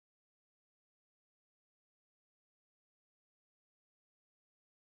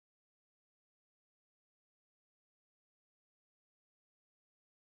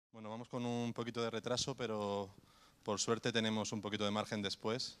Bueno, vamos con un poquito de retraso, pero por suerte tenemos un poquito de margen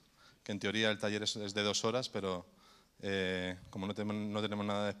después, que en teoría el taller es de 2 horas, pero como no tenemos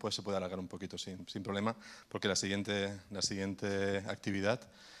nada después, se puede alargar un poquito sin problema, porque la siguiente actividad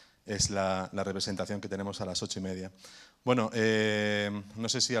es la representación que tenemos a las 8:30. Bueno, no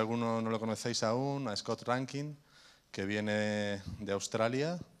sé si alguno no lo conocéis aún, a Scott Rankin, que viene de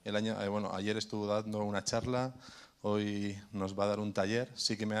Australia. Ayer estuvo dando una charla, hoy nos va a dar un taller.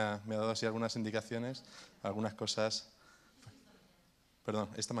 Sí que me ha dado así algunas indicaciones, algunas cosas. Perdón,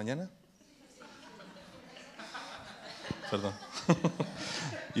 ¿esta mañana? Perdón.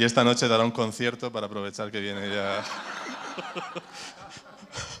 Y esta noche dará un concierto para aprovechar que viene ya.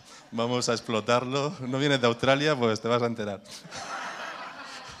 Vamos a explotarlo. ¿No vienes de Australia? Pues te vas a enterar.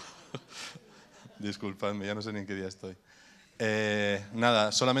 Disculpadme, ya no sé ni en qué día estoy.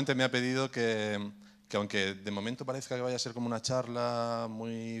 Nada, solamente me ha pedido que aunque de momento parezca que vaya a ser como una charla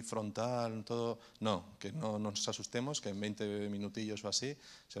muy frontal, todo, no, que no nos asustemos, que en 20 minutillos o así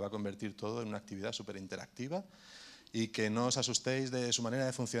se va a convertir todo en una actividad súper interactiva y que no os asustéis de su manera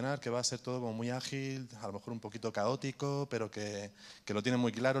de funcionar, que va a ser todo como muy ágil, a lo mejor un poquito caótico, pero que lo tiene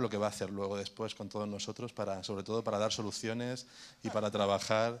muy claro lo que va a hacer luego después con todos nosotros, sobre todo para dar soluciones y para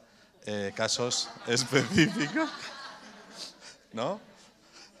trabajar casos específicos. ¿No?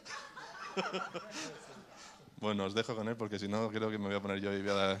 Bueno, os dejo con él porque si no creo que me voy a poner yo y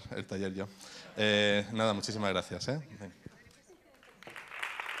voy a dar el taller yo. Nada, muchísimas gracias. Thank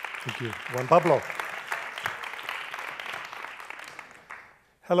you. Juan Pablo.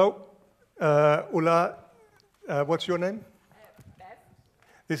 Hello. Hola. What's your name? Beth.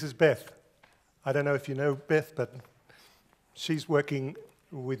 This is Beth. I don't know if you know Beth, but she's working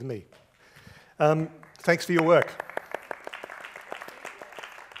with me. Thanks for your work.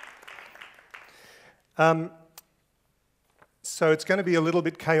 So it's going to be a little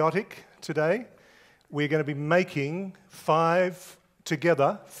bit chaotic today. We're going to be making five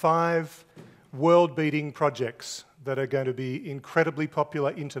world-beating projects that are going to be incredibly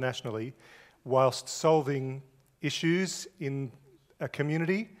popular internationally whilst solving issues in a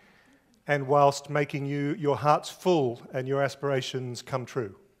community and whilst making your hearts full and your aspirations come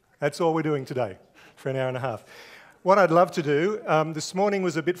true. That's all we're doing today for an hour and a half. What I'd love to do, this morning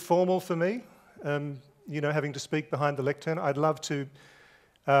was a bit formal for me, having to speak behind the lectern. I'd love to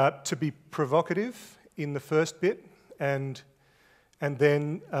be provocative in the first bit, and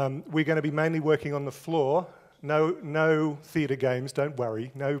then we're going to be mainly working on the floor. No theatre games, don't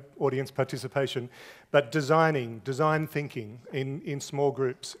worry, no audience participation, but design thinking in small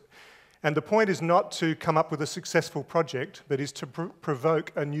groups. And the point is not to come up with a successful project, but is to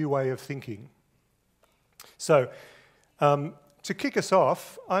provoke a new way of thinking. So, to kick us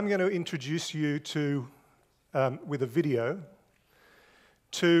off, I'm going to introduce you to, with a video,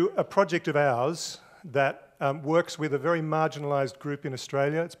 to a project of ours that works with a very marginalised group in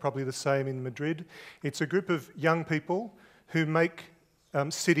Australia. It's probably the same in Madrid. It's a group of young people who make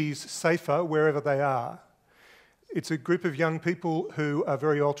cities safer wherever they are. It's a group of young people who are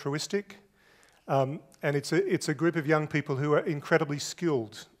very altruistic, and it's a group of young people who are incredibly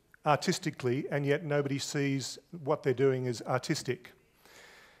skilled artistically, and yet nobody sees what they're doing as artistic.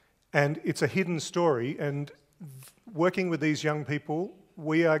 And it's a hidden story, and working with these young people,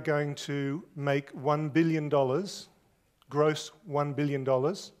 we are going to make $1 billion, gross $1 billion,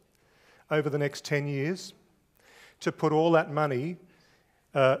 over the next 10 years, to put all that money,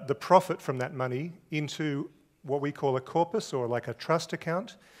 the profit from that money, into what we call a corpus, or like a trust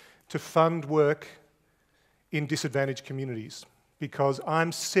account, to fund work in disadvantaged communities. Because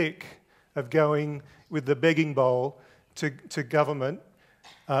I'm sick of going with the begging bowl to government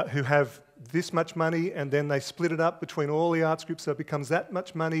who have this much money, and then they split it up between all the arts groups, so it becomes that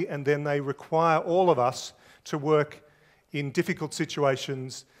much money, and then they require all of us to work in difficult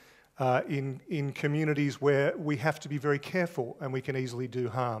situations in communities where we have to be very careful and we can easily do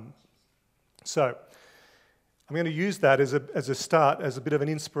harm. So I'm going to use that as a start, as a bit of an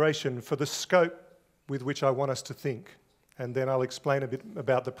inspiration for the scope with which I want us to think. And then I'll explain a bit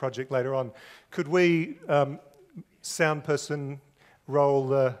about the project later on. Could we, sound person, roll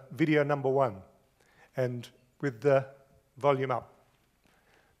the video number 1, and with the volume up.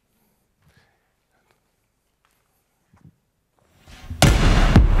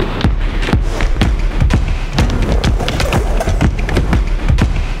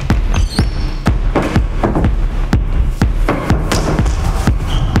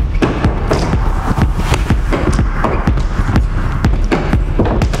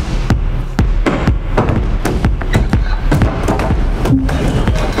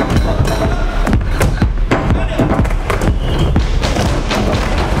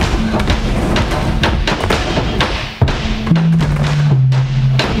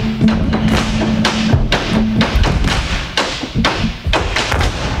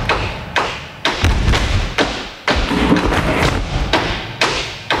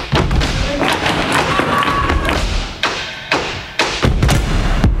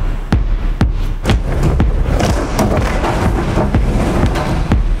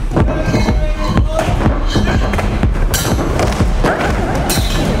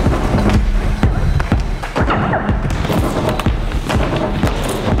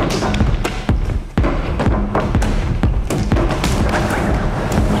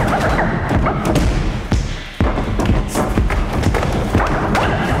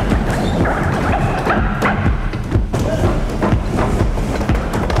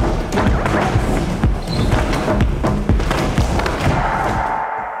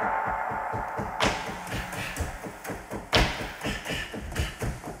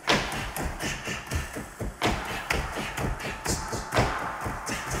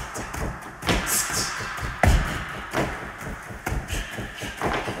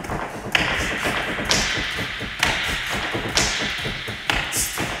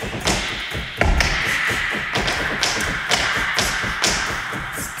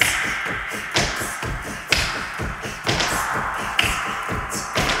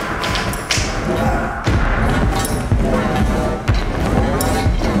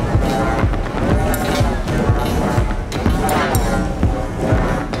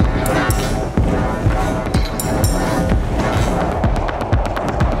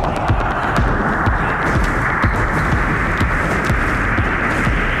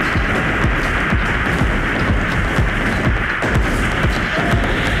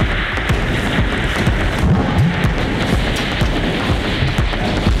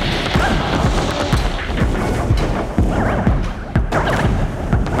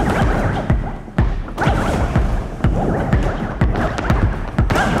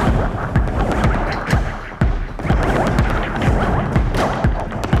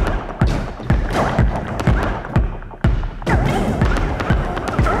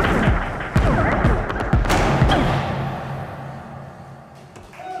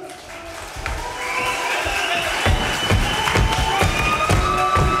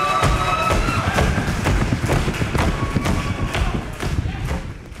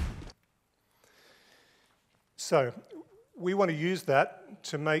 So we want to use that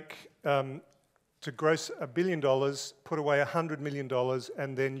to make, to gross $1 billion, put away $100 million,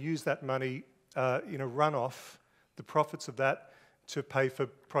 and then use that money in a runoff, the profits of that, to pay for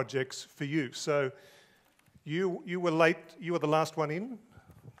projects for you. So you were late, you were the last one in,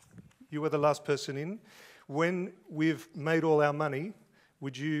 you were the last person in. When we've made all our money,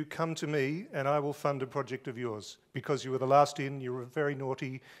 would you come to me and I will fund a project of yours? Because you were the last in, you were very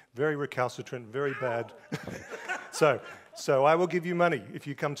naughty, very recalcitrant, very bad. So I will give you money if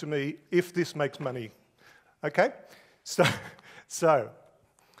you come to me, if this makes money. Okay? So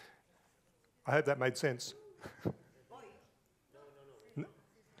I hope that made sense. No.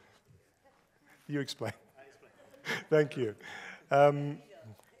 You explain. Thank you.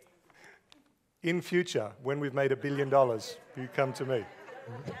 In future, when we've made $1 billion, you come to me.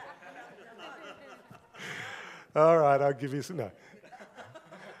 All right, I'll give you some.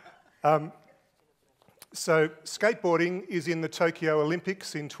 No. So skateboarding is in the Tokyo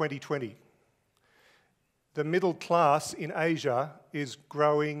Olympics in 2020. The middle class in Asia is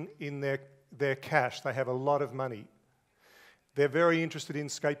growing in their cash. They have a lot of money. They're very interested in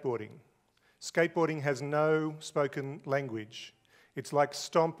skateboarding. Skateboarding has no spoken language. It's like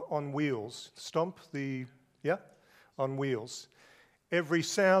stomp on wheels. Stomp, on wheels. Every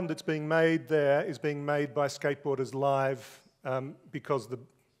sound that's being made there is being made by skateboarders live because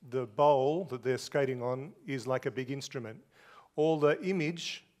the bowl that they're skating on is like a big instrument. All the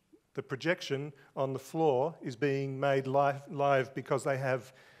image, the projection on the floor is being made live because they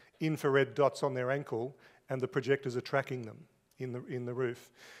have infrared dots on their ankle and the projectors are tracking them in the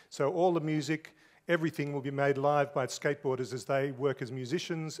roof. So all the music, everything will be made live by skateboarders as they work as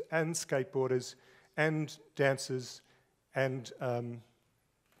musicians and skateboarders and dancers and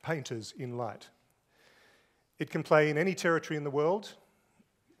painters in light. It can play in any territory in the world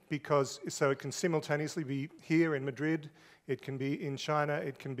so it can simultaneously be here in Madrid, it can be in China,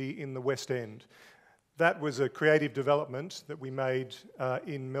 it can be in the West End. That was a creative development that we made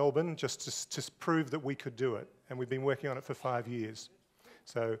in Melbourne just to prove that we could do it, and we've been working on it for 5 years.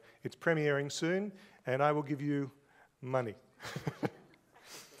 So it's premiering soon, and I will give you money.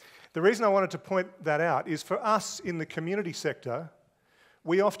 The reason I wanted to point that out is for us in the community sector,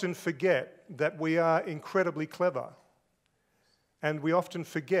 we often forget that we are incredibly clever. And we often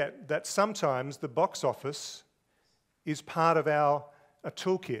forget that sometimes the box office is part of a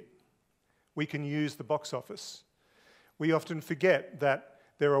toolkit. We can use the box office. We often forget that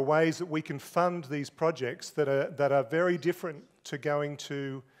there are ways that we can fund these projects that are very different to going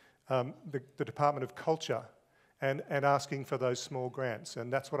to the Department of Culture and asking for those small grants.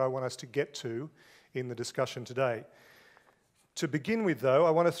 And that's what I want us to get to in the discussion today. To begin with, though, I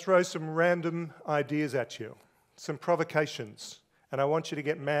want to throw some random ideas at you, some provocations. And I want you to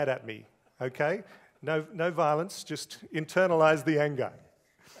get mad at me, okay? No violence, just internalize the anger.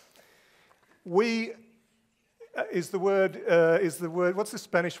 Is the word, what's the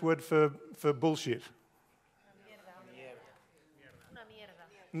Spanish word for bullshit?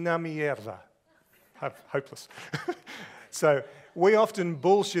 Una mierda. Hopeless. So we often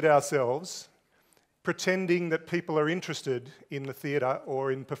bullshit ourselves pretending that people are interested in the theatre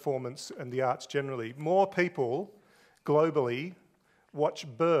or in performance and the arts generally. More people globally watch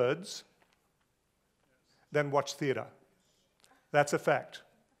birds than watch theatre. That's a fact.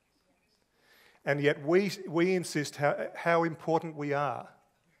 And yet we insist how important we are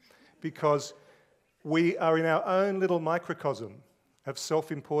because we are in our own little microcosm of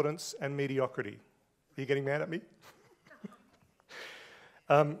self-importance and mediocrity. Are you getting mad at me?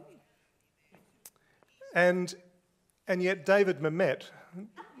 And yet David Mamet,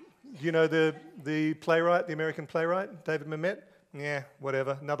 you know the playwright, the American playwright, David Mamet? Yeah,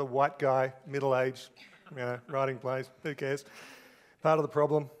 whatever, another white guy, middle-aged, writing plays, who cares? Part of the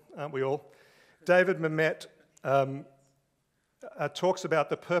problem, aren't we all? David Mamet talks about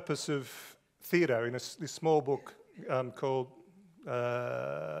the purpose of theatre in this small book called,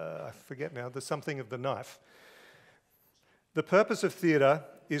 I forget now, The Something of the Knife. The purpose of theatre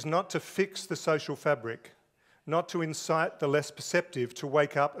is not to fix the social fabric, not to incite the less perceptive to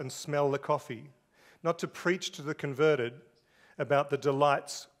wake up and smell the coffee, not to preach to the converted about the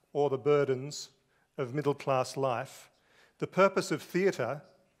delights or the burdens of middle-class life. The purpose of theatre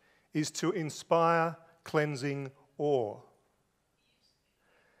is to inspire cleansing awe.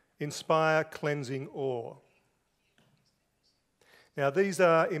 Inspire cleansing awe. Now, these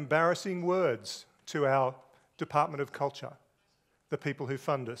are embarrassing words to our Department of Culture, the people who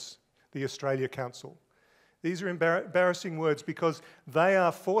fund us, the Australia Council. These are embarrassing words because they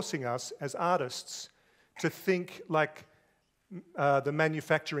are forcing us as artists to think like the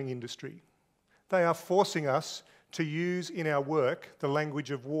manufacturing industry. They are forcing us to use in our work the language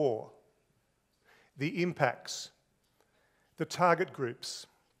of war, the impacts, the target groups.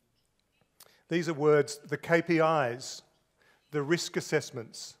 These are words, the KPIs, the risk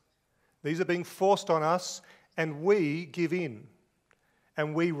assessments. These are being forced on us, and we give in.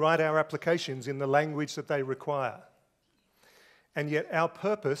 And we write our applications in the language that they require. And yet our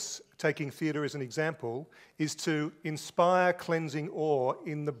purpose, taking theatre as an example, is to inspire cleansing awe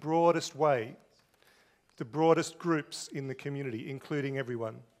in the broadest way, the broadest groups in the community, including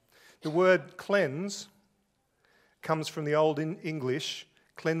everyone. The word cleanse comes from the Old English,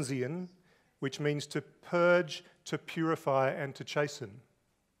 cleansian, which means to purge, to purify, and to chasten.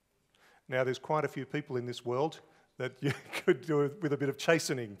 Now, there's quite a few people in this world that you could do with a bit of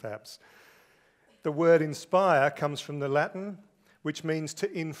chastening, perhaps. The word inspire comes from the Latin, which means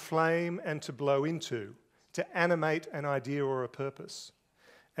to inflame and to blow into, to animate an idea or a purpose.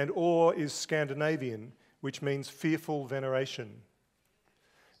 And awe is Scandinavian, which means fearful veneration.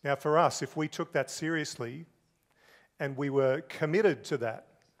 Now, for us, if we took that seriously and we were committed to that,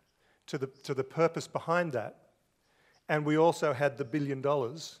 to the purpose behind that, and we also had the $1 billion,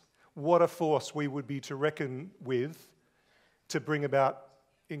 what a force we would be to reckon with to bring about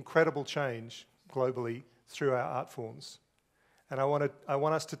incredible change globally through our art forms. And I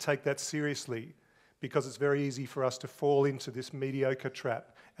want us to take that seriously, because it's very easy for us to fall into this mediocre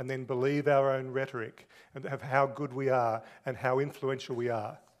trap and then believe our own rhetoric and of how good we are and how influential we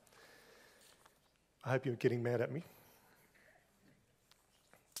are. I hope you're getting mad at me.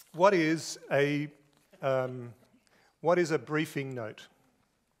 What is a briefing note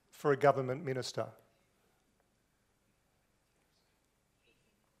for a government minister?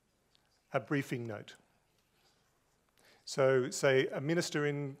 A briefing note. So, say a minister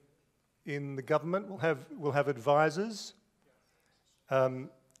in the government will have advisors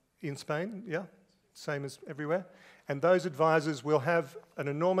in Spain, yeah, same as everywhere, and those advisors will have an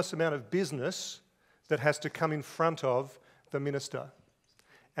enormous amount of business that has to come in front of the minister,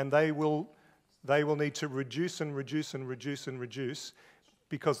 and they will need to reduce and reduce and reduce and reduce,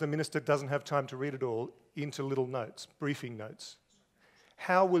 because the minister doesn't have time to read it all, into little notes, briefing notes.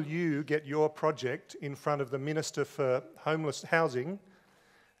 How will you get your project in front of the Minister for Homeless Housing?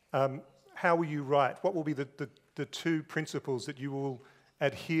 How will you write? What will be the two principles that you will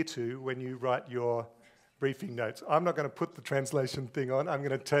adhere to when you write your briefing notes? I'm not going to put the translation thing on, I'm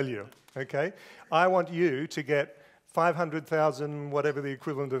going to tell you, okay? I want you to get 500,000, whatever the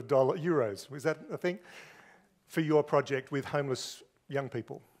equivalent of euros, is that a thing? For your project with homeless young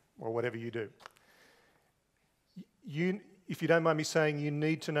people, or whatever you do. If you don't mind me saying, you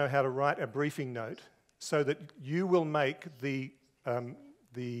need to know how to write a briefing note so that you will make the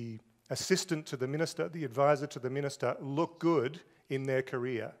assistant to the minister, the advisor to the minister, look good in their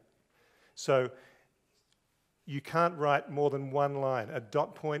career. So you can't write more than one line, a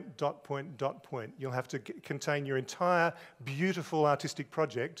dot point, dot point, dot point. You'll have to contain your entire beautiful artistic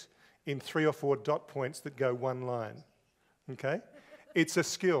project in 3 or 4 dot points that go one line, okay? It's a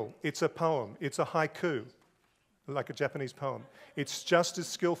skill, it's a poem, it's a haiku, like a Japanese poem. It's just as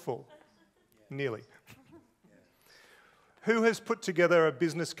skillful, nearly. Who has put together a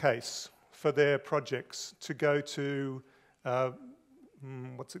business case for their projects to go to,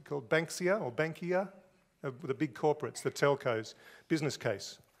 what's it called, Bankia or Bankia? The big corporates, the telcos, business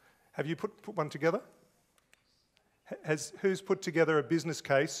case. Have you put one together? Who's put together a business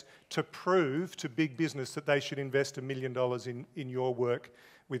case to prove to big business that they should invest $1 million in your work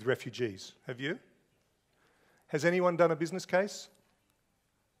with refugees? Have you? Has anyone done a business case?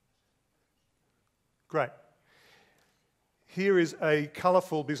 Great. Here is a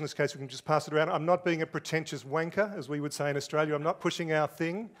colourful business case. We can just pass it around. I'm not being a pretentious wanker, as we would say in Australia. I'm not pushing our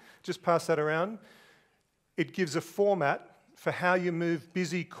thing. Just pass that around. It gives a format for how you move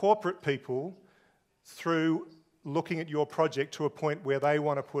busy corporate people through looking at your project to a point where they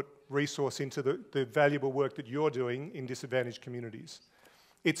want to put resource into the valuable work that you're doing in disadvantaged communities.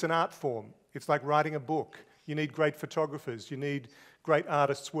 It's an art form. It's like writing a book. You need great photographers. You need great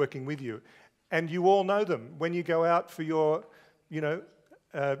artists working with you. And you all know them. When you go out for your, dinner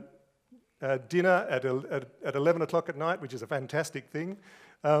at 11 o'clock at night, which is a fantastic thing,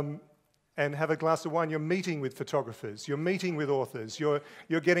 and have a glass of wine, you're meeting with photographers, you're meeting with authors, you're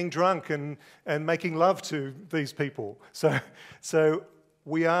getting drunk and making love to these people. So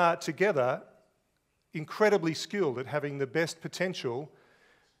we are together incredibly skilled at having the best potential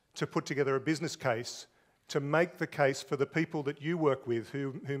to put together a business case, to make the case for the people that you work with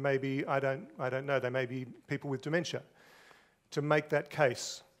who may be, I don't know, they may be people with dementia, to make that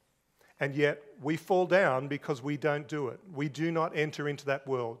case. And yet we fall down because we don't do it. We do not enter into that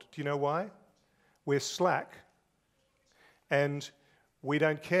world. Do you know why? we're slack, and we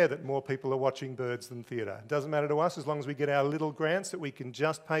don't care that more people are watching birds than theatre. It doesn't matter to us as long as we get our little grants that we can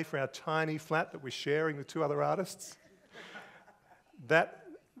just pay for our tiny flat that we're sharing with 2 other artists. That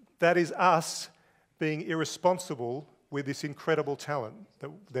is us being irresponsible with this incredible talent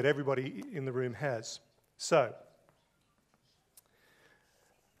that everybody in the room has. So,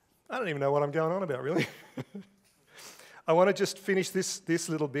 I don't even know what I'm going on about, really. I want to just finish this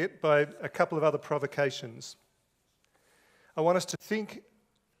little bit by a couple of other provocations. I want us to think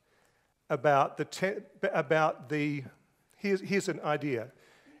about here's an idea.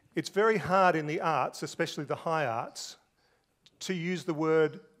 It's very hard in the arts, especially the high arts, to use the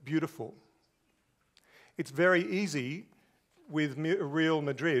word beautiful. It's very easy with Real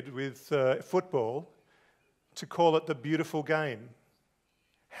Madrid, with football, to call it the beautiful game.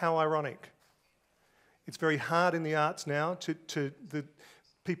 How ironic. It's very hard in the arts now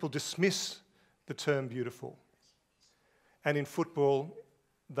people dismiss the term beautiful. And in football,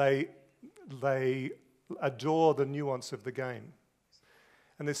 they adore the nuance of the game.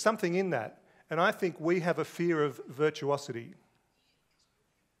 And there's something in that. And I think we have a fear of virtuosity.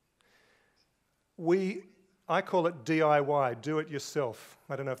 I call it DIY, do it yourself.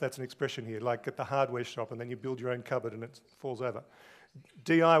 I don't know if that's an expression here, like at the hardware shop and then you build your own cupboard and it falls over.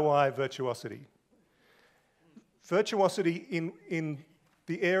 DIY virtuosity. Virtuosity in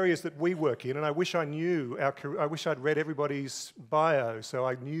the areas that we work in, and I wish I knew, I wish I'd read everybody's bio so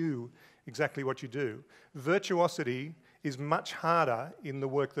I knew exactly what you do. Virtuosity is much harder in the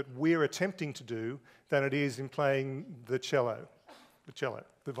work that we're attempting to do than it is in playing the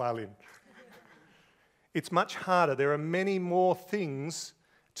violin. It's much harder. There are many more things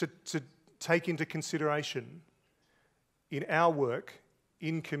to take into consideration in our work,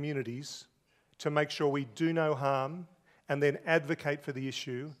 in communities, to make sure we do no harm and then advocate for the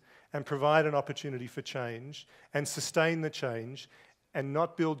issue and provide an opportunity for change and sustain the change and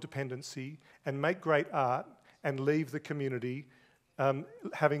not build dependency and make great art and leave the community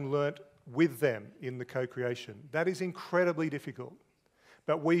having learnt with them in the co-creation. That is incredibly difficult.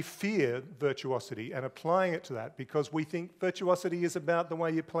 But we fear virtuosity and applying it to that because we think virtuosity is about the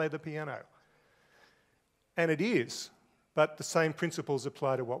way you play the piano. And it is, but the same principles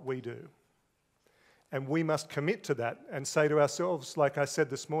apply to what we do. And we must commit to that and say to ourselves, like I said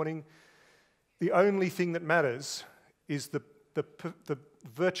this morning, the only thing that matters is the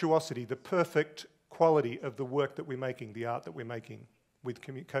virtuosity, the perfect quality of the work that we're making, the art that we're making, with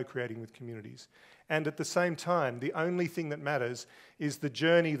co-creating with communities. And at the same time, the only thing that matters is the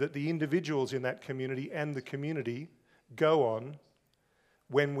journey that the individuals in that community and the community go on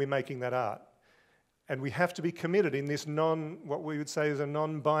when we're making that art. And we have to be committed in this what we would say is a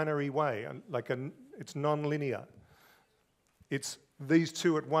non-binary way, it's non-linear. It's these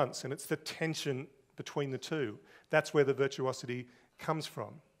two at once, and it's the tension between the two. That's where the virtuosity comes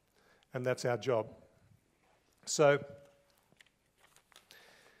from, and that's our job. So,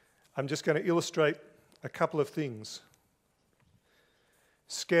 I'm just going to illustrate a couple of things.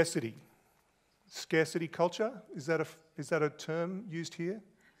 Scarcity. Scarcity culture, is that a term used here?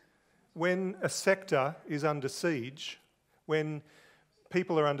 When a sector is under siege, when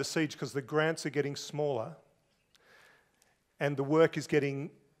people are under siege because the grants are getting smaller and the work is getting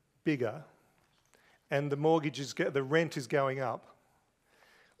bigger and the rent is going up,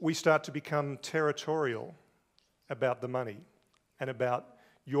 we start to become territorial about the money and about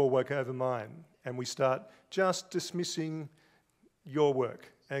your work over mine, and we start just dismissing your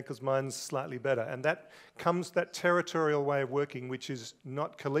work because mine's slightly better. And that territorial way of working, which is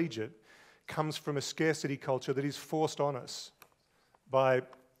not collegiate, comes from a scarcity culture that is forced on us by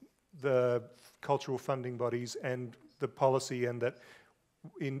the cultural funding bodies and the policy, and that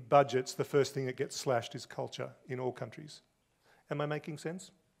in budgets, the first thing that gets slashed is culture in all countries. Am I making sense?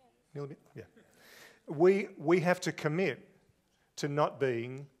 Yeah. We have to commit to not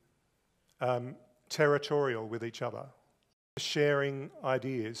being territorial with each other, sharing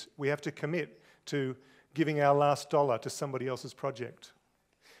ideas. We have to commit to giving our last dollar to somebody else's project.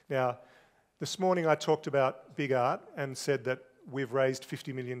 Now, this morning I talked about big art and said that we've raised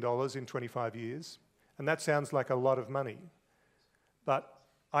 $50 million in 25 years, and that sounds like a lot of money. But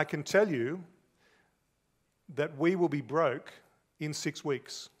I can tell you that we will be broke in 6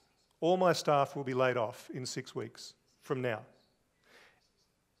 weeks. All my staff will be laid off in 6 weeks from now.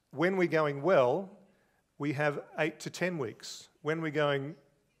 When we're going well, we have 8 to 10 weeks. When we're going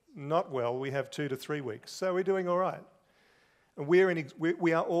not well, we have 2 to 3 weeks. So we're doing all right. And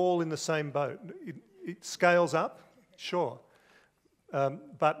we are all in the same boat. It scales up, sure.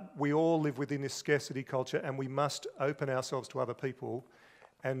 But we all live within this scarcity culture, and we must open ourselves to other people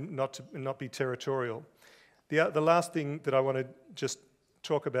and not be territorial. The last thing that I want to just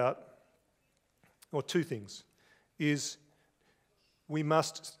talk about, or two things, is we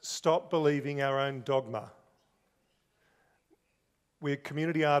must stop believing our own dogma. We're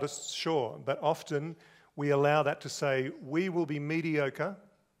community artists, sure, but often we allow that to say we will be mediocre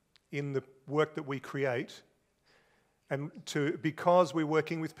in the work that we create because we're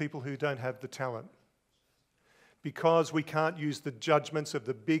working with people who don't have the talent. Because we can't use the judgments of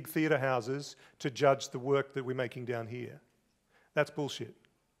the big theatre houses to judge the work that we're making down here. That's bullshit.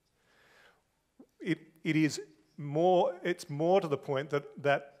 It's more to the point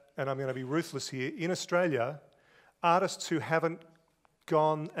that, and I'm going to be ruthless here, in Australia, artists who haven't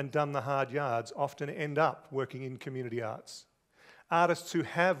gone and done the hard yards often end up working in community arts. Artists who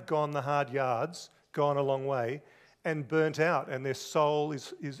have gone the hard yards, gone a long way, and burnt out, and their soul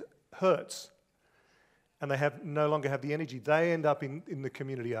hurts, and they no longer have the energy, they end up in the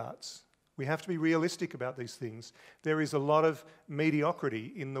community arts. We have to be realistic about these things. There is a lot of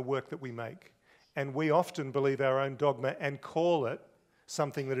mediocrity in the work that we make, and we often believe our own dogma and call it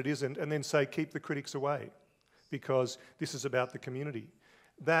something that it isn't, and then say, keep the critics away, because this is about the community.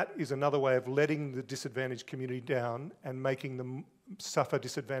 That is another way of letting the disadvantaged community down and making them suffer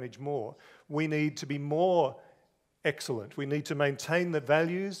disadvantage more. We need to be more excellent. We need to maintain the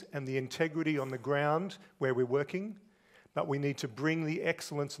values and the integrity on the ground where we're working, but we need to bring the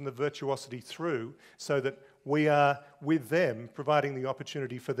excellence and the virtuosity through so that we are with them, providing the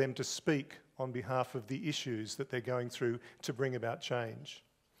opportunity for them to speak on behalf of the issues that they're going through to bring about change.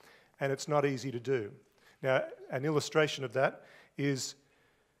 And it's not easy to do. Now, an illustration of that is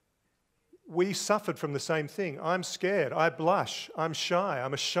we suffered from the same thing. I'm scared, I blush, I'm shy,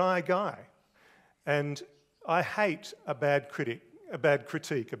 I'm a shy guy. And I hate a bad critique, a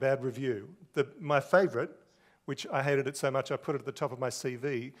bad review. My favourite, which I hated it so much I put it at the top of my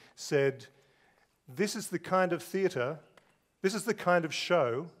CV, said, this is the kind of theatre, this is the kind of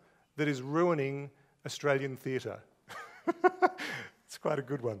show that is ruining Australian theatre. It's quite a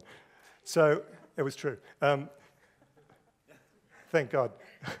good one. So, it was true. Thank God.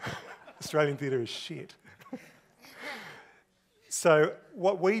 Australian theatre is shit. So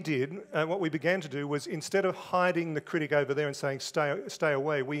what we did, what we began to do was, instead of hiding the critic over there and saying, stay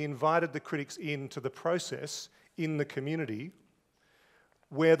away, we invited the critics into the process in the community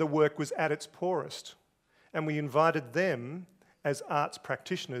where the work was at its poorest. And we invited them as arts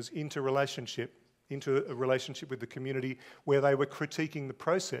practitioners into a relationship with the community where they were critiquing the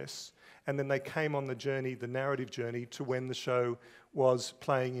process, and then they came on the journey, the narrative journey, to when the show was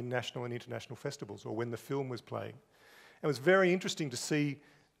playing in national and international festivals, or when the film was playing. It was very interesting to see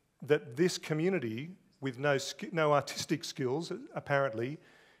that this community, with no artistic skills, apparently,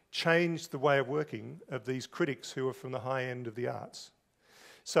 changed the way of working of these critics who are from the high end of the arts.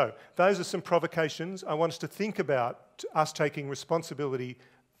 So, those are some provocations. I want us to think about us taking responsibility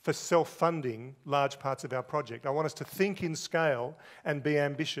for self-funding large parts of our project. I want us to think in scale and be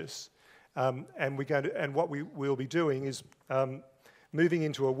ambitious. And what we will be doing is moving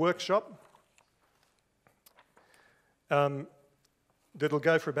into a workshop that'll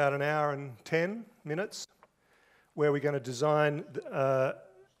go for about an hour and 10 minutes, where we're going to design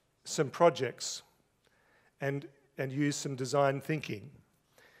some projects and use some design thinking.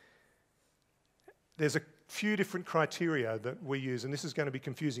 There's a few different criteria that we use, and this is going to be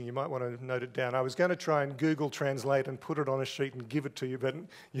confusing. You might want to note it down. I was going to try and Google Translate and put it on a sheet and give it to you, but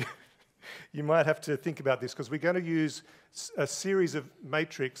you might have to think about this, because we're going to use a series of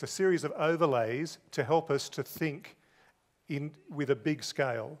matrix, a series of overlays to help us to think with a big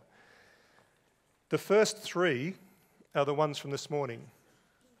scale. The first three are the ones from this morning.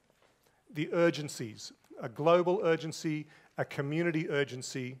 The urgencies, a global urgency, a community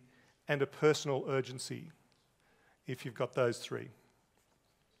urgency, and a personal urgency, if you've got those three.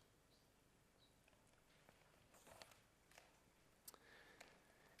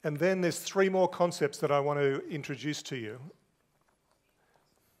 And then there's three more concepts that I want to introduce to you.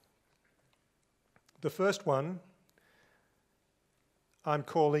 The first one I'm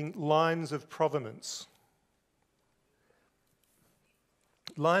calling lines of provenance.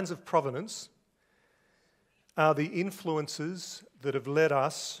 Lines of provenance are the influences that have led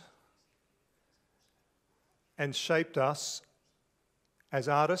us and shaped us as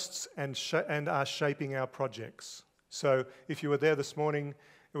artists and are shaping our projects. So if you were there this morning,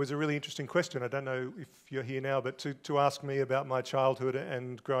 it was a really interesting question. I don't know if you're here now, but to ask me about my childhood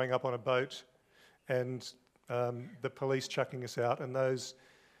and growing up on a boat and the police chucking us out, and those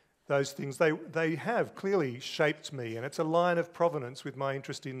things, they have clearly shaped me, and it's a line of provenance with my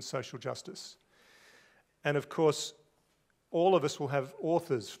interest in social justice. And of course, all of us will have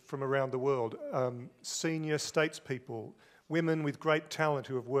authors from around the world, senior statespeople, women with great talent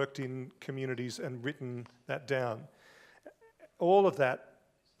who have worked in communities and written that down. All of that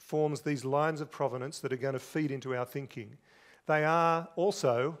forms these lines of provenance that are going to feed into our thinking. They are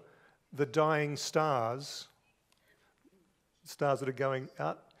also the dying stars that are going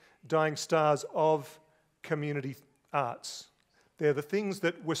out, dying stars of community arts. They're the things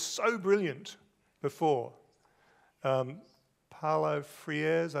that were so brilliant before. Paulo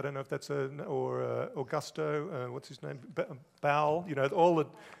Freires, I don't know if that's or Augusto, what's his name? Bowell, you know, all the,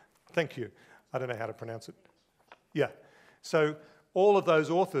 thank you. I don't know how to pronounce it. Yeah. So all of those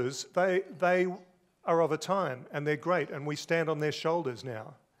authors, they are of a time and they're great and we stand on their shoulders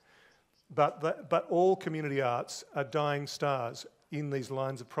now. But all community arts are dying stars in these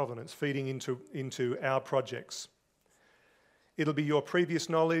lines of provenance, feeding into our projects. It'll be your previous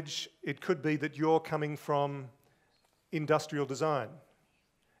knowledge. It could be that you're coming from industrial design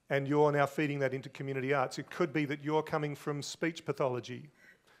and you're now feeding that into community arts. It could be that you're coming from speech pathology,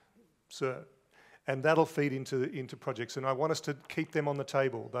 sir, and that'll feed into projects. And I want us to keep them on the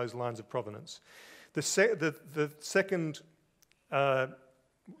table, those lines of provenance. The second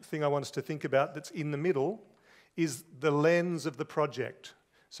thing I want us to think about that's in the middle is the lens of the project.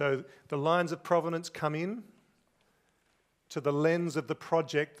 So the lines of provenance come in to the lens of the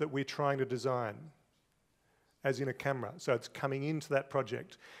project that we're trying to design, as in a camera. So it's coming into that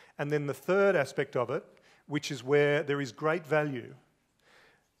project. And then the third aspect of it, which is where there is great value,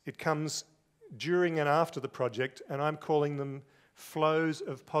 it comes during and after the project, and I'm calling them flows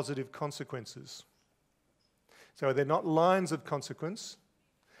of positive consequences. So they're not lines of consequence,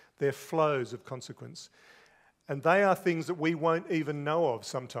 they're flows of consequence. And they are things that we won't even know of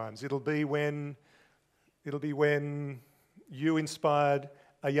sometimes. It'll be when you inspired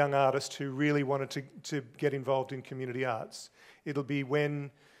a young artist who really wanted to get involved in community arts. It'll be when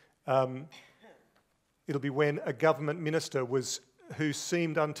a government minister who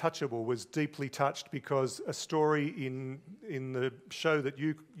seemed untouchable was deeply touched because a story in the show that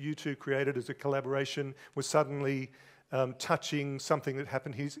you two created as a collaboration was suddenly touching something that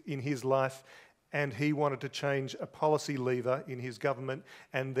happened in his life, and he wanted to change a policy lever in his government,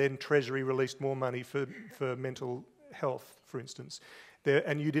 and then Treasury released more money for mental health, for instance.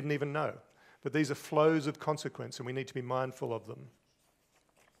 And you didn't even know. But these are flows of consequence, and we need to be mindful of them.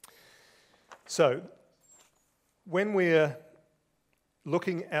 So, when we're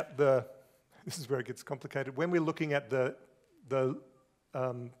looking at this is where it gets complicated, when we're looking at the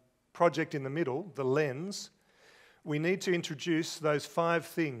project in the middle, the lens, we need to introduce those 5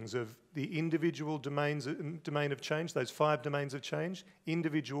 things of the individual domain of change, those 5 domains of change: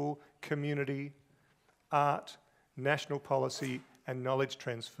 individual, community, art, national policy, and knowledge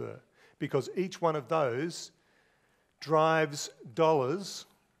transfer. Because each one of those drives dollars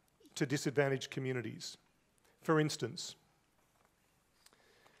to disadvantaged communities. For instance,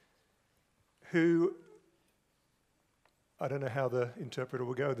 I don't know how the interpreter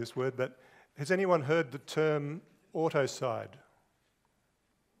will go with this word, but has anyone heard the term autocide?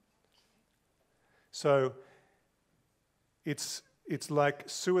 So it's like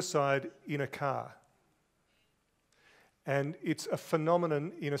suicide in a car. And it's a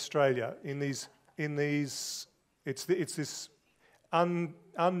phenomenon in Australia. It's this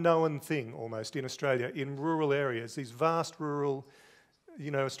unknown thing almost in Australia, in rural areas, these vast rural,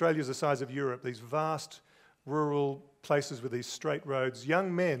 Australia's the size of Europe, these vast rural places with these straight roads.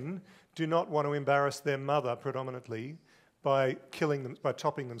 Young men do not want to embarrass their mother predominantly by killing them, by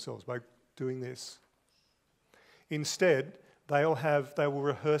topping themselves, by doing this. Instead, they will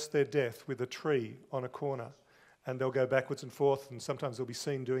rehearse their death with a tree on a corner, and they'll go backwards and forth, and sometimes they'll be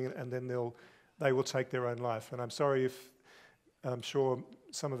seen doing it, and then they will take their own life. And I'm sorry if I'm sure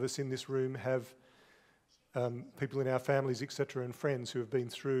some of us in this room have people in our families, etc., and friends who have been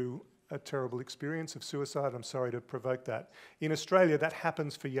through a terrible experience of suicide. I'm sorry to provoke that. In Australia, that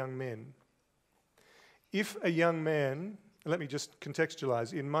happens for young men. If a young man, let me just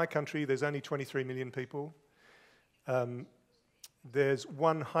contextualise, in my country there's only 23 million people. There's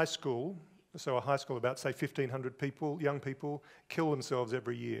one high school, so a high school about, say, 1,500 people, young people, kill themselves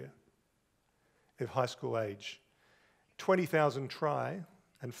every year of high school age. 20,000 try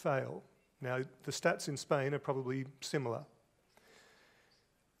and fail. Now, the stats in Spain are probably similar.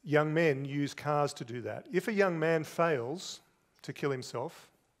 Young men use cars to do that. If a young man fails to kill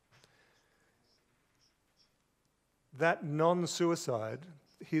himself, that non-suicide,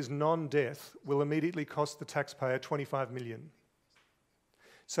 his non-death, will immediately cost the taxpayer 25 million.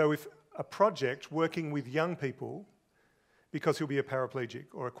 So if a project working with young people, because he'll be a paraplegic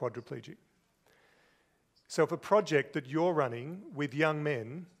or a quadriplegic, So if a project that you're running with young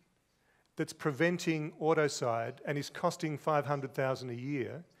men that's preventing autocide and is costing $500,000 a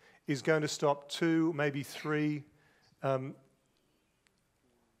year is going to stop 2, maybe 3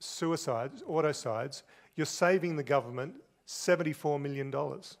 suicides, autocides, you're saving the government $74 million.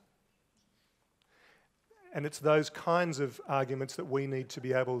 And it's those kinds of arguments that we need to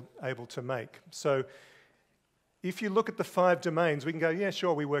be able to make. So if you look at the 5 domains, we can go, yeah,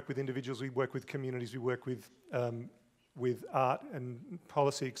 sure, we work with individuals, we work with communities, we work with art and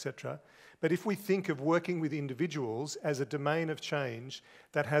policy, etc. But if we think of working with individuals as a domain of change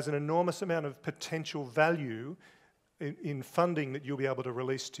that has an enormous amount of potential value in funding that you'll be able to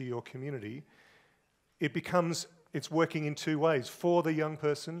release to your community, it's working in 2 ways, for the young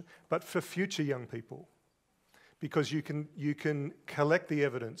person, but for future young people. Because you can collect the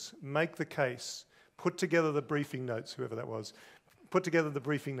evidence, make the case, put together the briefing notes, whoever that was, put together the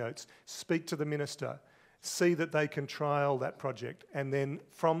briefing notes, speak to the minister, see that they can trial that project, and then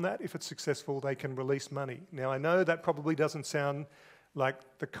from that, if it's successful, they can release money. Now, I know that probably doesn't sound like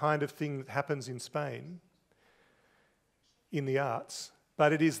the kind of thing that happens in Spain in the arts,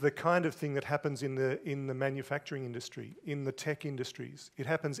 but it is the kind of thing that happens in the manufacturing industry, in the tech industries. It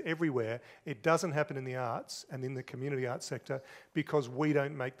happens everywhere. It doesn't happen in the arts and in the community arts sector because we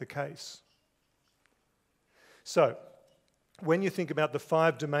don't make the case. So, when you think about the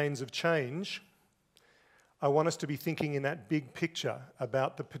 5 domains of change, I want us to be thinking in that big picture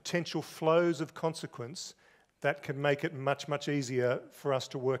about the potential flows of consequence that can make it much, much easier for us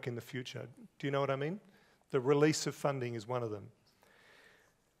to work in the future. Do you know what I mean? The release of funding is one of them.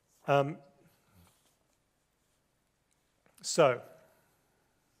 So,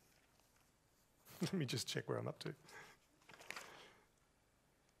 let me just check where I'm up to.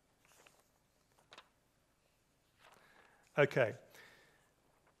 Okay.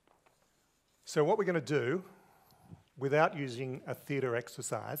 So what we're going to do, without using a theatre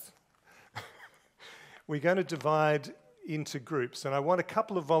exercise, we're going to divide into groups. And I want a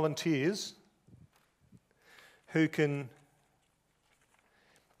couple of volunteers who can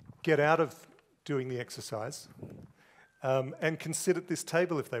get out of doing the exercise and can sit at this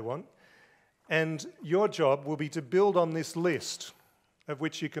table if they want. And your job will be to build on this list, of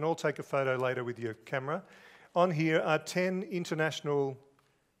which you can all take a photo later with your camera. On here are 10 international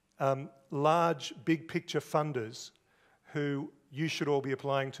large, big picture funders who you should all be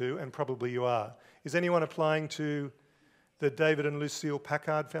applying to, and probably you are. Is anyone applying to the David and Lucille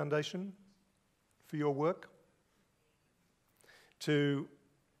Packard Foundation for your work? To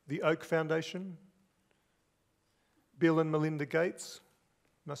the Oak Foundation? Bill and Melinda Gates?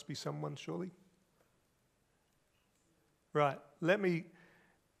 Must be someone, surely. Right, let me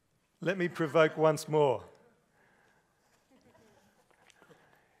provoke once more.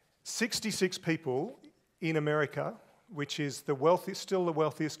 66 people in America, which is still the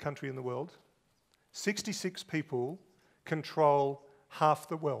wealthiest country in the world, 66 people control half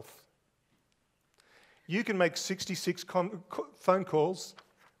the wealth. You can make 66 phone calls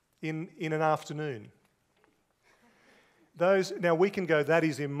in an afternoon. Now we can go, that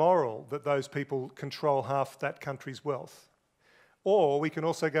is immoral that those people control half that country's wealth. Or we can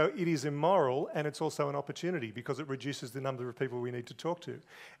also go, it is immoral and it's also an opportunity because it reduces the number of people we need to talk to.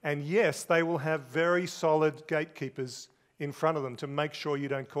 And yes, they will have very solid gatekeepers in front of them to make sure you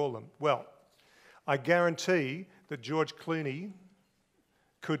don't call them. Well, I guarantee that George Clooney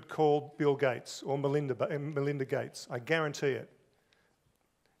could call Bill Gates or Melinda Gates. I guarantee it.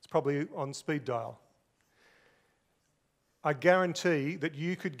 It's probably on speed dial. I guarantee that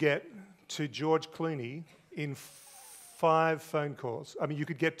you could get to George Clooney in 5 phone calls. I mean, you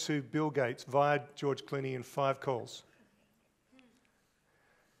could get to Bill Gates via George Clooney in 5 calls.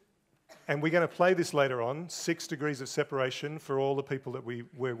 And we're going to play this later on, 6 degrees of separation for all the people that we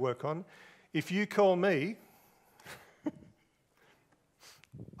work on. If you call me,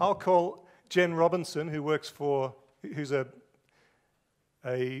 I'll call Jen Robinson, who's a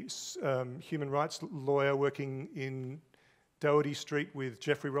human rights lawyer working in Doherty Street with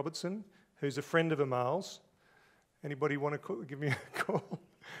Jeffrey Robertson, who's a friend of Amal's. Anybody want to give me a call?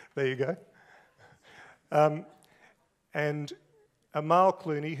 There you go. And Amal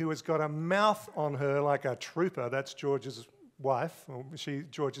Clooney, who has got a mouth on her like a trooper, that's George's wife,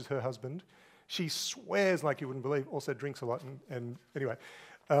 George is her husband. She swears like you wouldn't believe, also drinks a lot, and anyway.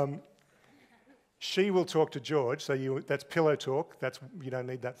 She will talk to George, so that's pillow talk, you don't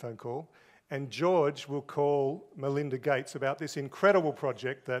need that phone call. And George will call Melinda Gates about this incredible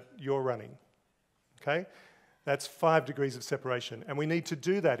project that you're running, okay? That's 5 degrees of separation. And we need to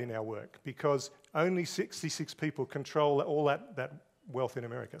do that in our work because only 66 people control all that wealth in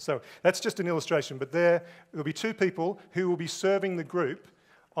America. So that's just an illustration, but there'll be two people who will be serving the group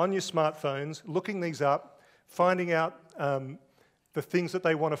on your smartphones, looking these up, finding out the things that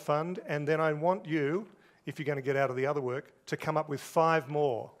they want to fund, and then I want you, if you're going to get out of the other work, to come up with 5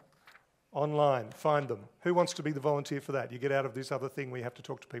 more online. Find them. Who wants to be the volunteer for that? You get out of this other thing where you have to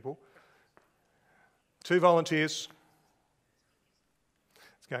talk to people. 2 volunteers.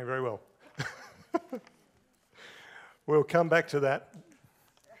 It's going very well. We'll come back to that.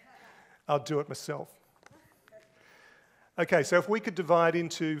 I'll do it myself. Okay, so if we could divide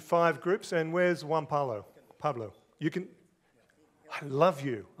into 5 groups, and where's Juan Pablo? Pablo, you can... I love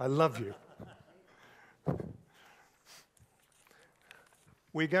you. I love you.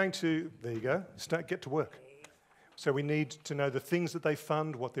 We're going to... There you go. Get to work. So we need to know the things that they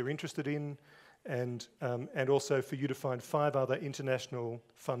fund, what they're interested in, and also for you to find 5 other international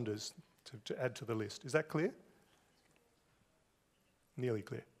funders to add to the list. Is that clear? Nearly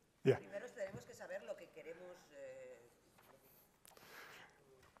clear. Yeah. Primero tenemos que saber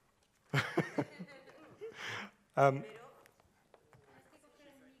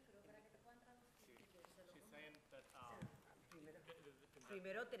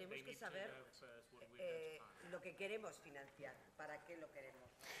lo que queremos financiar, para qué lo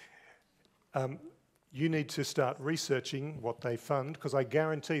queremos. You need to start researching what they fund, because I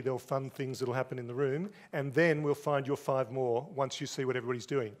guarantee they'll fund things that'll happen in the room, and then we'll find your 5 more once you see what everybody's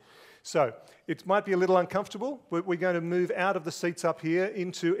doing. So it might be a little uncomfortable, but we're going to move out of the seats up here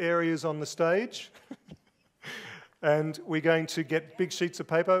into areas on the stage. And we're going to get big sheets of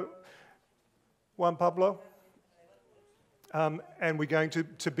paper. Juan Pablo. And we're going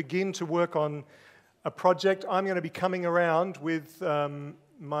to begin to work on a project. I'm going to be coming around with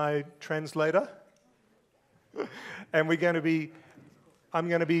my translator. And I'm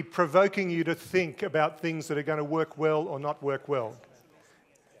going to be provoking you to think about things that are going to work well or not work well.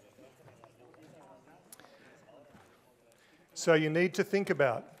 So you need to think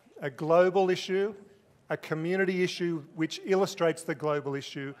about a global issue, a community issue which illustrates the global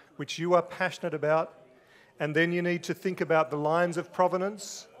issue, which you are passionate about, and then you need to think about the lines of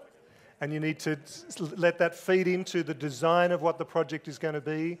provenance, and you need to let that feed into the design of what the project is going to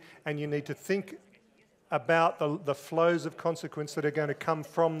be, and you need to think about the flows of consequence that are going to come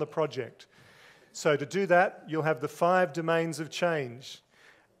from the project. So to do that, you'll have the 5 domains of change.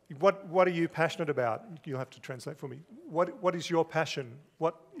 What are you passionate about? You'll have to translate for me. What is your passion?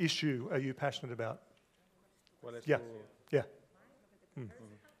 What issue are you passionate about? Yeah. Yeah. For example,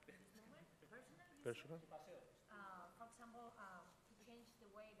 to change the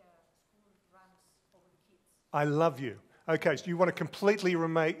way the school runs over the kids. I love you. Okay, so you want to completely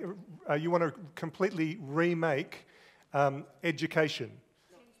remake education.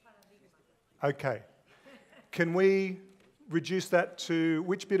 Okay. Can we reduce that to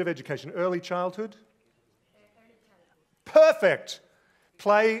which bit of education? Early childhood? Early childhood. Perfect.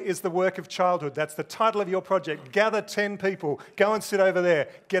 Play is the work of childhood. That's the title of your project. Gather 10 people. Go and sit over there.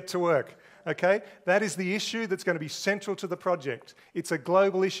 Get to work. Okay? That is the issue that's going to be central to the project. It's a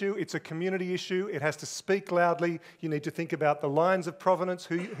global issue. It's a community issue. It has to speak loudly. You need to think about the lines of provenance,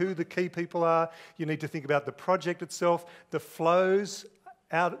 who the key people are. You need to think about the project itself, the flows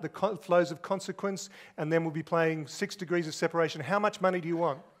of consequence, and then we'll be playing 6 degrees of separation. How much money do you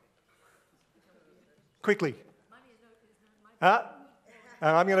want? Quickly. Money is not money.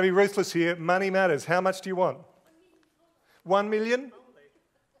 And I'm going to be ruthless here. Money matters. How much do you want? 1 million?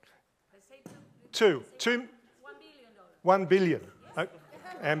 2. 2. $1 billion.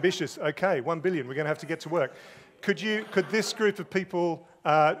 Ambitious. Okay, 1 billion. We're going to have to get to work. Could this group of people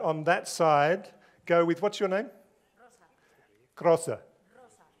on that side go with, what's your name? Rosa.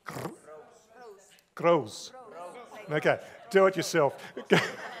 Gross. Okay, do it yourself.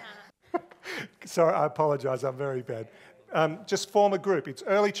 Sorry, I apologise, I'm very bad. Just form a group. It's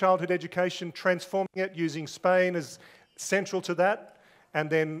early childhood education, transforming it using Spain as central to that, and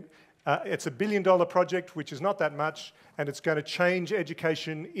then it's $1 billion project, which is not that much, and it's going to change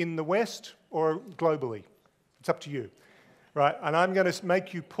education in the West or globally. It's up to you, right? And I'm going to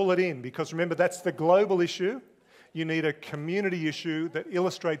make you pull it in, because remember, that's the global issue. You need a community issue that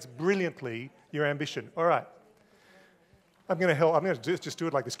illustrates brilliantly your ambition. All right. I'm going to help. I'm going to just do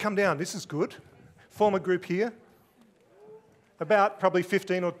it like this. Come down. This is good. Form a group here. About probably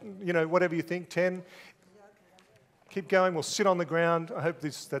 15 or, whatever you think, 10. Keep going. We'll sit on the ground. I hope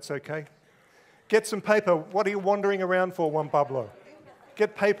that's okay. Get some paper. What are you wandering around for, Juan Pablo?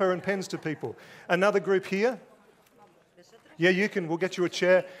 Get paper and pens to people. Another group here. Yeah, you can. We'll get you a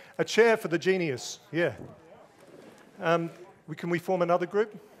chair. A chair for the genius. Yeah. Can we form another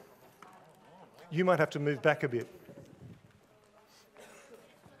group? You might have to move back a bit.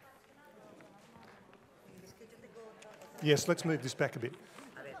 Yes, let's move this back a bit.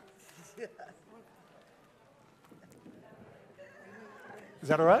 A ver. Is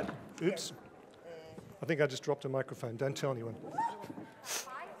that all right? Oops. I think I just dropped a microphone. Don't tell anyone.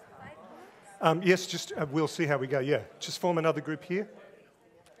 Yes, just we'll see how we go. Yeah, just form another group here.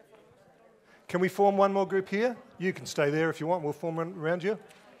 Can we form one more group here? You can stay there if you want. We'll form one around you.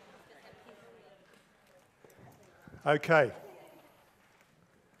 Okay.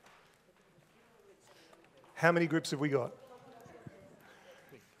 How many groups have we got?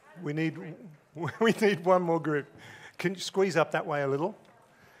 We need one more group. Can you squeeze up that way a little?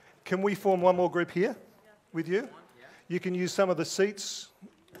 Can we form one more group here with you? You can use some of the seats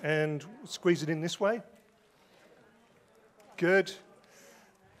and squeeze it in this way. Good.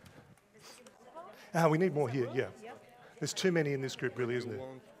 We need more here, yeah. There's too many in this group, really, isn't there? You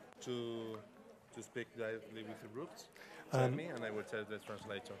want to speak directly with the groups? Tell me, and I will tell the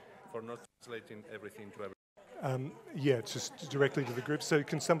translator for not translating everything to everyone. Yeah, just directly to the group. So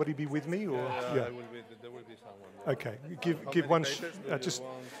can somebody be with me, or Yeah. There will be someone. Yeah. Okay, How give many one. papers do you Just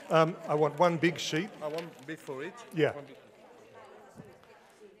want? I want one big sheet. One big for each. Yeah. One big.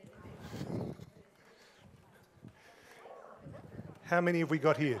 How many have we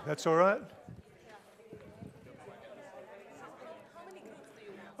got here? That's all right.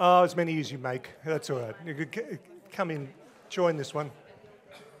 Oh, as many as you make. That's all right. You could come in, join this one.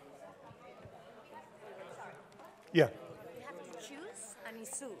 Yeah. You have to choose an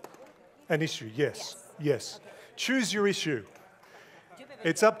issue. An issue, yes. Yes. Choose your issue.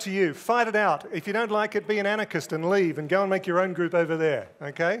 It's up to you. Fight it out. If you don't like it, be an anarchist and leave and go and make your own group over there,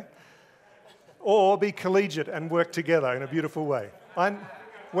 okay? Or be collegiate and work together in a beautiful way.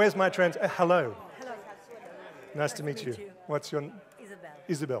 Where's my hello. Hello. Nice to meet you. What's your Isabel.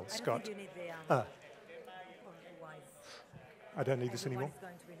 Isabel, Scott. I don't think you need the, otherwise, I don't need this anymore.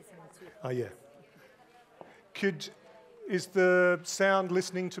 everyone is going to be listening to you. Oh, yeah. Is the sound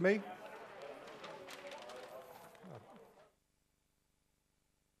listening to me?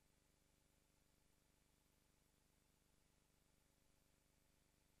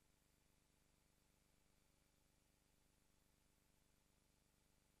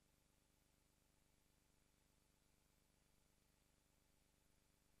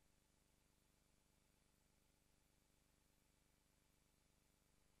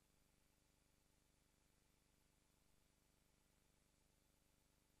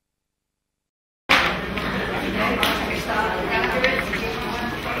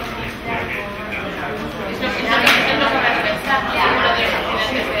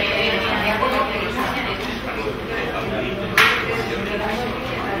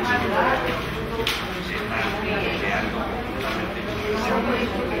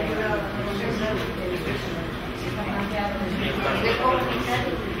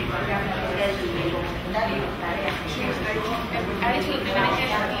 Ha dicho el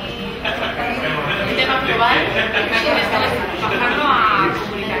tema global, bajarlo a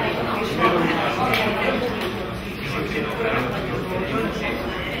comunitario,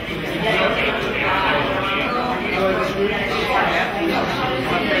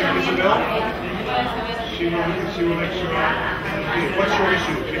 She will make sure. What's your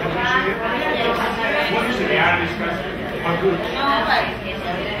issue? Do you have an issue yet? What is it? I'm good.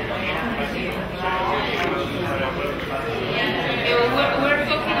 We're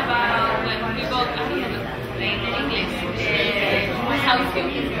talking about when we got in English, how it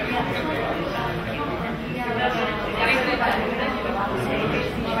feels.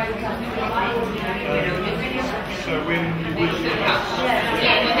 So when you wish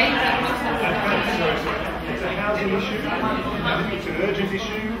it's a housing issue, it's an urgent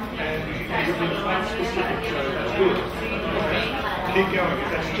issue, and you've been quite specific, so that's good. Keep going.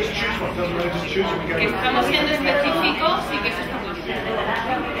 Just choose one. Doesn't matter. Just choose one. Que estamos siendo específicos y que eso está bueno.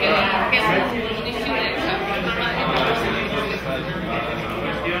 Que es un issue de esa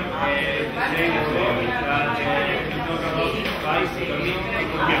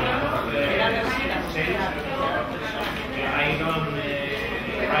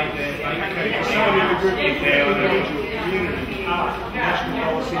Somebody in the group is individual, community, art, national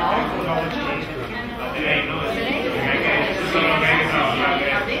policy, and knowledge transfer.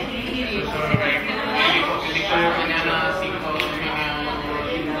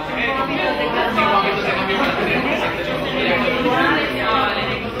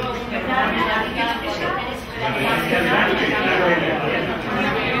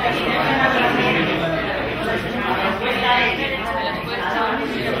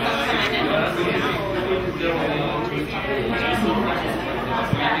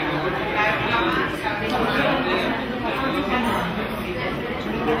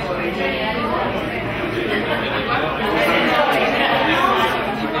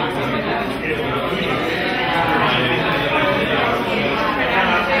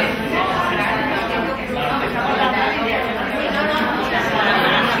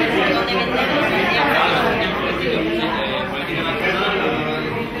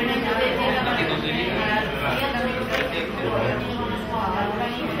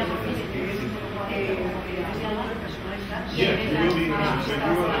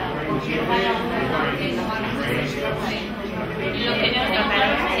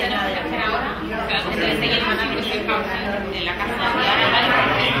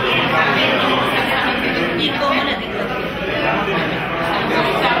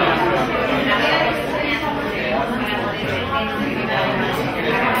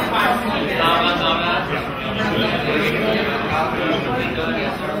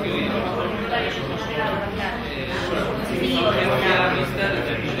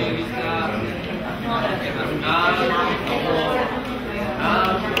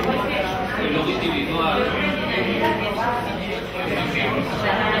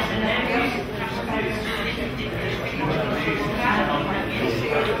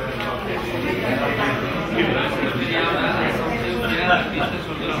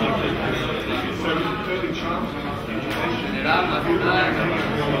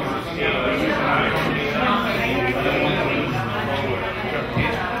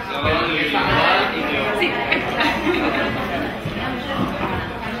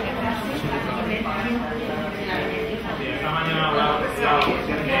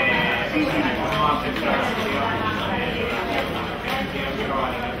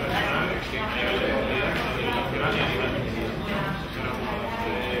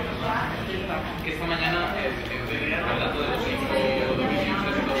 Esta mañana, hablando de los 5 dominios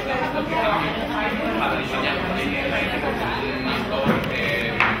de para diseñar un marco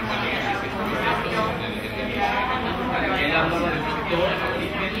él hablaba de un sector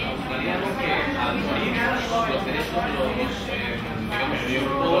australiano que al morir los derechos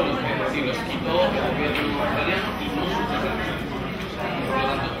los quitó el gobierno australiano y no sus relaciones. Por lo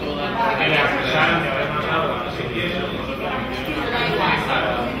tanto, toda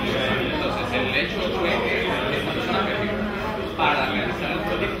entonces el hecho fue que esta persona perdió para realizar el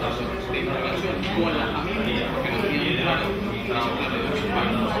proyecto de intervención con la familia, porque no tenían claro de los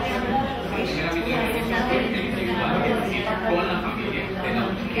impactos. El primer ámbito de intervención fue el individual, con la familia de la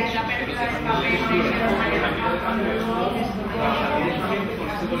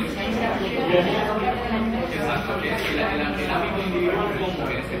exacto, que es el ámbito individual como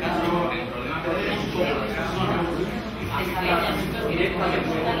en este caso el problema que tenemos como las personas afectadas directamente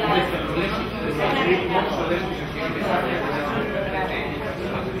por este problema cómo podemos empezar a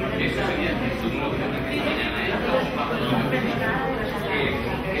eso sería el título de mañana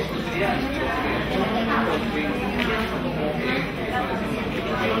esto sería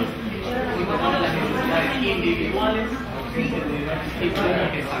y como las necesidades individuales y cómo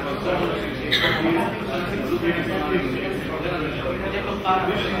desarrollamos los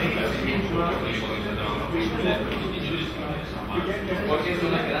porque es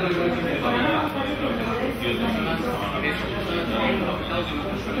una quedada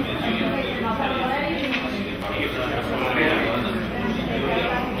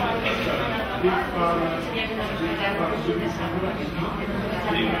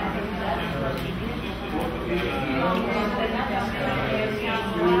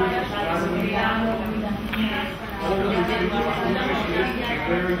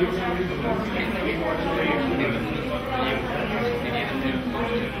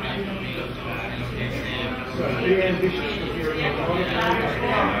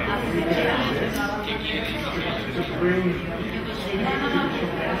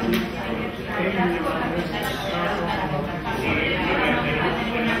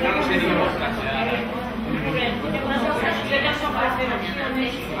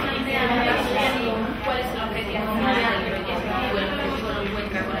 ¿Cuál es el objetivo final del proyecto? ¿Cuál es el objetivo lo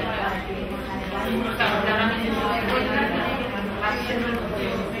encuentra con el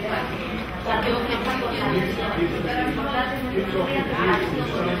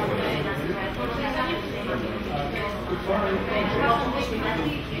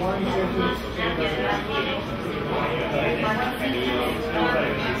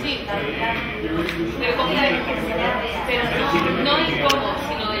sí, pero no el cómo,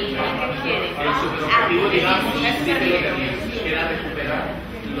 sino el que quiere. El objetivo, digamos, era recuperar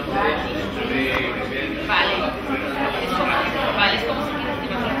los derechos de vale, es como si quieres que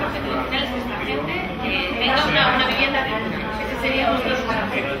el objetivo final es que esta gente tenga una vivienda digna. Ese sería nuestro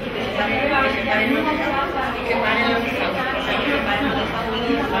objetivo. Que paren los Estados Unidos, que paren los Estados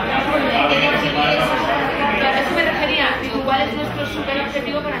Unidos.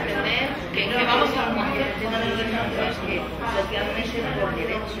 objetivo para entender que vamos a hacer. Es que socialmente por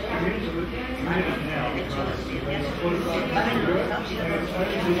derecho de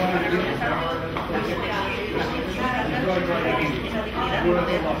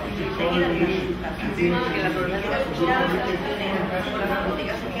que la problemática social se relacione con las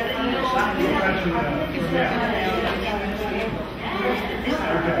políticas sociales y los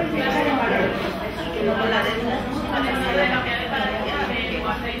que luego la deuda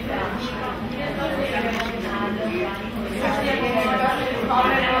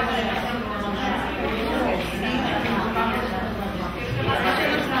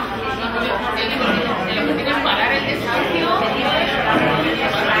El objetivo es parar el desahucio.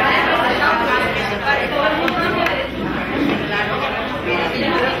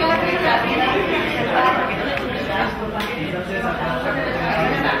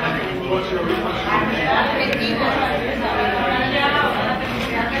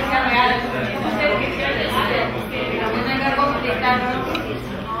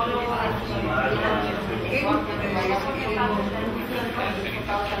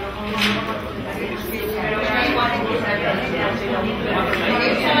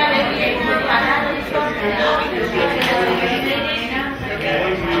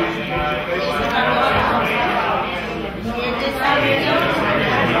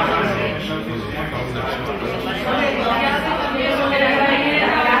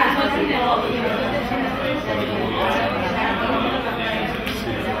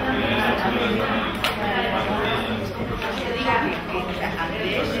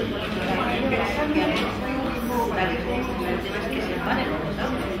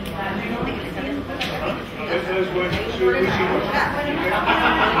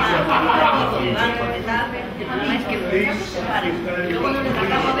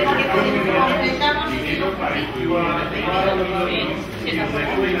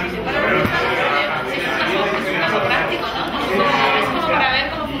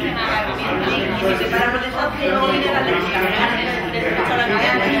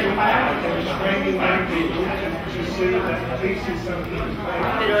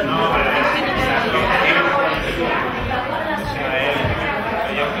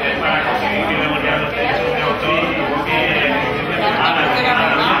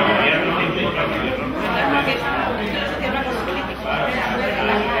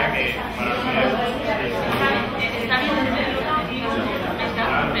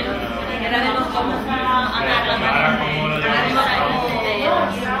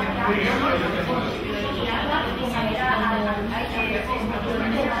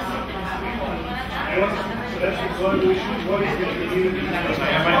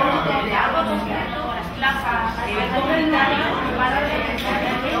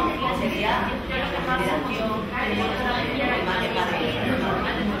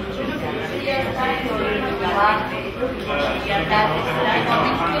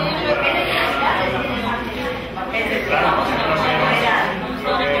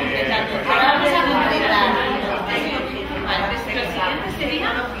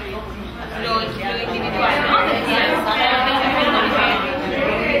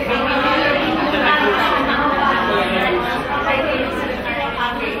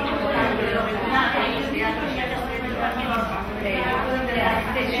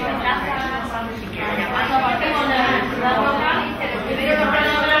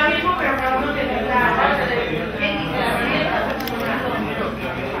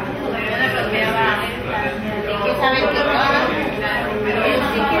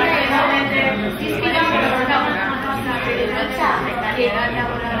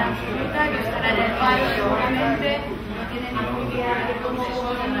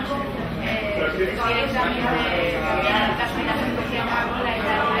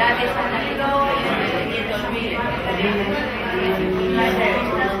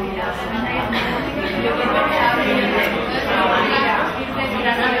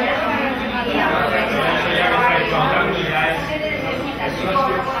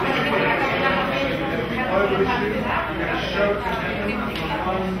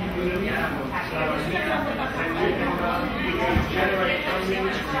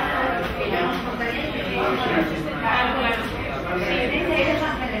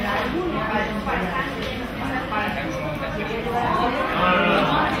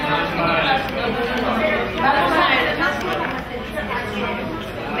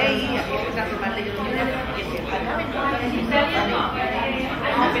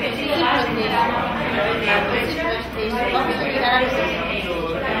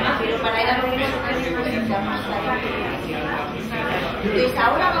 Entonces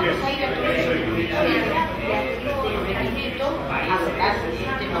ahora vamos a ir a necesito aceptar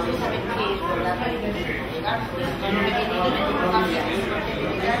que no se sabe qué es verdad,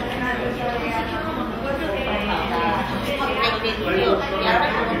 y ahora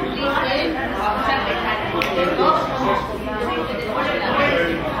como tú dices, vamos a empezar con dos.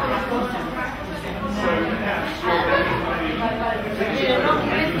 Pero no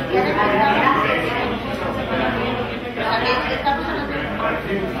quiere decir que estamos hablando de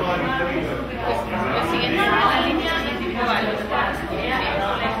la siguiente la línea individual.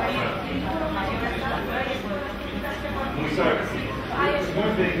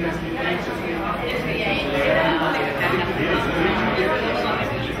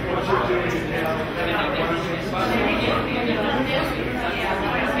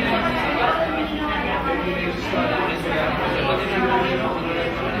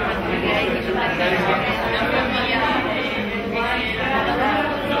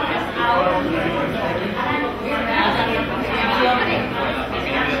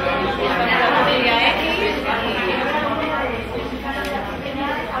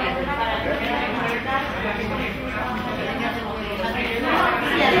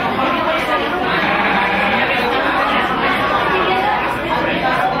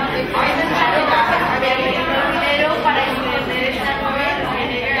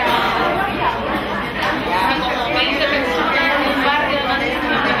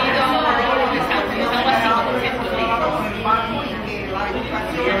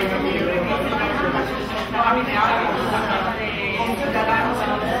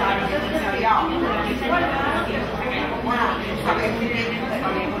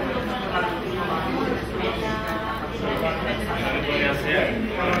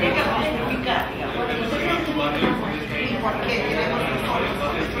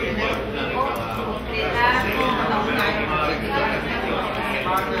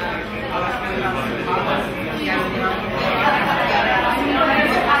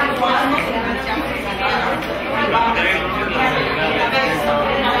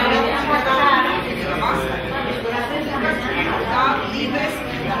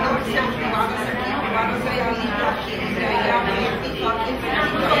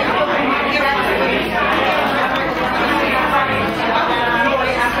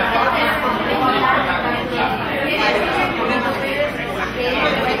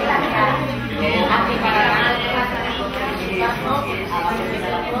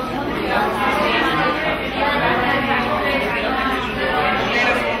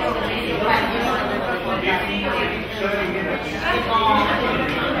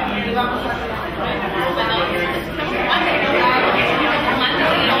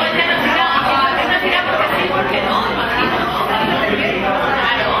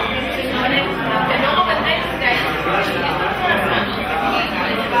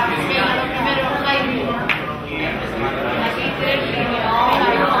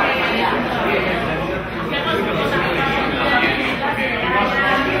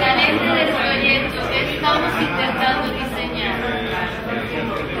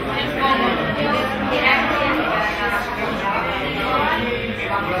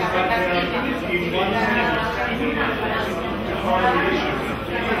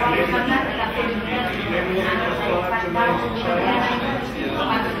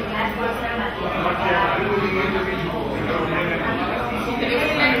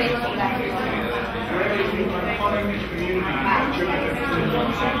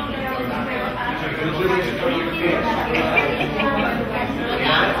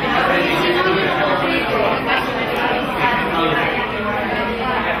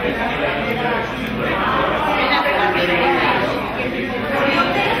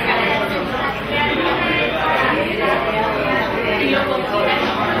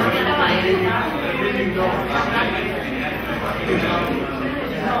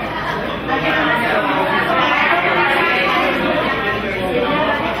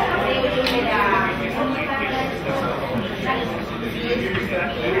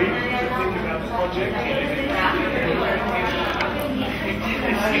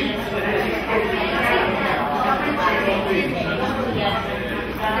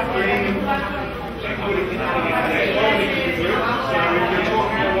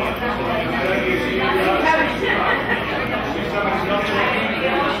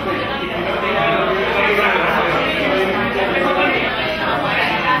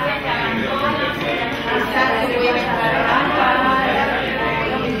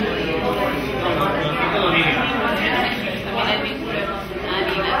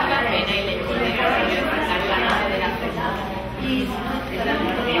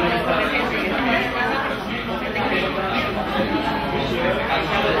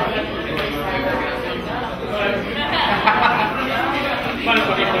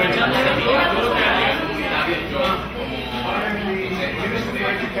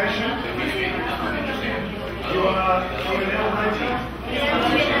 education? You are an elevator? You have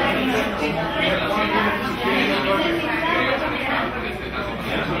 1 minute to finish your project.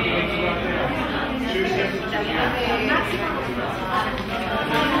 Choose it.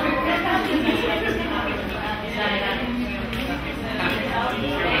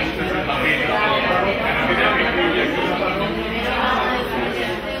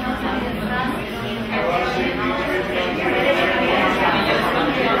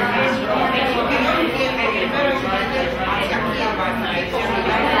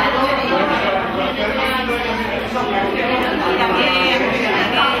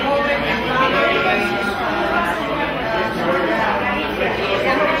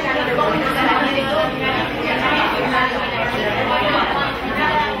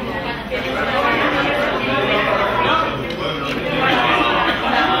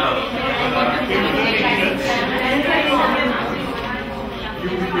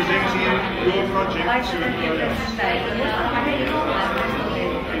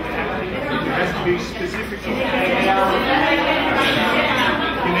 Be specific. You need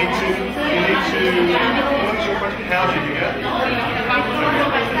to. What's your question? Housing, yeah.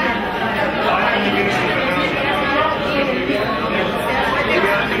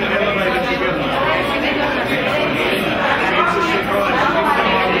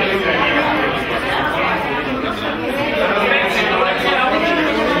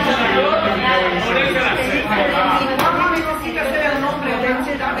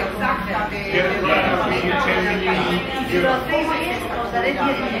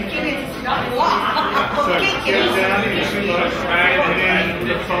 I am the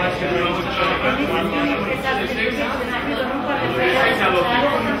Minister for Housing.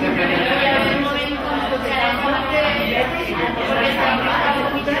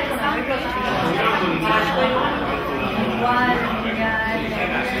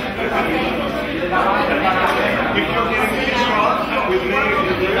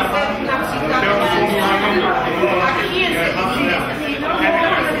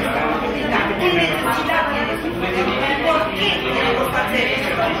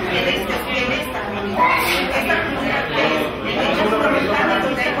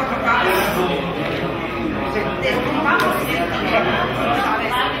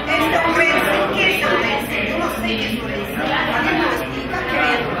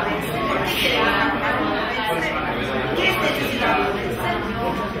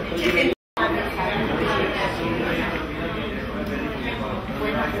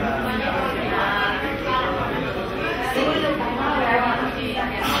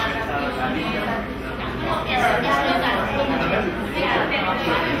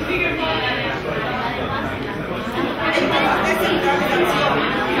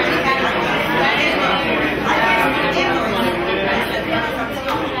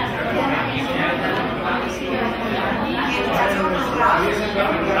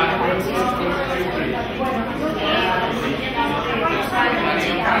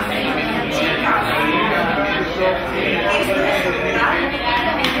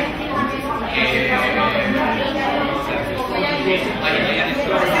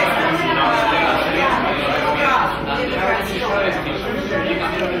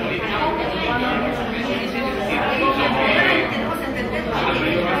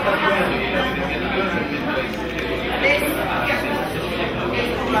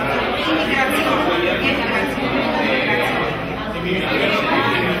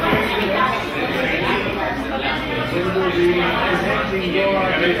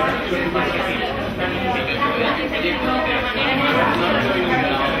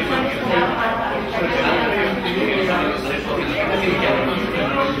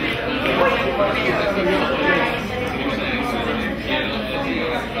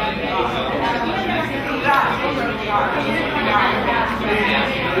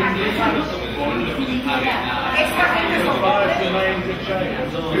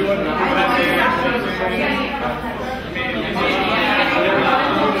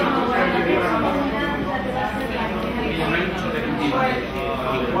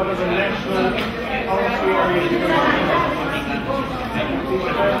 We are in an elevator together. It's a surprise.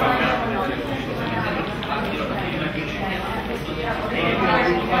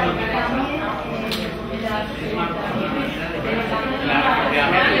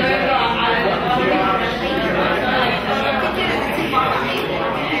 If you're getting this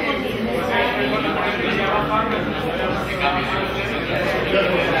right with me,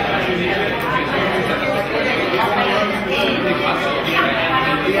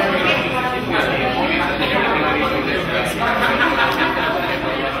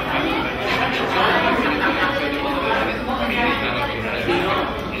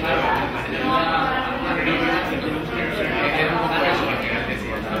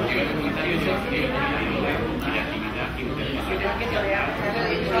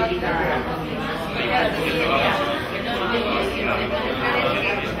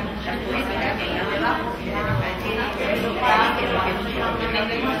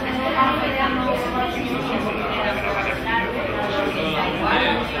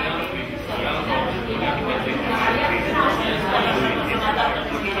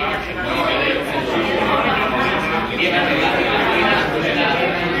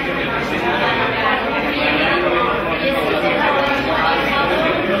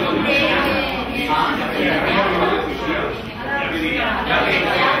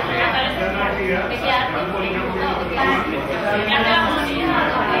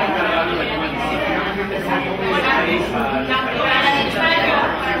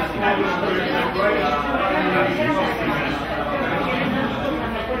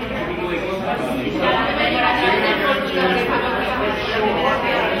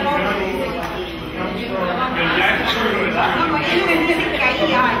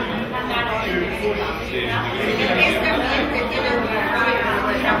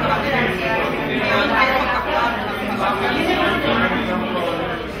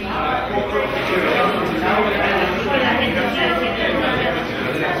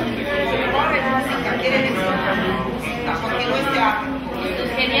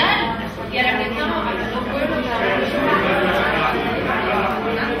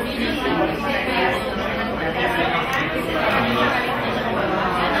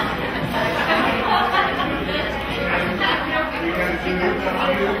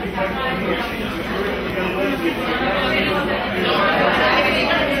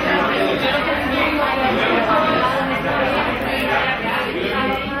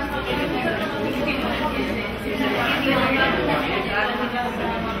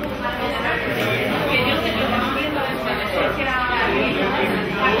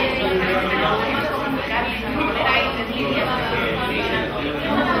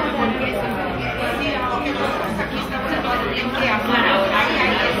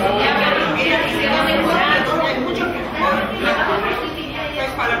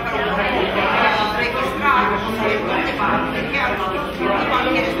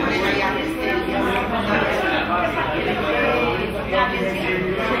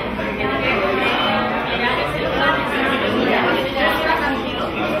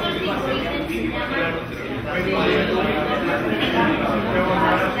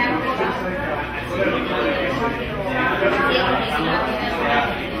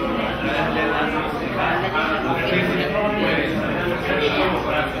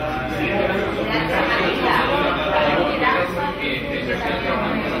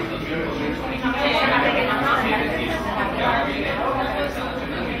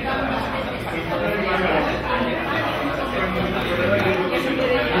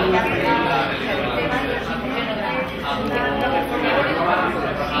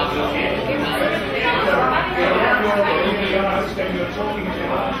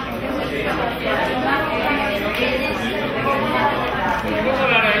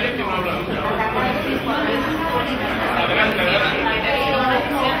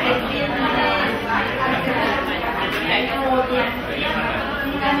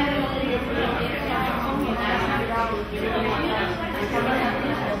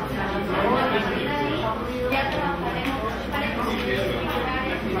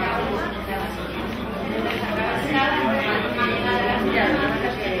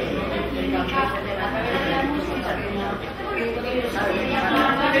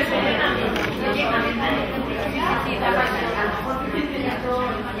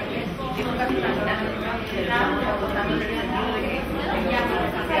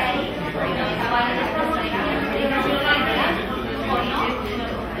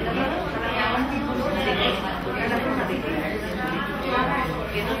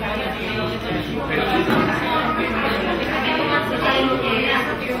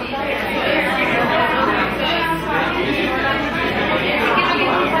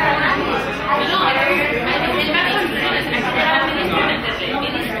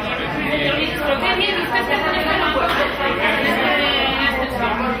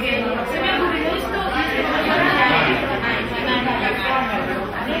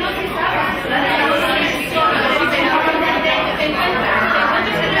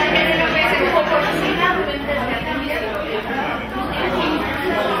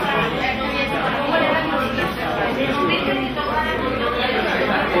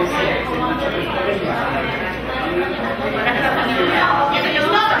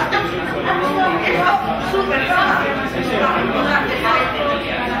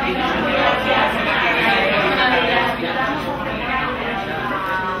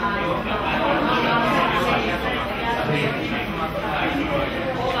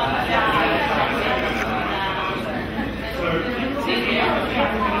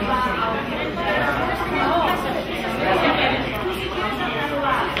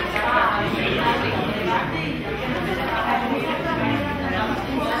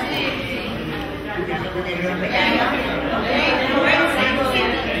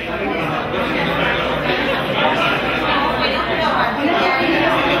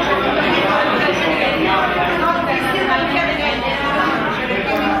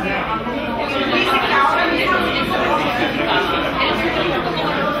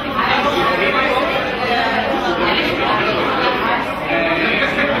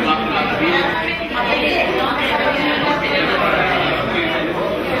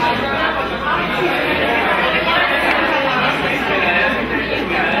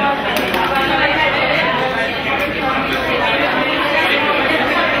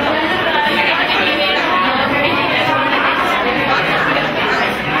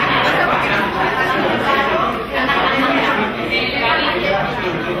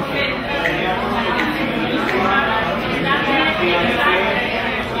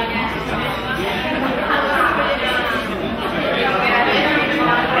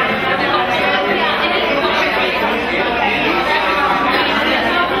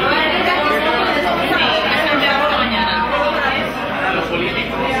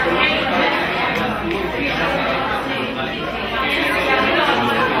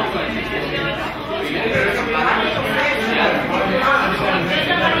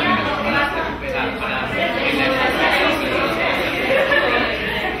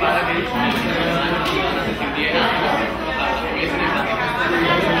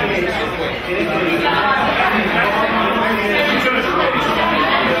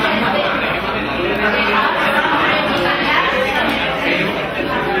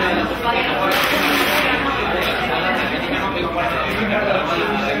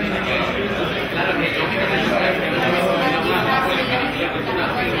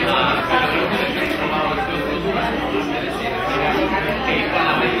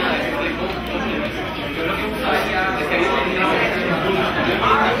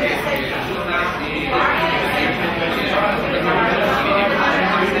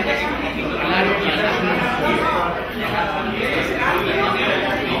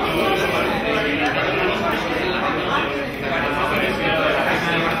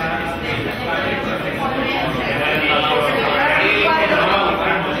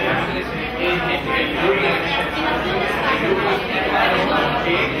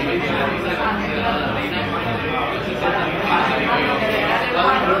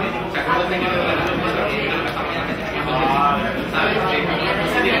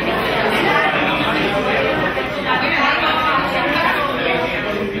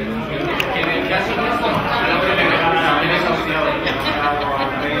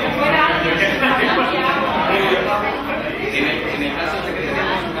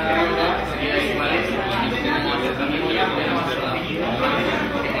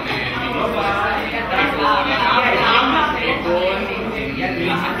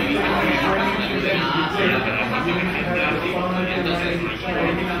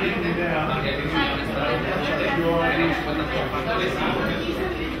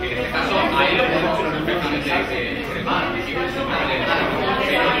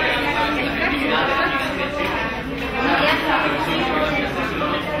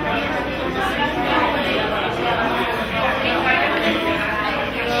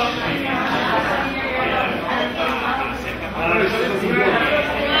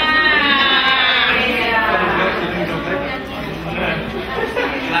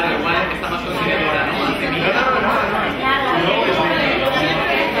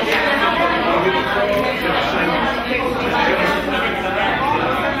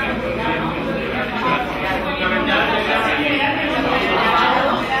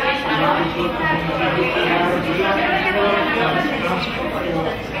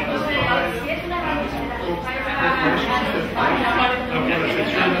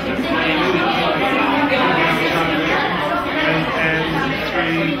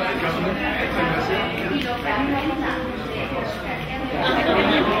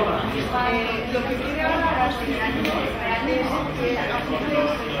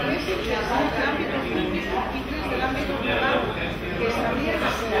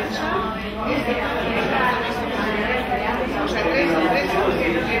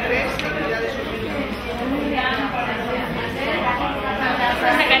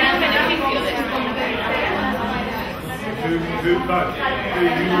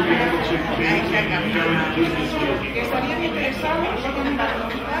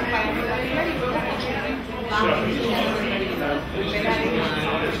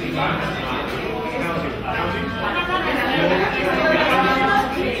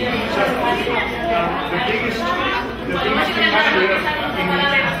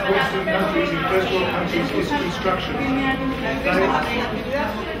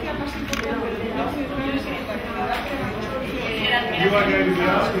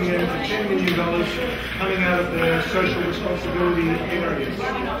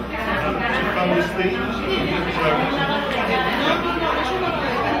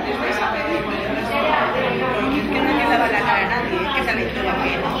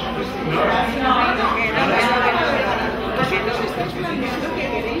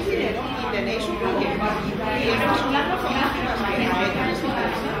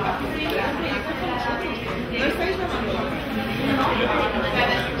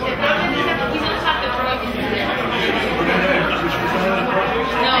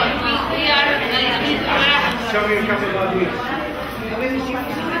 Tell me a couple of ideas. Le he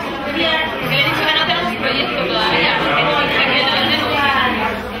dicho que no tenemos proyecto todavía, porque no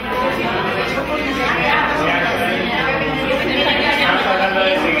tenemos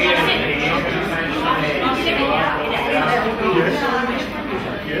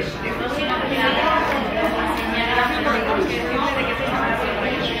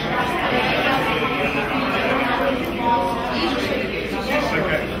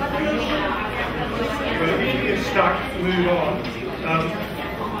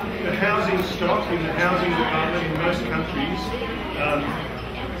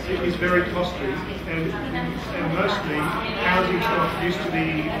is very costly, and mostly housing stock used to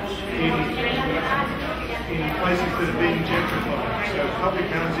be in places that are being gentrified. So public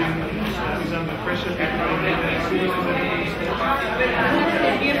housing is under pressure.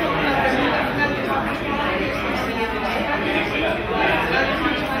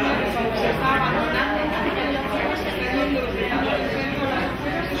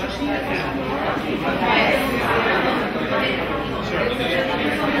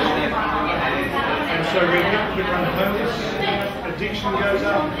 And so when people become homeless, addiction goes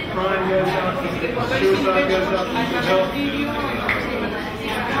up, crime goes up, suicide goes up, health.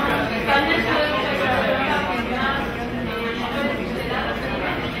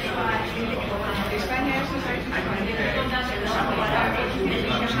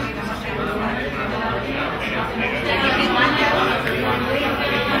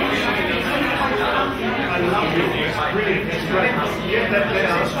 I love it. It's brilliant. It's great. Get that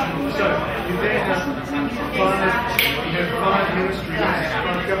down. So you then have five ministries,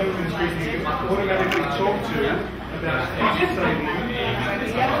 five government ministries you can automatically talk to about saving.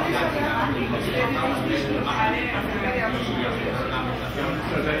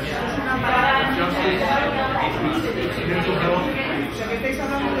 So that's justice, mental health.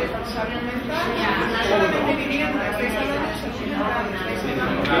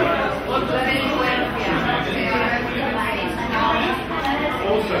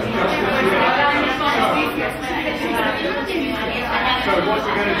 Also, so what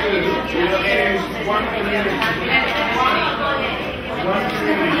we're going to do is use one community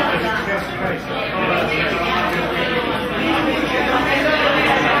as a test case.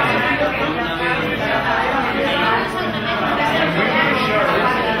 And we can show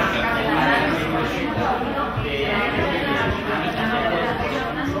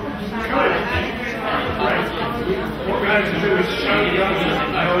what we're going to do is show the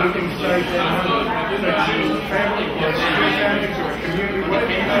government how we can save their money. So choose a family or a school family or a community,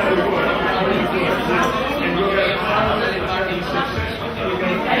 whatever you know to work, and we'll go to Parliament and show them success. We'll go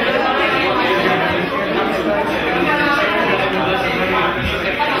to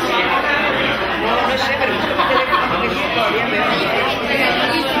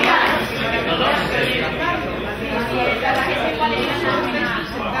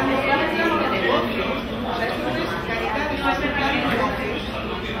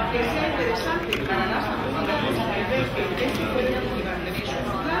que sea interesante para las familias ver que esto puede motivar. Tenéis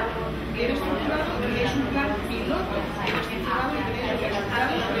un plan bien estructurado, tenéis un plan piloto bien estructurado y tenéis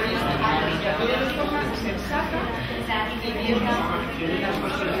resultados bien estructurados. Todo de forma sensata y viendo las posibilidades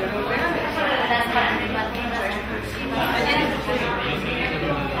reales.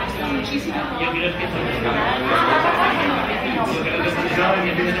 Muchísimo. Yo creo que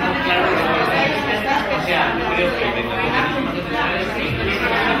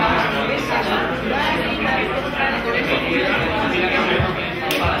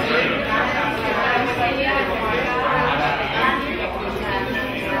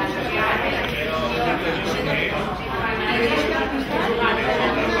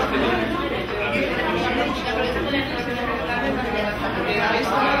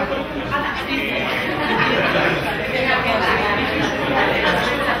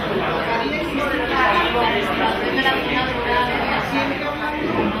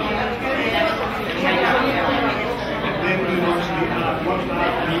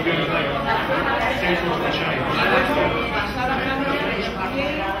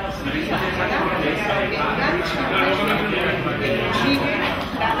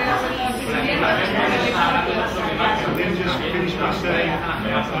then just finish by saying,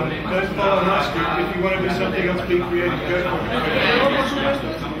 don't follow us. If you want to do something else, be creative, go for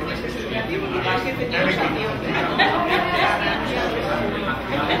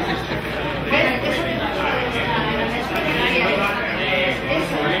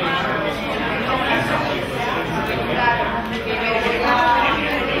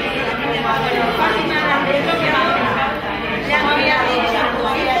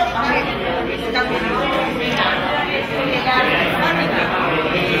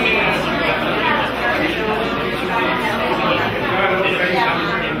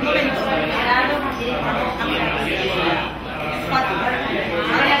Claro.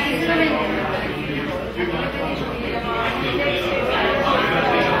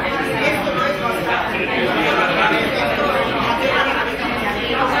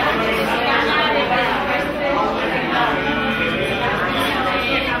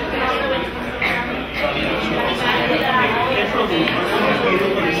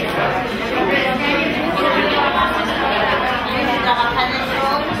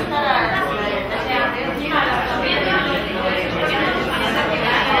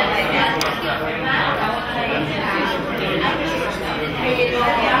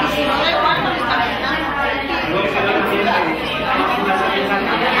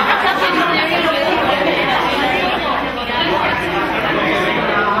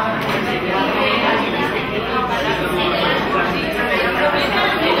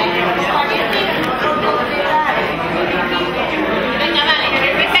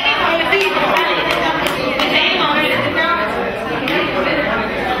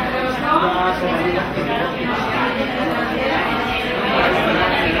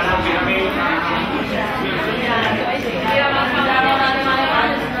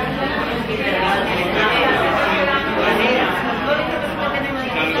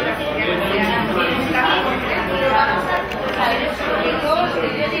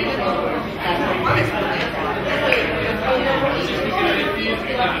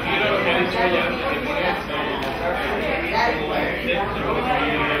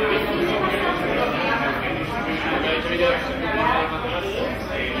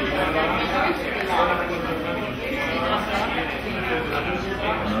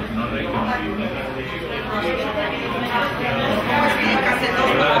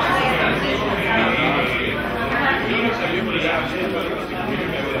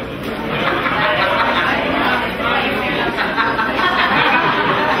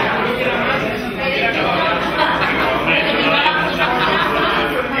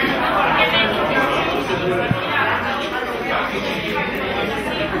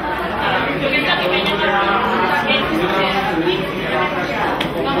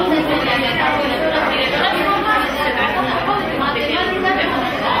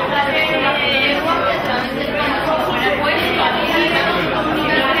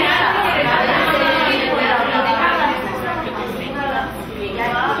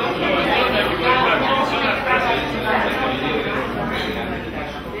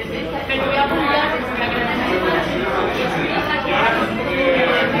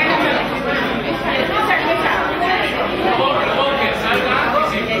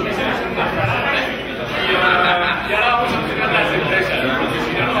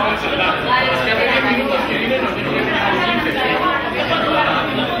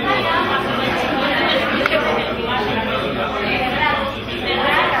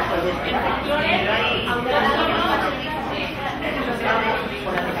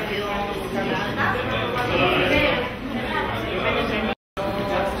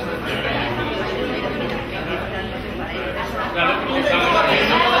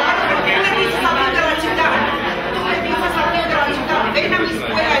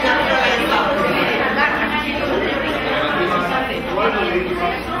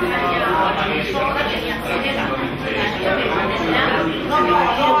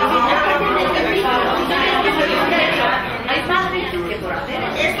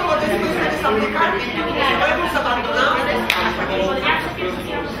 aplicar, no hemos abandonado hasta que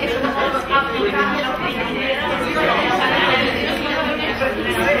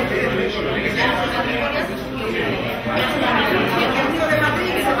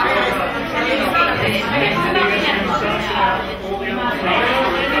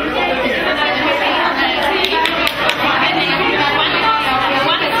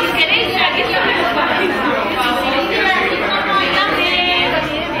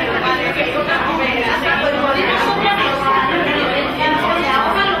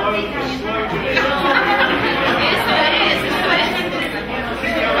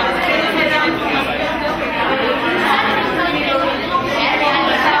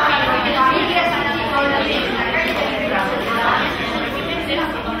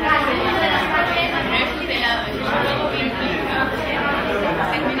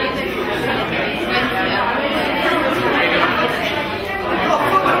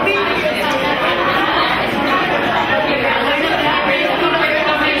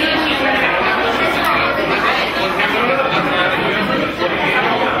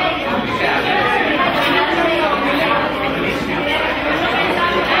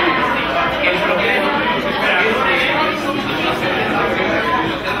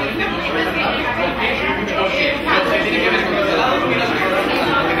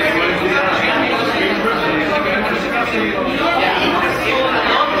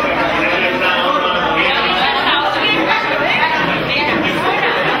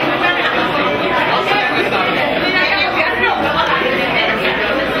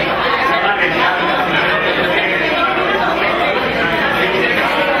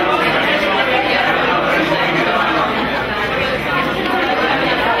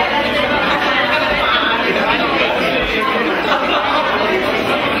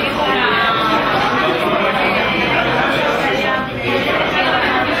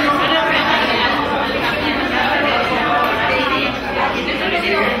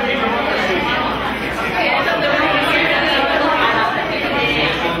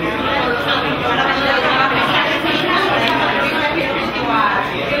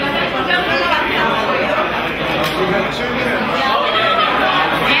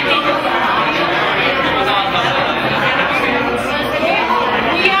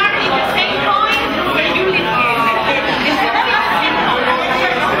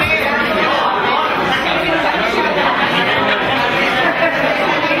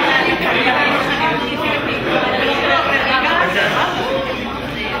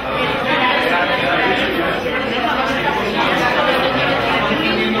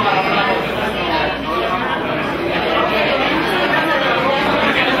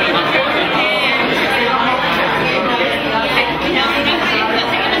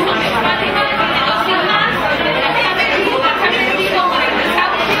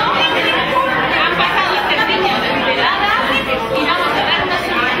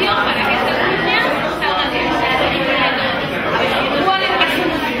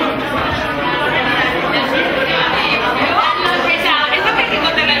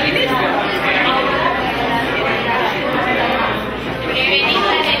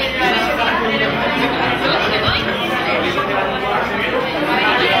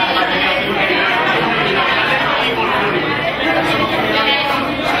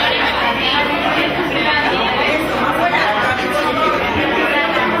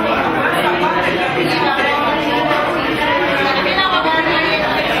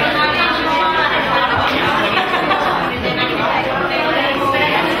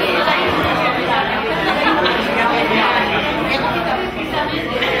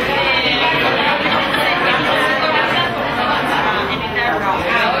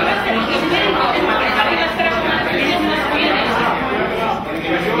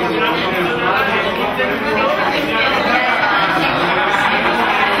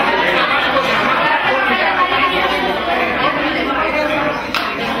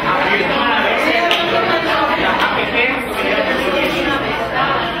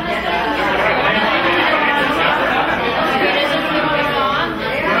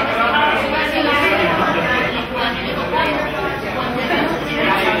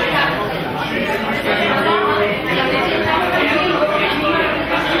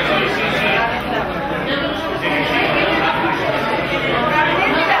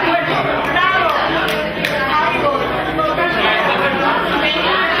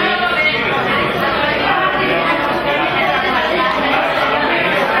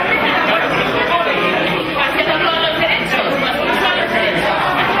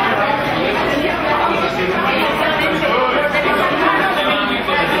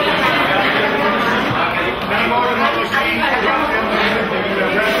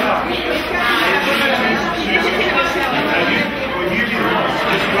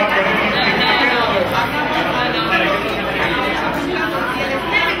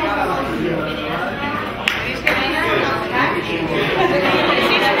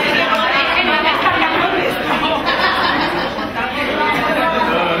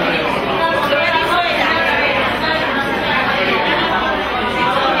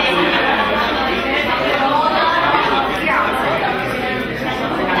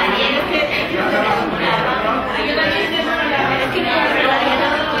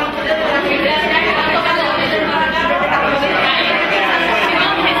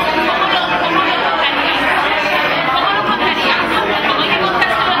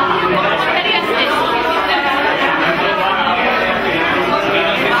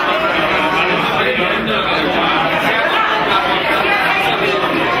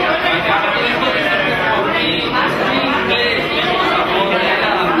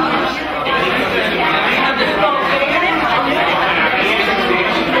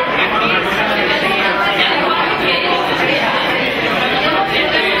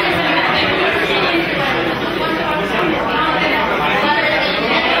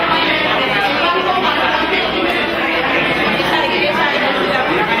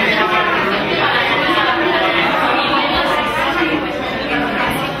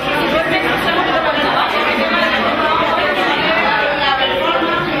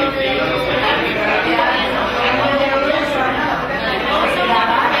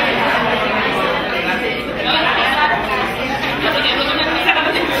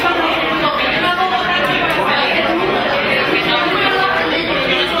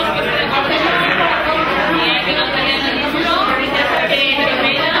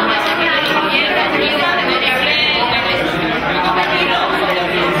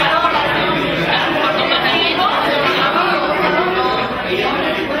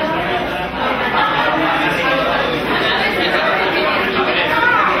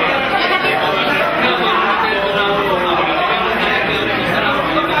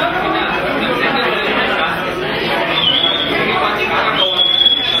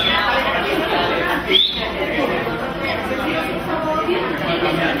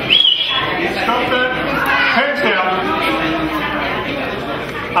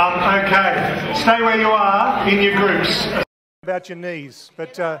stay where you are in your groups. About your knees,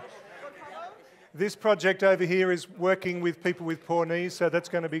 but this project over here is working with people with poor knees, so that's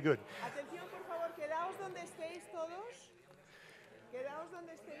going to be good. Atención, por favor, quedaos donde estéis todos. Quedaos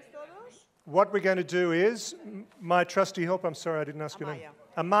donde estéis todos. What we're going to do is, my trusty help, I'm sorry I didn't ask your name.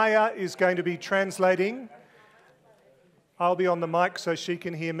 Amaya is going to be translating. I'll be on the mic so she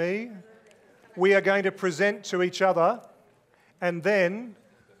can hear me. We are going to present to each other, and then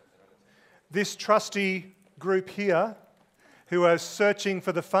this trusty group here, who are searching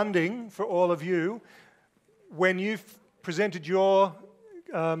for the funding for all of you, when you've presented your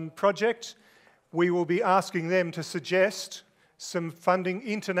project, we will be asking them to suggest some funding,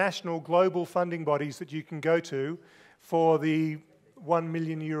 international, global funding bodies that you can go to for the €1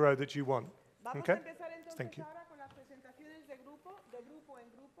 million that you want. Vamos Okay? a empezar entonces Thank you. ahora con las presentaciones de grupo en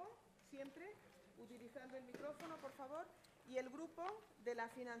grupo, siempre utilizando el micrófono, por favor. Y el grupo de la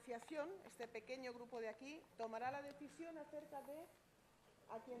financiación, este pequeño grupo de aquí, tomará la decisión acerca de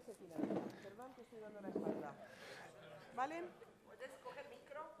a quién se financia. Perdón, que estoy dando la espalda. ¿Vale? ¿Puedes coger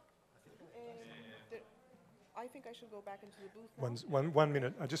micro? I think I should go back into the booth now. One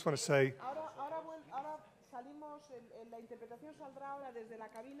minute. I just want to say, Ahora salimos, la interpretación saldrá ahora desde la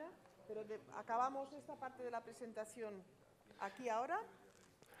cabina, pero acabamos esta parte de la presentación aquí ahora.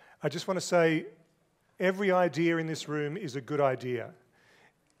 I just want to say, every idea in this room is a good idea.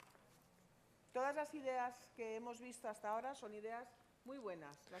 Todas las ideas que hemos visto hasta ahora son ideas muy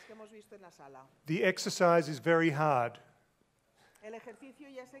buenas, las que hemos visto en la sala. The exercise is very hard. El ejercicio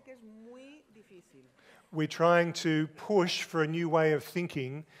ya sé que es muy difícil. We're trying to push for a new way of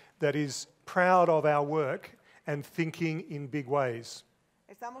thinking that is proud of our work and thinking in big ways.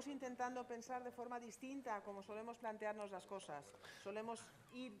 Estamos intentando pensar de forma distinta como solemos plantearnos las cosas. Solemos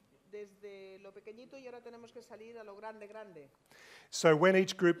ir desde lo pequeñito y ahora tenemos que salir a lo grande, grande. So when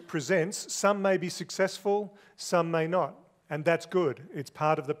each group presents, some may be successful, some may not, and that's good. It's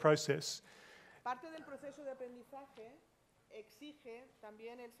part of the process. Parte del proceso de aprendizaje exige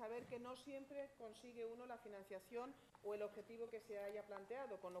también el saber que no siempre consigue uno la financiación o el objetivo que se haya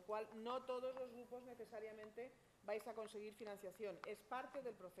planteado, con lo cual no todos los grupos necesariamente vais a conseguir financiación. Es parte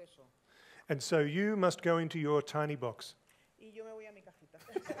del proceso. And so you must go into your tiny box. Y yo me voy a mi cajita.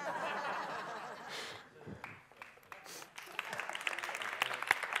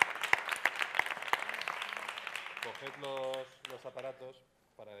 Coged los aparatos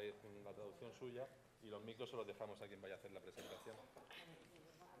para la traducción suya y los micros se los dejamos a quien vaya a hacer la presentación.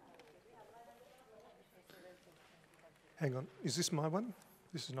 Hang on, is this my one?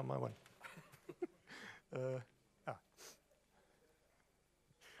 This is not my one. It's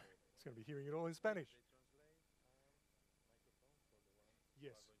going to be hearing it all in Spanish.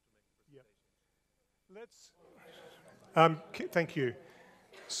 Yes. Yeah. Let's. Thank you.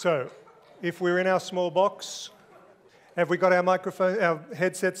 So, if we're in our small box, have we got our microphone, our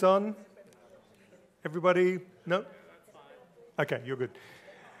headsets on? Everybody? No? Okay, you're good.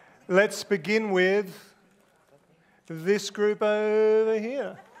 Let's begin with this group over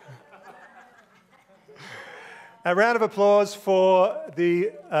here. A round of applause for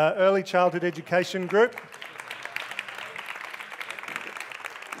the Early Childhood Education group.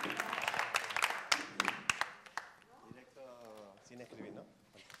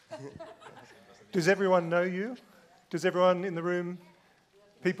 Does everyone know you? Does everyone in the room,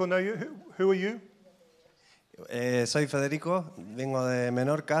 people know you? Who are you? Soy Federico, vengo de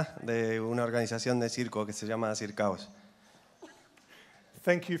Menorca, de una organización de circo que se llama Circaos.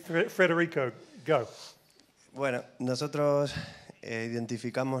 Thank you, Federico. Go. Bueno, nosotros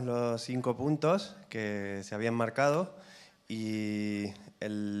identificamos los 5 puntos que se habían marcado y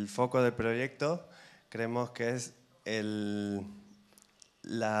el foco del proyecto creemos que es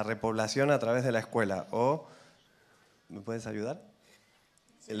la repoblación a través de la escuela. O, ¿me puedes ayudar?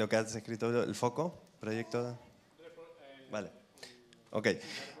 En lo que has escrito, el foco, proyecto. Vale. Ok. La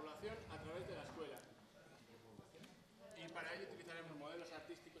repoblación a través de la escuela. Y para ello utilizaremos modelos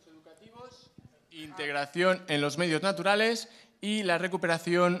artísticos educativos, integración en los medios naturales y la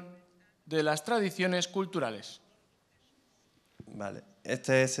recuperación de las tradiciones culturales. Vale.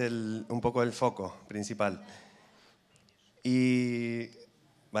 Este es un poco el foco principal. Y,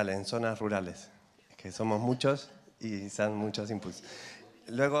 vale, en zonas rurales, que somos muchos y se dan muchos inputs.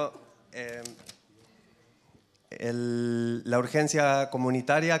 Luego, la urgencia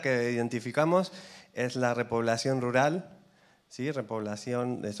comunitaria que identificamos es la repoblación rural, ¿sí?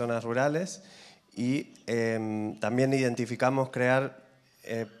 Repoblación de zonas rurales, y también identificamos crear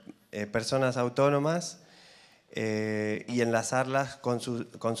personas autónomas y enlazarlas con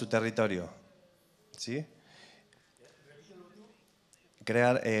su territorio, ¿sí?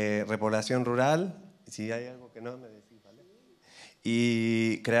 crear repoblación rural, si hay algo que no me decís, ¿vale?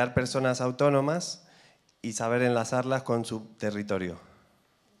 Y crear personas autónomas y saber enlazarlas con su territorio.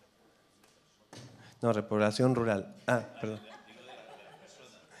 No, repoblación rural. Ah, perdón.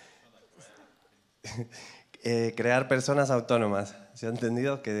 Crear personas autónomas, ¿se ha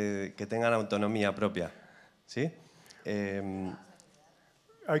entendido? Que tengan autonomía propia, ¿sí?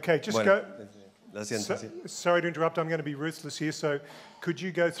 Okay, just bueno, go. Lo siento, sí. Sorry to interrupt, I'm going to be ruthless here. So could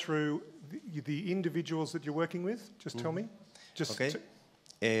you go through the individuals that you're working with? Just tell me. Just Okay.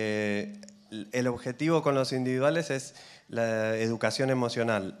 El objetivo con los individuales es la educación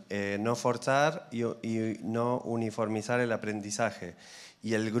emocional, no forzar y no uniformizar el aprendizaje.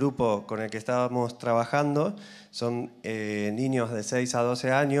 Y el grupo con el que estábamos trabajando son niños de 6 a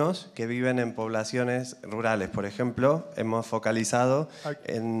 12 años que viven en poblaciones rurales. Por ejemplo, hemos focalizado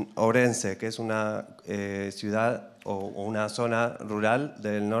en Ourense, que es una ciudad o una zona rural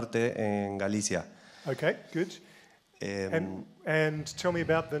del norte en Galicia. Okay, good. And tell me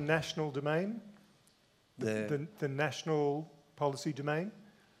about the national domain, the national policy domain.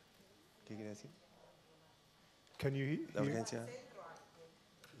 ¿Qué quiere decir? Can you hear?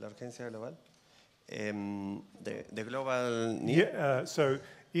 La urgencia global. The global need. Yeah, so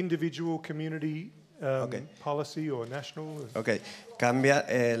individual, community, policy or national. Okay.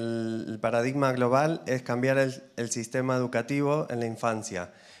 El paradigma global es cambiar el sistema educativo en la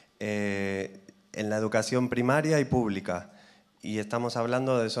infancia, en la educación primaria y pública. Y estamos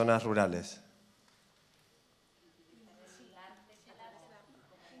hablando de zonas rurales.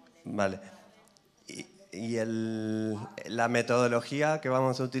 Vale. Y la metodología que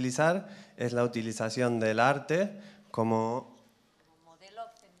vamos a utilizar es la utilización del arte como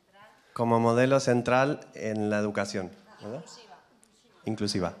modelo central en la educación, ¿verdad?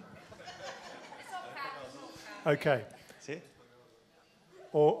 Inclusiva. Okay. ¿Sí?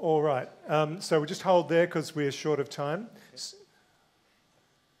 All right. So we'll just hold there because we're short of time.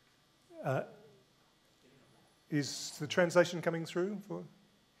 Is the translation coming through?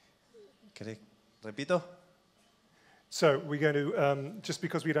 Repito. So we're going to, just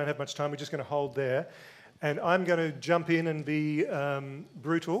because we don't have much time, we're just going to hold there. And I'm going to jump in and be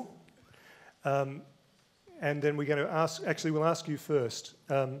brutal. And then we're going to ask, actually we'll ask you first.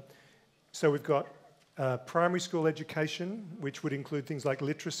 So we've got primary school education, which would include things like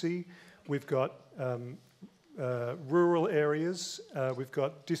literacy. We've got rural areas. We've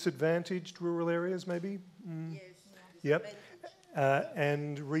got disadvantaged rural areas, maybe? Mm. Yes. Yep.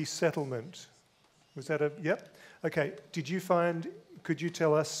 And resettlement. Was that a, yep? Okay, could you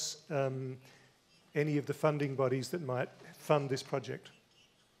tell us any of the funding bodies that might fund this project?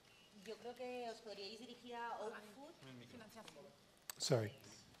 Yo creo que os podríais dirigir a Oakwood. Sorry.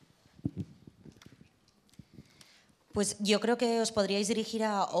 Pues yo creo que os podríais dirigir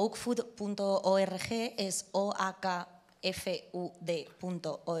a oakfood.org, es oakfud.org.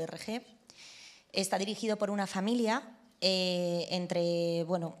 Está dirigido por una familia entre,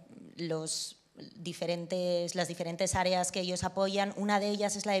 bueno, las diferentes áreas que ellos apoyan. Una de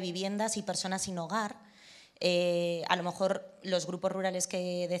ellas es la de viviendas y personas sin hogar. A lo mejor los grupos rurales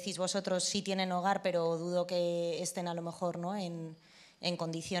que decís vosotros sí tienen hogar, pero dudo que estén a lo mejor, ¿no?, en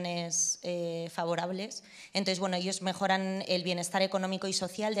condiciones favorables. Entonces, bueno, ellos mejoran el bienestar económico y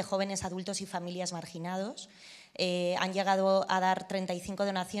social de jóvenes, adultos y familias marginados. Han llegado a dar 35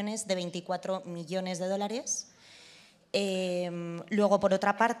 donaciones de 24 millones de dólares. Luego, por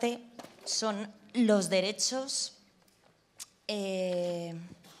otra parte, son los derechos...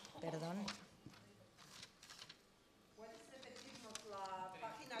 perdón. ¿Puedes repetirnos la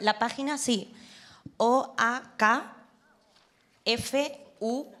página? La página, sí. oakfud.org.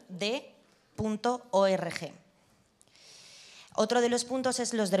 Otro de los puntos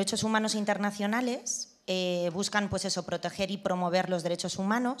es los derechos humanos internacionales. Buscan, pues eso, proteger y promover los derechos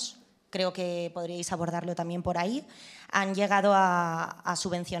humanos. Creo que podríais abordarlo también por ahí. Han llegado a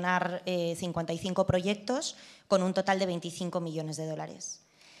subvencionar 55 proyectos con un total de 25 millones de dólares.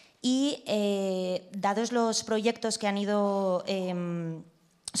 Y dados los proyectos que han ido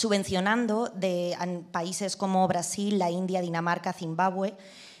subvencionando en países como Brasil, la India, Dinamarca, Zimbabue,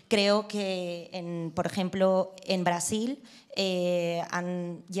 creo que, por ejemplo, en Brasil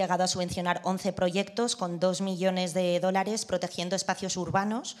han llegado a subvencionar 11 proyectos con 2 millones de dólares protegiendo espacios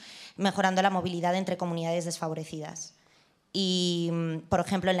urbanos, mejorando la movilidad entre comunidades desfavorecidas. Y, por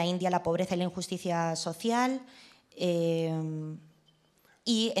ejemplo, en la India la pobreza y la injusticia social, y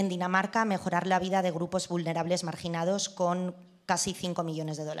en Dinamarca mejorar la vida de grupos vulnerables marginados con casi 5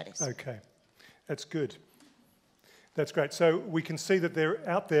 millones de dólares. Okay, that's good. That's great. So we can see that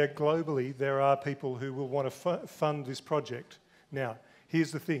out there globally, there are people who will want to fund this project. Now,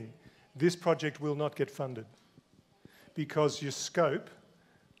 here's the thing. This project will not get funded because your scope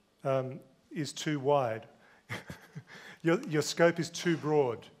is too wide. Your scope is too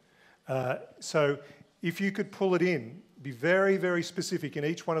broad. So if you could pull it in, be very, very specific in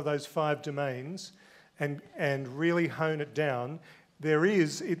each one of those 5 domains and really hone it down, there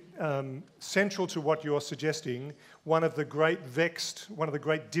is, central to what you're suggesting, one of the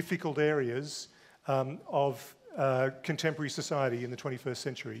great difficult areas of contemporary society in the 21st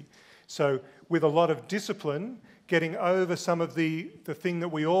century. So with a lot of discipline, getting over some of the thing that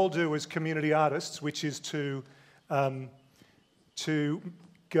we all do as community artists, which is to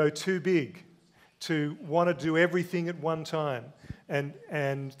go too big, to want to do everything at one time. And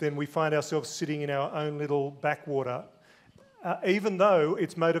then we find ourselves sitting in our own little backwater, even though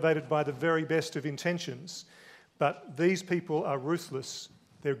it's motivated by the very best of intentions. But these people are ruthless.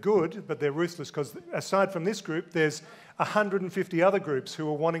 They're good, but they're ruthless, because aside from this group, there's 150 other groups who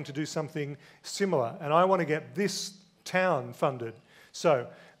are wanting to do something similar. And I want to get this town funded. So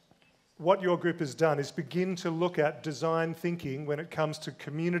what your group has done is begin to look at design thinking when it comes to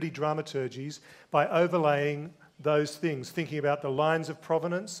community dramaturgies by overlaying those things, thinking about the lines of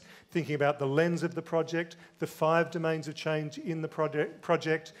provenance, thinking about the lens of the project, the 5 domains of change in the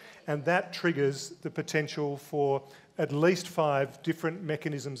project, and that triggers the potential for at least 5 different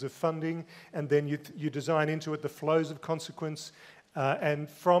mechanisms of funding, and then you design into it the flows of consequence, and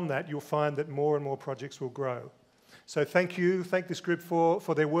from that you'll find that more and more projects will grow. So thank you, thank this group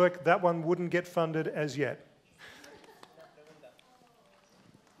for their work. That one wouldn't get funded as yet.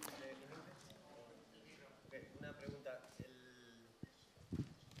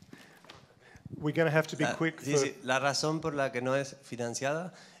 We're going to have to be quick. Sí. La razón por la que no es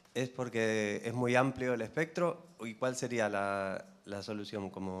financiada es porque es muy amplio el espectro. ¿Y cuál sería la solución?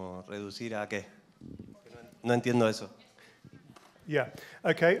 ¿Cómo reducir a qué? No entiendo eso. Yeah.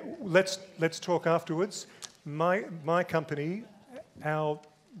 Okay. Let's talk afterwards. My company, our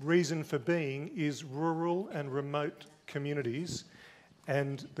reason for being is rural and remote communities,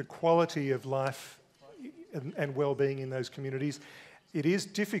 and the quality of life and well-being in those communities. It is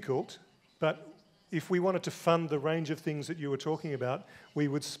difficult, but if we wanted to fund the range of things that you were talking about, we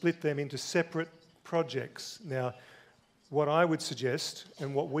would split them into separate projects. Now, what I would suggest,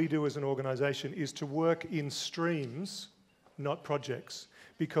 and what we do as an organisation, is to work in streams, not projects,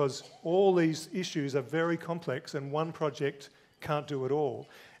 because all these issues are very complex and one project can't do it all.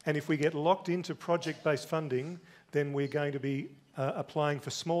 And if we get locked into project-based funding, then we're going to be applying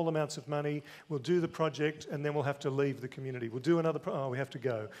for small amounts of money. We'll do the project and then we'll have to leave the community. We'll do another, we have to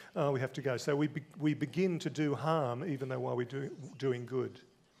go. We have to go. So we begin to do harm even though while we're doing good.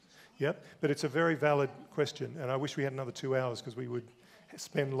 Yep, but it's a very valid question, and I wish we had another 2 hours because we would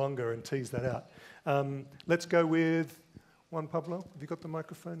spend longer and tease that out. Let's go with Juan Pablo. Have you got the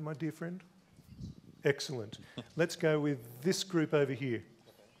microphone, my dear friend? Excellent. Let's go with this group over here.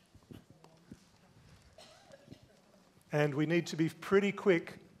 And we need to be pretty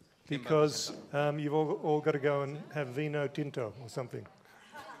quick because you've all got to go and have vino tinto or something.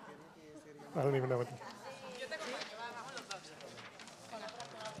 I don't even know what...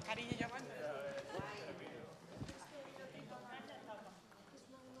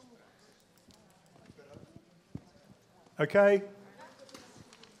 Okay.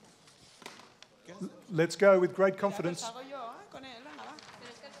 Let's go with great confidence.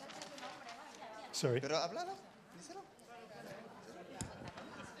 Sorry.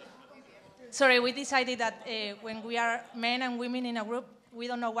 Sorry, we decided that when we are men and women in a group, we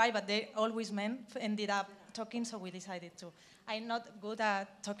don't know why, but they always men ended up talking, so we decided to. I'm not good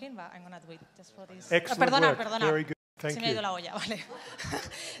at talking, but I'm going to do it just for this. Excellent Perdona, work. perdona. Very good. Thank Se me ha you. ido la olla, vale.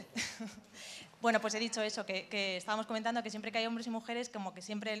 Bueno, pues he dicho eso, que estábamos comentando que siempre que hay hombres y mujeres, como que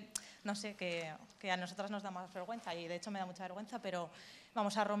siempre, no sé, que a nosotras nos da más vergüenza, y de hecho me da mucha vergüenza, pero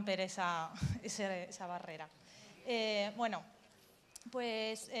vamos a romper esa barrera. Bueno,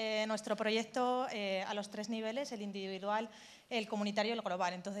 pues nuestro proyecto a los 3 niveles, el individual, el comunitario y el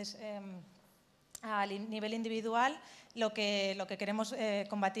global. Entonces, al nivel individual, lo que queremos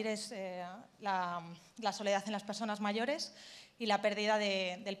combatir es la soledad en las personas mayores y la pérdida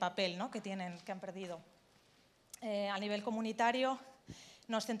del papel, ¿no?, que han perdido. A nivel comunitario,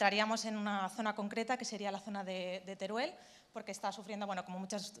 nos centraríamos en una zona concreta, que sería la zona de Teruel, porque está sufriendo, bueno, como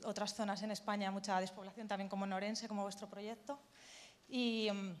muchas otras zonas en España, mucha despoblación, también como en Orense, como vuestro proyecto.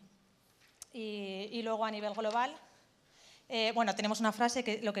 Y luego, a nivel global, bueno, tenemos una frase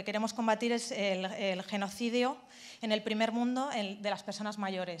que lo que queremos combatir es el genocidio en el primer mundo de las personas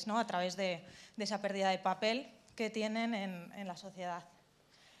mayores, ¿no?, a través de esa pérdida de papel que tienen en la sociedad.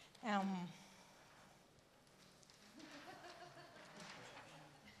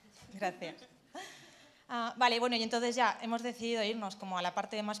 Gracias. Vale, bueno, y entonces ya hemos decidido irnos como a la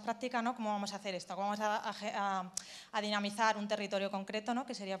parte más práctica, ¿no? ¿Cómo vamos a hacer esto? ¿Cómo vamos a dinamizar un territorio concreto, ¿no?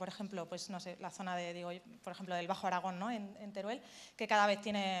 Que sería, por ejemplo, pues no sé, la zona de, digo, por ejemplo, del Bajo Aragón, ¿no? En Teruel, que cada vez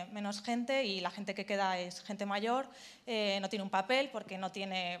tiene menos gente y la gente que queda es gente mayor, no tiene un papel porque no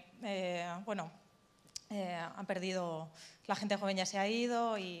tiene, han perdido, la gente joven ya se ha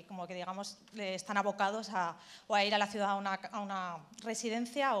ido y como que digamos están abocados a ir a la ciudad a una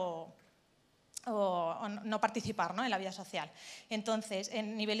residencia o no participar, ¿no? En la vida social. Entonces,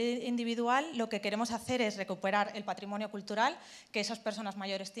 en nivel individual, lo que queremos hacer es recuperar el patrimonio cultural que esas personas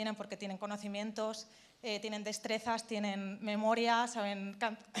mayores tienen porque tienen conocimientos, tienen destrezas, tienen memoria, saben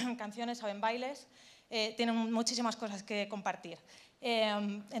canciones, saben bailes, tienen muchísimas cosas que compartir.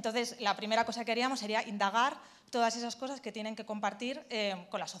 Entonces, la primera cosa que haríamos sería indagar todas esas cosas que tienen que compartir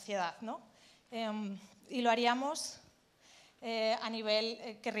con la sociedad, ¿no? Y lo haríamos a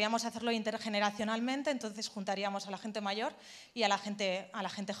nivel, querríamos hacerlo intergeneracionalmente, entonces juntaríamos a la gente mayor y a la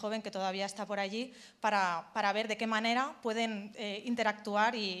gente joven que todavía está por allí para ver de qué manera pueden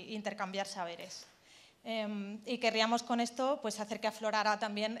interactuar e intercambiar saberes. Y querríamos con esto pues, hacer que aflorara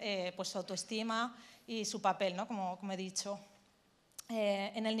también pues, su autoestima y su papel, ¿no? Como he dicho.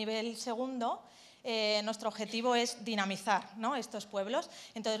 En el nivel segundo, nuestro objetivo es dinamizar, ¿no? Estos pueblos.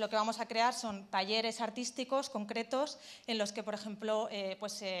 Entonces, lo que vamos a crear son talleres artísticos concretos en los que, por ejemplo,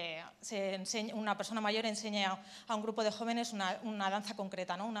 una persona mayor enseña a un grupo de jóvenes una danza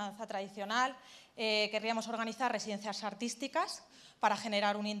concreta, ¿no? Una danza tradicional. Querríamos organizar residencias artísticas para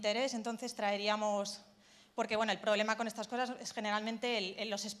generar un interés. Entonces, traeríamos... Porque bueno, el problema con estas cosas es generalmente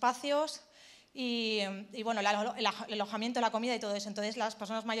los espacios y bueno, el alojamiento, la comida y todo eso. Entonces, las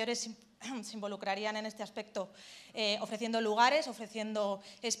personas mayores se involucrarían en este aspecto ofreciendo lugares, ofreciendo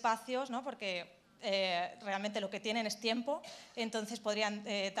espacios, ¿no? Porque realmente lo que tienen es tiempo, entonces podrían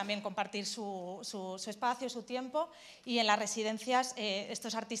también compartir su espacio, su tiempo, y en las residencias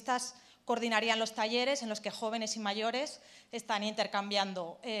estos artistas coordinarían los talleres en los que jóvenes y mayores están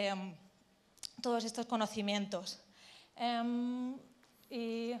intercambiando todos estos conocimientos.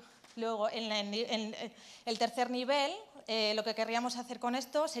 Y luego, en el tercer nivel, lo que querríamos hacer con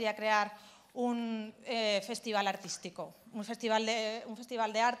esto sería crear un festival artístico, un festival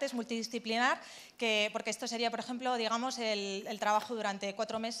de artes multidisciplinar, porque esto sería, por ejemplo, digamos, el trabajo durante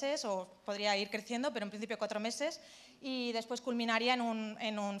 4 meses, o podría ir creciendo, pero en principio 4 meses, y después culminaría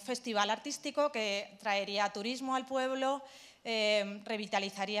en un festival artístico que traería turismo al pueblo,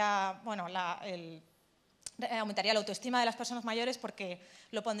 revitalizaría, bueno, aumentaría la autoestima de las personas mayores porque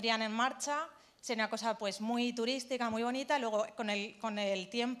lo pondrían en marcha, sería una cosa pues, muy turística, muy bonita. Luego, con el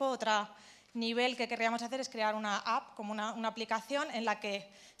tiempo, otro nivel que querríamos hacer es crear una app, como una aplicación en la que,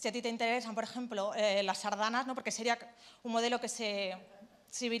 si a ti te interesan, por ejemplo, las sardanas, ¿no? Porque sería un modelo que se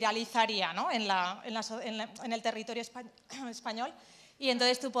viralizaría, ¿no? en el territorio español, y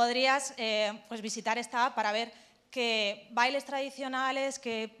entonces tú podrías pues, visitar esta app para ver qué bailes tradicionales,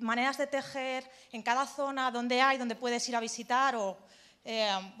 qué maneras de tejer en cada zona, donde puedes ir a visitar, o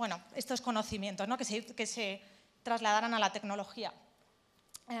bueno, estos conocimientos, ¿no? que se trasladaran a la tecnología.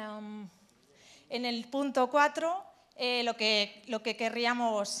 En el punto 4, lo que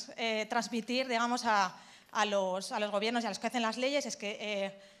querríamos transmitir, digamos, a los gobiernos y a los que hacen las leyes es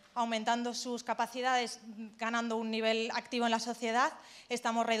que aumentando sus capacidades, ganando un nivel activo en la sociedad,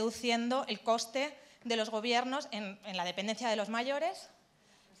 estamos reduciendo el coste de los gobiernos en la dependencia de los mayores.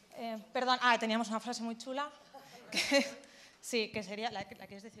 Perdón, teníamos una frase muy chula. Sí, que sería... ¿La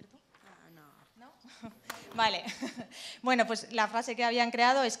quieres decir tú? ¿No? Vale. Bueno, pues la frase que habían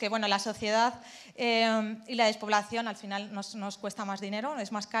creado es que bueno, la sociedad y la despoblación al final nos cuesta más dinero,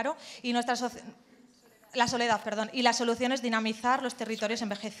 es más caro, y la soledad, perdón. Y la solución es dinamizar los territorios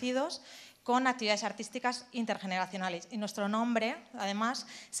envejecidos con actividades artísticas intergeneracionales. Y nuestro nombre, además,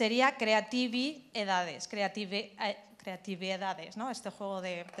 sería Creatividades, Creatividades, ¿no? Este juego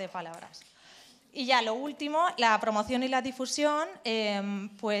de palabras. Y ya lo último, la promoción y la difusión,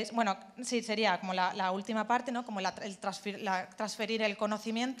 pues bueno, sí, sería como la última parte, ¿no? Como transferir el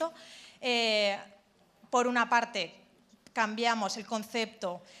conocimiento. Por una parte, cambiamos el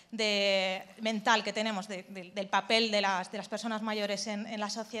concepto mental que tenemos del papel de las personas mayores en la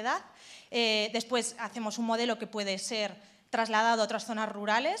sociedad. Después hacemos un modelo que puede ser trasladado a otras zonas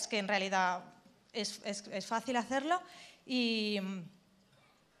rurales, que en realidad es fácil hacerlo, y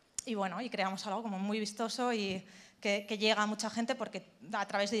bueno, y creamos algo como muy vistoso y que llega a mucha gente porque a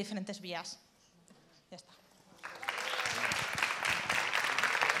través de diferentes vías. Ya está.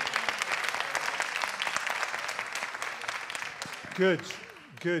 Good.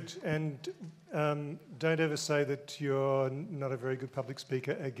 Good. And don't ever say that you're not a very good public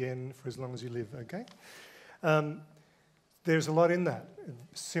speaker again for as long as you live, okay? There's a lot in that.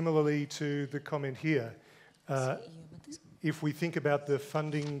 Similarly to the comment here, if we think about the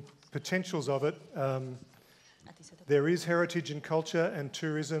funding potentials of it, there is heritage and culture and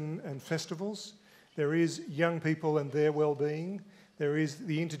tourism and festivals. There is young people and their well-being. There is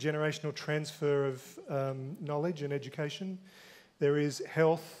the intergenerational transfer of knowledge and education. There is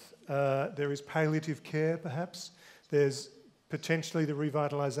health. There is palliative care, perhaps. There's potentially the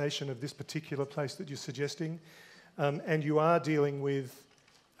revitalisation of this particular place that you're suggesting. And you are dealing with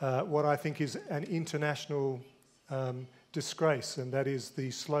what I think is an international disgrace, and that is the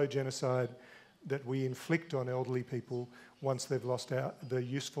slow genocide that we inflict on elderly people once they've lost their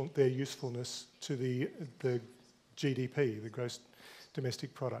usefulness to the GDP, the gross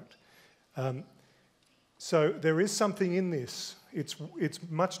domestic product. So there is something in this. It's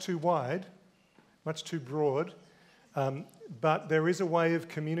much too wide, much too broad, but there is a way of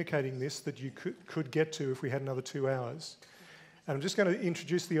communicating this that you could get to if we had another 2 hours. And I'm just going to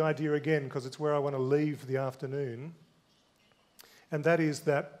introduce the idea again because it's where I want to leave the afternoon. And that is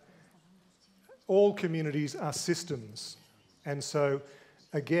that all communities are systems. And so,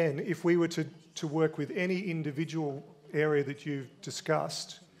 again, if we were to work with any individual area that you've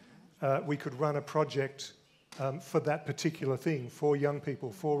discussed, we could run a project for that particular thing, for young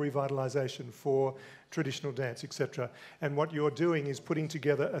people, for revitalisation, for traditional dance, etc. And what you're doing is putting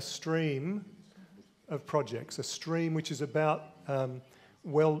together a stream of projects, a stream which is about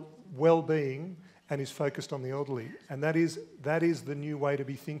well-being and is focused on the elderly. And that is the new way to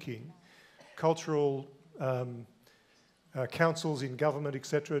be thinking. Cultural councils in government,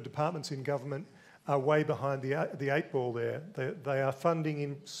 etc., departments in government are way behind the 8 ball there. They are funding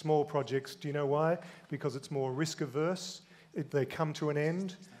in small projects. Do you know why? Because it's more risk averse. They come to an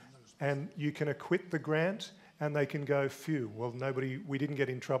end and you can acquit the grant and they can go, phew, well, we didn't get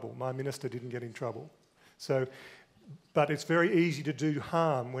in trouble. My minister didn't get in trouble. So, but it's very easy to do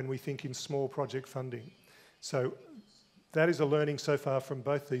harm when we think in small project funding. So that is a learning so far from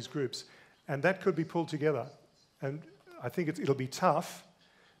both these groups. And that could be pulled together. And I think it'll be tough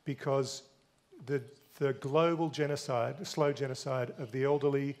because the global genocide, the slow genocide of the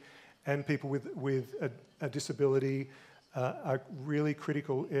elderly and people with a disability are really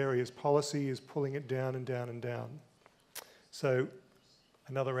critical areas. Policy is pulling it down and down and down. So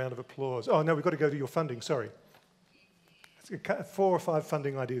another round of applause. Oh, no, we've got to go to your funding, sorry. 4 or 5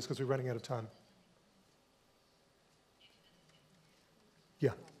 funding ideas because we're running out of time.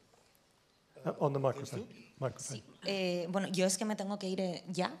 Yeah. On the microphone. Sí. Bueno, yo es que me tengo que ir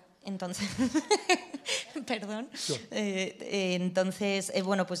ya, entonces, perdón. Sure. Entonces,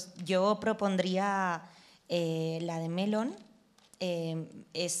 bueno, pues yo propondría la de Melon,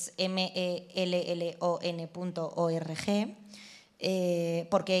 es mellon.org,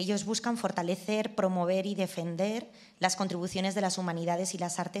 porque ellos buscan fortalecer, promover y defender las contribuciones de las humanidades y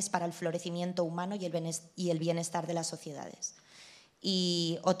las artes para el florecimiento humano y el bienestar de las sociedades.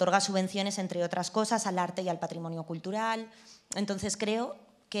 Y otorga subvenciones, entre otras cosas, al arte y al patrimonio cultural. Entonces creo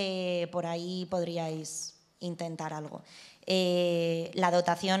que por ahí podríais intentar algo. La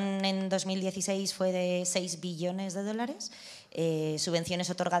dotación en 2016 fue de $6 billones,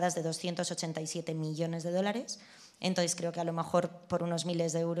 subvenciones otorgadas de $287 millones. Entonces creo que a lo mejor por unos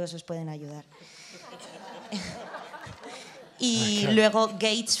miles de euros os pueden ayudar. Y luego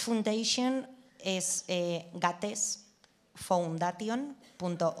Gates Foundation es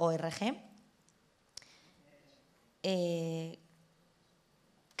gatesfoundation.org.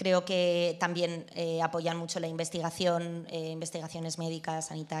 Creo que también apoyan mucho la investigación, investigaciones médicas,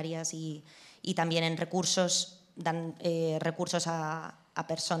 sanitarias y también en recursos, dan recursos a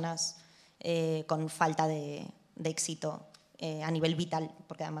personas con falta de éxito a nivel vital,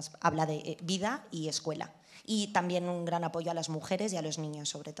 porque además habla de vida y escuela. Y también un gran apoyo a las mujeres y a los niños,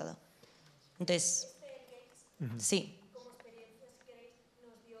 sobre todo. Entonces, sí. Como experiencia, si queréis,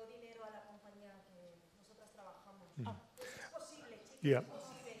 nos dio dinero a la compañía que nosotras trabajamos. Es posible, chicos. Yeah.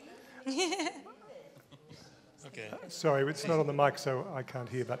 Okay. Sorry, it's not on the mic, so I can't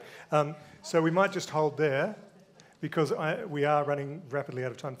hear. But so we might just hold there because we are running rapidly out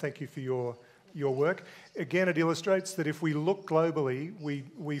of time. Thank you for your work. Again, it illustrates that if we look globally,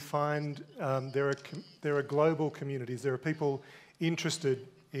 we find there are global communities. There are people interested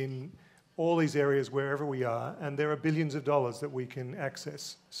in all these areas wherever we are, and there are billions of dollars that we can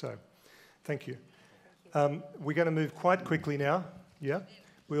access. So, thank you. We're going to move quite quickly now. Yeah,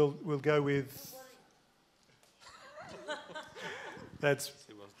 we'll go with. That's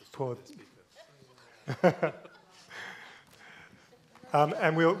poor.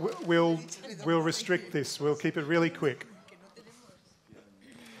 And we'll restrict this. We'll keep it really quick.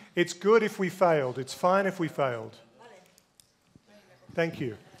 It's good if we failed. It's fine if we failed. Thank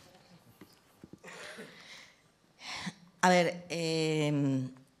you. A ver,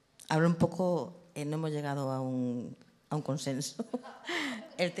 hablo un poco, no hemos llegado a un consenso.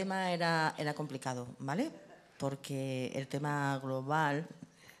 El tema era complicado, ¿vale? Porque el tema global,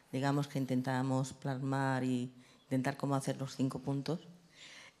 digamos que intentábamos plasmar y intentar cómo hacer los 5 puntos,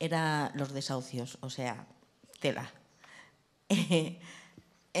 era los desahucios, o sea, tela.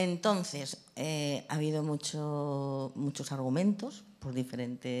 Entonces, ha habido muchos argumentos por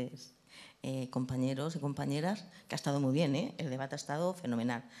diferentes compañeros y compañeras, que ha estado muy bien, ¿eh? El debate ha estado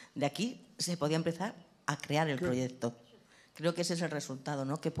fenomenal. De aquí se podía empezar a crear el proyecto. Creo que ese es el resultado,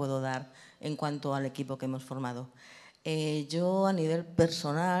 ¿no?, que puedo dar en cuanto al equipo que hemos formado. Yo, a nivel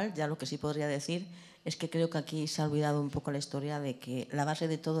personal, ya lo que sí podría decir es que creo que aquí se ha olvidado un poco la historia de que la base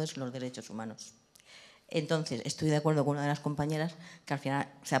de todo es los derechos humanos. Entonces, estoy de acuerdo con una de las compañeras que al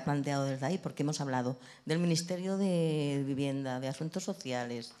final se ha planteado desde ahí, porque hemos hablado del Ministerio de Vivienda, de Asuntos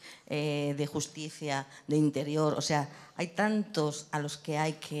Sociales, de Justicia, de Interior. O sea, hay tantos a los que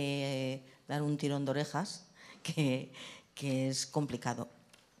hay que dar un tirón de orejas que es complicado,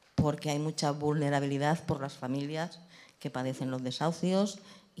 porque hay mucha vulnerabilidad por las familias que padecen los desahucios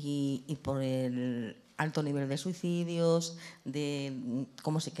y por el alto nivel de suicidios, de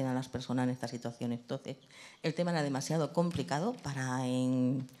cómo se quedan las personas en estas situaciones. Entonces, el tema era demasiado complicado para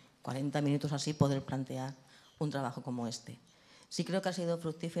en 40 minutos así poder plantear un trabajo como este. Sí creo que ha sido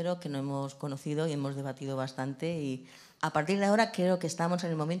fructífero, que nos hemos conocido y hemos debatido bastante, y a partir de ahora creo que estamos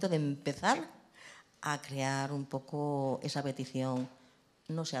en el momento de empezar a crear un poco esa petición,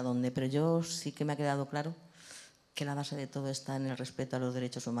 no sé a dónde, pero yo sí que me ha quedado claro que la base de todo está en el respeto a los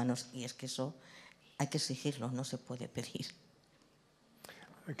derechos humanos, y es que eso hay que exigirlo, no se puede pedir.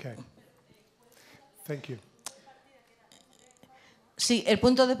 Okay. Thank you. Sí, el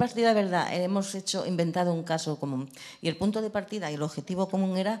punto de partida, verdad, hemos inventado un caso común. Y el punto de partida y el objetivo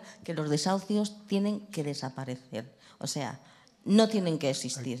común era que los desahucios tienen que desaparecer. O sea, no tienen que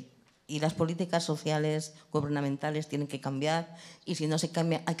existir. Y las políticas sociales, gubernamentales tienen que cambiar, y si no se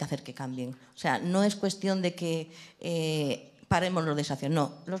cambian, hay que hacer que cambien. O sea, no es cuestión de que paremos los desahucios.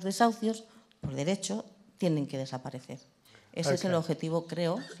 No, los desahucios, por derecho, tienen que desaparecer. Ese es el objetivo,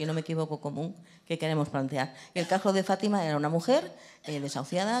 creo, si no me equivoco, común que queremos plantear. Y el caso de Fátima era una mujer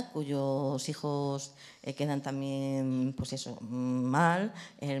desahuciada, cuyos hijos quedan también, pues eso, mal.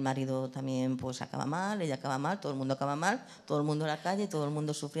 El marido también pues acaba mal, ella acaba mal, todo el mundo acaba mal, todo el mundo en la calle, todo el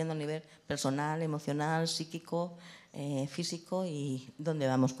mundo sufriendo a nivel personal, emocional, psíquico, físico. ¿Y dónde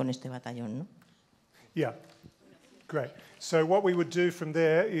vamos con este batallón, no? Yeah, great. So what we would do from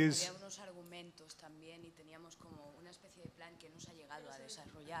there is...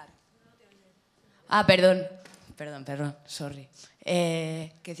 Perdón, sorry.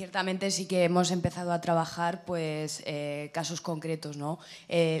 Que ciertamente sí que hemos empezado a trabajar pues, casos concretos, ¿no?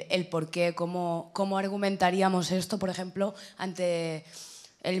 El por qué, cómo argumentaríamos esto, por ejemplo, ante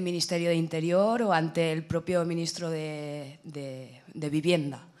el Ministerio de Interior o ante el propio Ministro de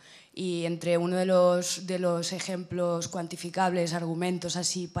Vivienda. Y entre uno de los ejemplos cuantificables, argumentos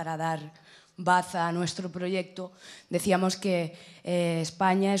así para dar baza a nuestro proyecto, decíamos que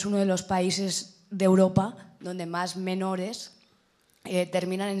España es uno de los países de Europa donde más menores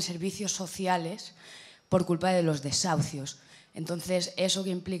terminan en servicios sociales por culpa de los desahucios. Entonces, ¿eso qué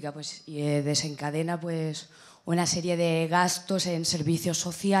implica? Pues desencadena pues, una serie de gastos en servicios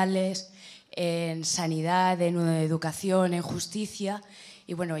sociales, en sanidad, en educación, en justicia.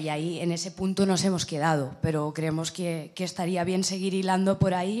 Y bueno, y ahí en ese punto nos hemos quedado, pero creemos que estaría bien seguir hilando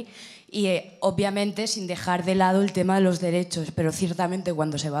por ahí y obviamente sin dejar de lado el tema de los derechos, pero ciertamente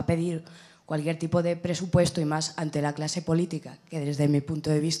cuando se va a pedir cualquier tipo de presupuesto y más ante la clase política, que desde mi punto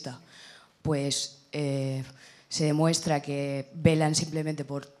de vista pues se demuestra que velan simplemente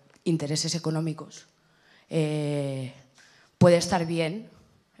por intereses económicos, puede estar bien,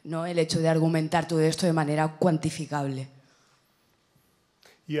 ¿no?, el hecho de argumentar todo esto de manera cuantificable.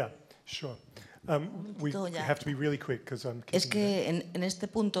 Yeah, sure. We have to be really quick because I'm... Es que en este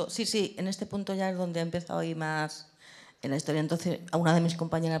punto, en este punto ya es donde ha empezado a ir más en la historia. Entonces, a una de mis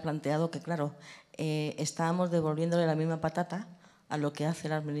compañeras ha planteado que, claro, estábamos devolviéndole la misma patata a lo que hace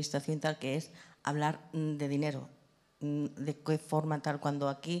la administración y tal, que es hablar de dinero. De qué forma tal, cuando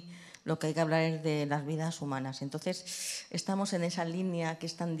aquí lo que hay que hablar es de las vidas humanas. Entonces, estamos en esa línea que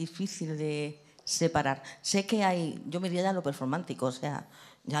es tan difícil de separar. Sé que hay, yo me iría ya a lo performático, o sea,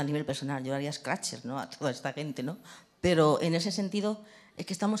 ya a nivel personal, yo haría scratchers, ¿no?, a toda esta gente, ¿no? Pero en ese sentido es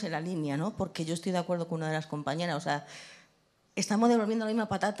que estamos en la línea, ¿no? Porque yo estoy de acuerdo con una de las compañeras, o sea, estamos devolviendo la misma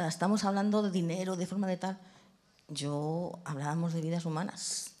patata, estamos hablando de dinero, de forma de tal. Hablábamos de vidas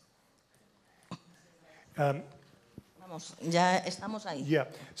humanas. Vamos, ya estamos ahí. Yeah,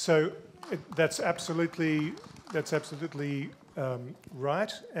 so that's absolutely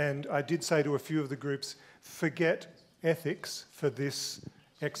right. And I did say to a few of the groups, forget ethics for this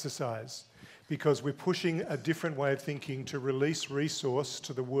exercise, because we're pushing a different way of thinking to release resource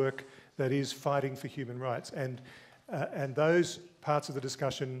to the work that is fighting for human rights. And those parts of the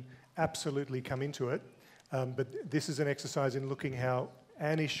discussion absolutely come into it. But this is an exercise in looking how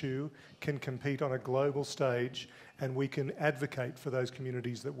an issue can compete on a global stage, and we can advocate for those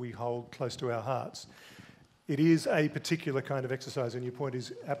communities that we hold close to our hearts. It is a particular kind of exercise, and your point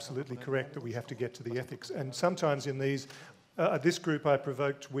is absolutely correct that we have to get to the ethics. And sometimes in these, this group I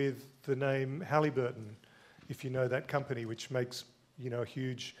provoked with the name Halliburton, if you know that company, which makes a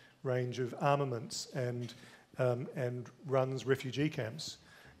huge range of armaments and runs refugee camps,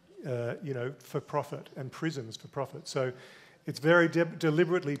 for profit, and prisons for profit. So it's very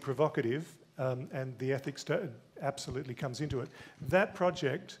deliberately provocative, and the ethics absolutely comes into it. That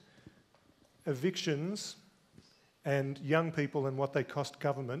project, evictions and young people and what they cost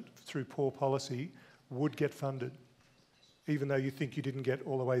government through poor policy, would get funded, even though you think you didn't get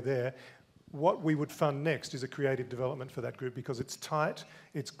all the way there. What we would fund next is a creative development for that group, because it's tight,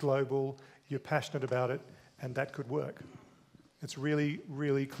 it's global, you're passionate about it, and that could work. It's really,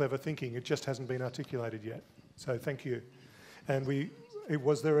 really clever thinking. It just hasn't been articulated yet. So thank you. And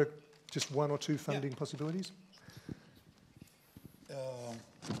was there just one or two funding possibilities?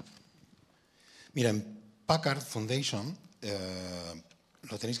 Mira, en Packard Foundation,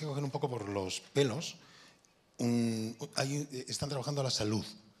 lo tenéis que coger un poco por los pelos, están trabajando la salud.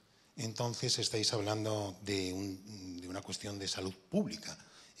 Entonces estáis hablando de una cuestión de salud pública,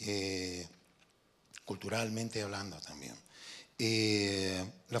 culturalmente hablando también.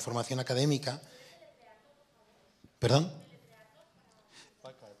 La formación académica... ¿Perdón?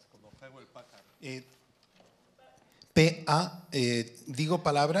 digo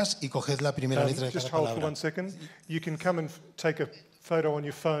palabras y coged la primera letra de cada palabra. Just hold for 1 second. You can come and take a photo on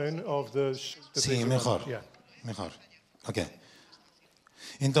your phone of the... Sí, mejor. Yeah. Mejor. Ok.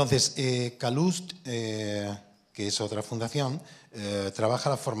 Entonces, Calust, que es otra fundación, trabaja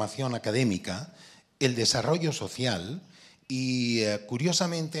la formación académica, el desarrollo social y,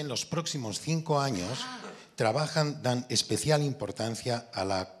 curiosamente, en los próximos 5 años dan especial importancia a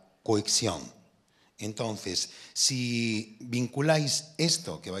la cohesión. Entonces, si vinculáis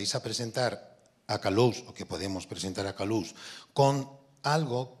esto que vais a presentar a Calust, o que podemos presentar a Calust, con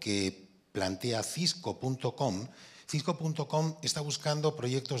algo que plantea Cisco.com, Cisco.com está buscando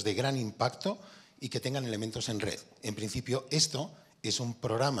proyectos de gran impacto y que tengan elementos en red. En principio, esto es un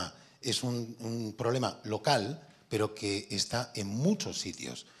programa, es un problema local, pero que está en muchos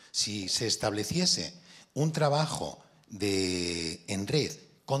sitios. Si se estableciese un trabajo en red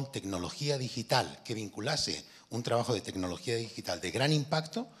con tecnología digital que vinculase un trabajo de tecnología digital de gran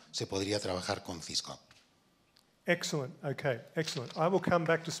impacto, se podría trabajar con Cisco. Excellent. Okay, excellent. I will come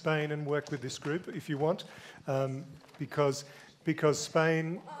back to Spain and work with this group if you want, because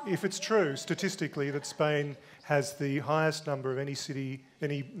Spain, if it's true statistically that Spain has the highest number of any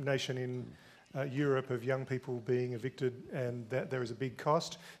nation in Europe of young people being evicted, and that there is a big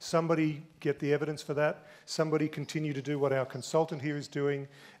cost. Somebody get the evidence for that. Somebody continue to do what our consultant here is doing,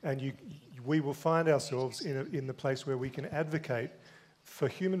 and we will find ourselves in the place where we can advocate for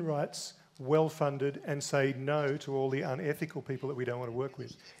human rights, well-funded, and say no to all the unethical people that we don't want to work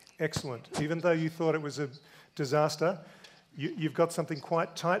with. Excellent. Even though you thought it was a disaster, you've got something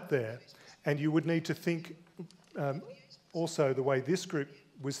quite tight there, and you would need to think also the way this group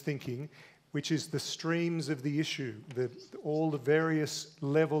was thinking, which is the streams of the issue, all the various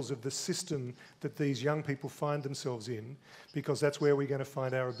levels of the system that these young people find themselves in, because that's where we're going to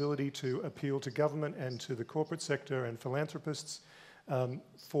find our ability to appeal to government and to the corporate sector and philanthropists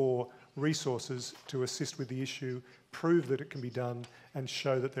for resources to assist with the issue, prove that it can be done, and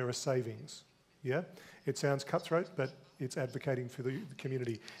show that there are savings. Yeah? It sounds cutthroat, but it's advocating for the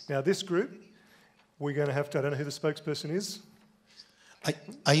community. Now, this group, we're going to have to, I don't know who the spokesperson is.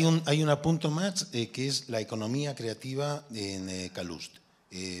 Hay un punto más que es la economía creativa en Calust,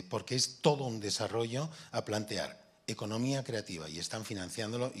 porque es todo un desarrollo a plantear. Economía creativa, y están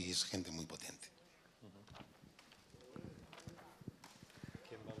financiándolo y es gente muy potente.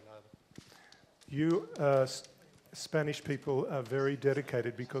 You Spanish people are very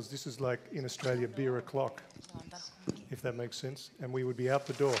dedicated, because this is like in Australia beer o'clock, if that makes sense, and we would be out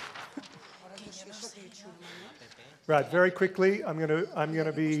the door. Right, very quickly, I'm going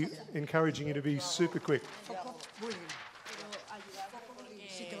to be encouraging you to be super quick.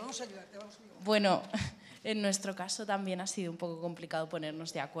 vamos a ayudarte, vamos a ayudarte. Bueno, en nuestro caso también ha sido un poco complicado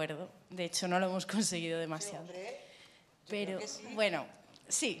ponernos de acuerdo. De hecho, no lo hemos conseguido demasiado. Pero, bueno,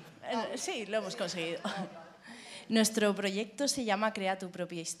 sí, sí, lo hemos conseguido. Nuestro proyecto se llama Crea tu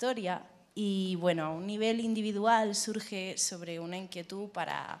propia historia y, bueno, a un nivel individual surge sobre una inquietud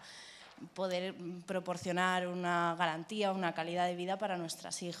para poder proporcionar una garantía, una calidad de vida para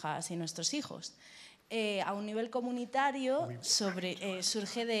nuestras hijas y nuestros hijos. A un nivel comunitario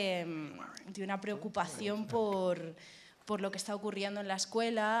surge de una preocupación por lo que está ocurriendo en la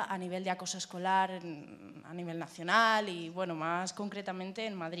escuela a nivel de acoso escolar a nivel nacional y, bueno, más concretamente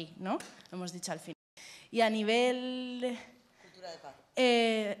en Madrid, ¿no? Lo hemos dicho al final. Y a nivel... Cultura de paz.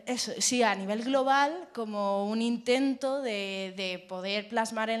 Eso, sí, a nivel global, como un intento de poder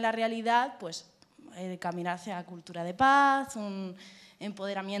plasmar en la realidad, pues, caminar hacia la cultura de paz, un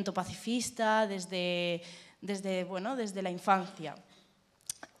empoderamiento pacifista desde la infancia.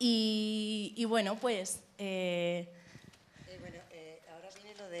 Y bueno, pues... ahora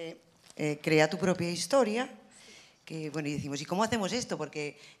viene lo de crea tu propia historia. Que, bueno, y decimos, ¿y cómo hacemos esto?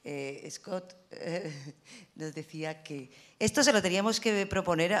 Porque Scott nos decía que esto se lo teníamos que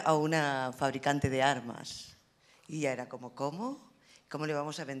proponer a una fabricante de armas. Y ya era como, ¿cómo? ¿Cómo le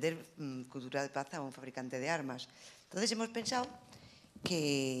vamos a vender cultura de paz a un fabricante de armas? Entonces hemos pensado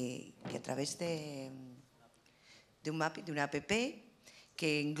que a través de una app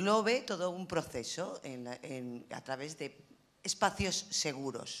que englobe todo un proceso a través de espacios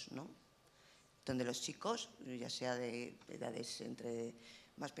seguros, ¿no? Donde los chicos, ya sea de edades entre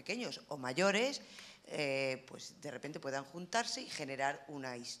más pequeños o mayores, pues de repente puedan juntarse y generar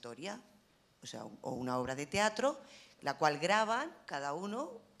una historia, o una obra de teatro, la cual graban cada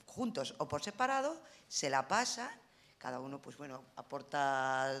uno, juntos o por separado, se la pasan, cada uno pues bueno,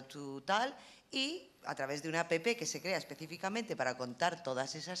 aporta su tal, y a través de una app que se crea específicamente para contar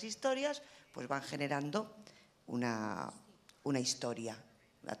todas esas historias, pues van generando una historia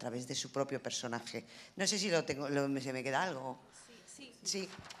a través de su propio personaje. No sé si se me queda algo. Sí.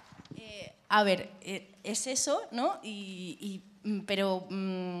 A ver, es eso, ¿no? Pero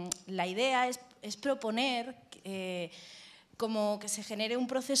la idea es proponer como que se genere un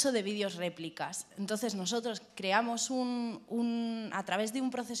proceso de vídeos réplicas. Entonces nosotros creamos a través de un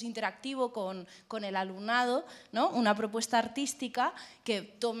proceso interactivo con el alumnado, ¿no? Una propuesta artística que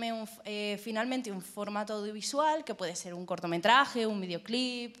tome finalmente un formato audiovisual, que puede ser un cortometraje, un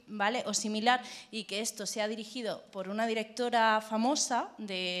videoclip, ¿vale? O similar, y que esto sea dirigido por una directora famosa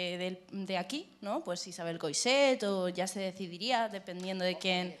de aquí, ¿no? Pues Isabel Coixet, o ya se decidiría, dependiendo de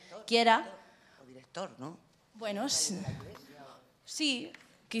quién quiera. O director, ¿no? Bueno, sí,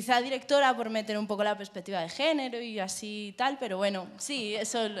 quizá directora por meter un poco la perspectiva de género y así y tal, pero bueno, sí,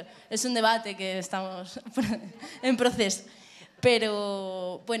 eso es un debate que estamos en proceso.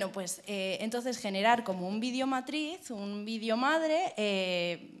 Pero bueno, pues entonces generar como un vídeo matriz, un vídeo madre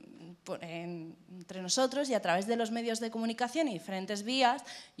entre nosotros y a través de los medios de comunicación y diferentes vías,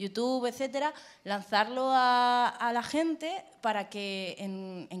 YouTube, etcétera, lanzarlo a la gente para que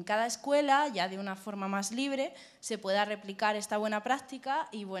en cada escuela, ya de una forma más libre, se pueda replicar esta buena práctica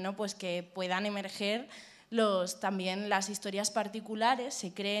y bueno, pues que puedan emerger también las historias particulares,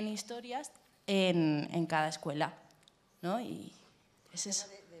 se creen historias en cada escuela, ¿no? Y es eso.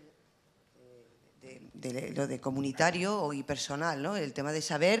 De lo de comunitario y personal, ¿no? El tema de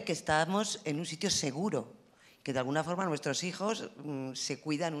saber que estamos en un sitio seguro, que de alguna forma nuestros hijos se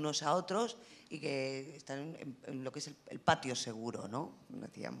cuidan unos a otros y que están en lo que es el patio seguro, ¿no?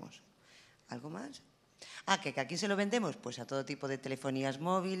 Decíamos. ¿Algo más? Que ¿a quién se lo vendemos? Pues a todo tipo de telefonías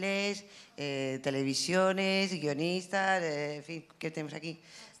móviles, televisiones, guionistas, en fin, ¿qué tenemos aquí?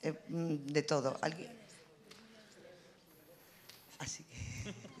 De todo. Así que...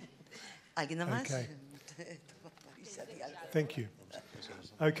 ¿Alguien más? Okay. Thank you.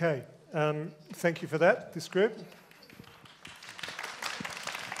 Okay, thank you for that, this group.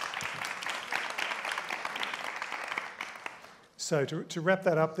 So to wrap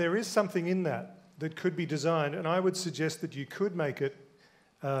that up, there is something in that could be designed, and I would suggest that you could make it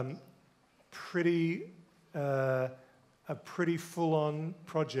a pretty full-on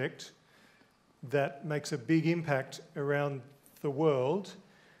project that makes a big impact around the world.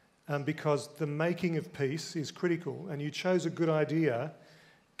 Because the making of peace is critical, and you chose a good idea.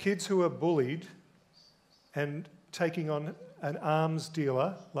 Kids who are bullied and taking on an arms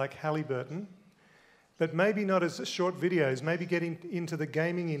dealer like Halliburton, but maybe not as short videos, maybe getting into the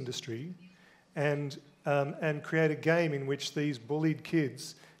gaming industry and create a game in which these bullied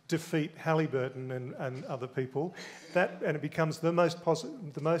kids defeat Halliburton and other people. And it becomes the most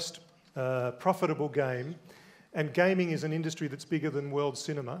profitable game. And gaming is an industry that's bigger than world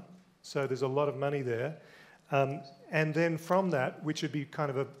cinema, so there's a lot of money there. And then from that, which would be kind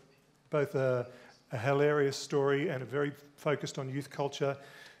of both a hilarious story and a very focused on youth culture,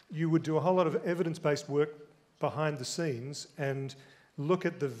 you would do a whole lot of evidence-based work behind the scenes and look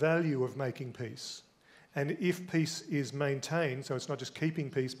at the value of making peace. And if peace is maintained, so it's not just keeping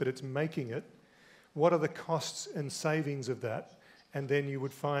peace, but it's making it, what are the costs and savings of that? And then you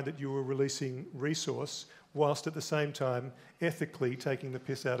would find that you were releasing resource whilst at the same time ethically taking the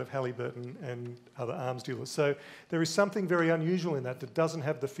piss out of Halliburton and other arms dealers. So there is something very unusual in that doesn't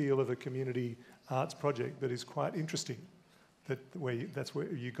have the feel of a community arts project, that is quite interesting. That's where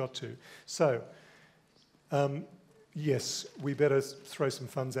you got to. So, yes, we better throw some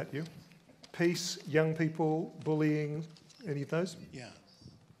funds at you. Peace, young people, bullying, any of those? Yeah.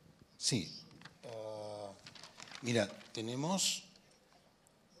 Sí. Mira, tenemos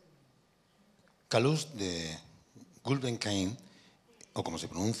Calouste de Gulbenkian, o como se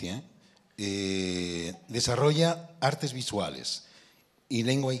pronuncia, desarrolla artes visuales y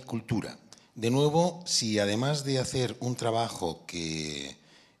lengua y cultura. De nuevo, si además de hacer un trabajo que...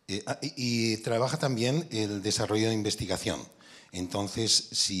 y trabaja también el desarrollo de investigación. Entonces,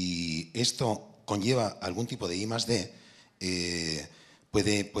 si esto conlleva algún tipo de I+D,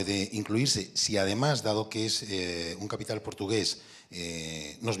 puede incluirse. Si además, dado que es un capital portugués,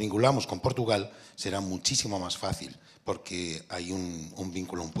 nos vinculamos con Portugal, será muchísimo más fácil, porque hay un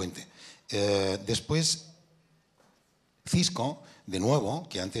vínculo, un puente. Después, Cisco, de nuevo,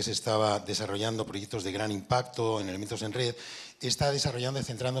 que antes estaba desarrollando proyectos de gran impacto en elementos en red, está desarrollando y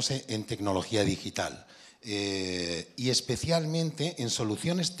centrándose en tecnología digital. Y especialmente en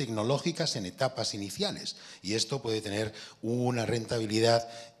soluciones tecnológicas en etapas iniciales. Y esto puede tener una rentabilidad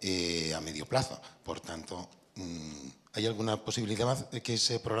a medio plazo. Por tanto, hay alguna posibilidad más que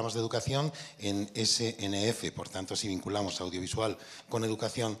es programas de educación en SNF. Por tanto, si vinculamos audiovisual con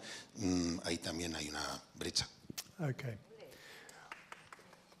educación, ahí también hay una brecha. Okay.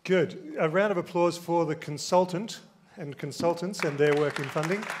 Good. A round of applause for the consultant and consultants and their work in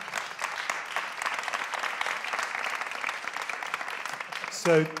funding.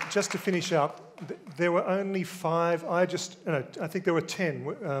 So just to finish up, there were only 5, I think there were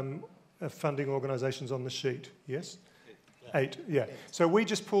 10 funding organisations on the sheet, yes? 8, yeah. So we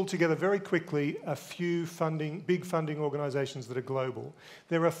just pulled together very quickly a few big funding organisations that are global.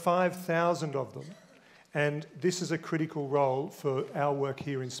 There are 5,000 of them, and this is a critical role for our work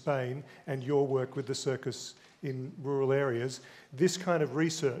here in Spain and your work with the circus in rural areas. This kind of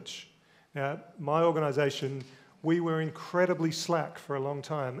research. Now, my organisation, we were incredibly slack for a long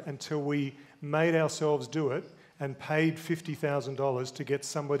time until we made ourselves do it and paid $50,000 to get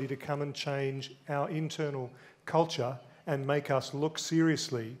somebody to come and change our internal culture and make us look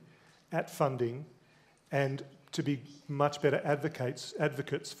seriously at funding and to be much better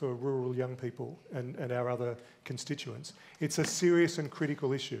advocates for rural young people and our other constituents. It's a serious and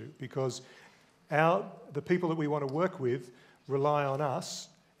critical issue because the people that we want to work with rely on us,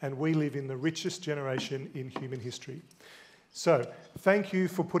 and we live in the richest generation in human history. So, thank you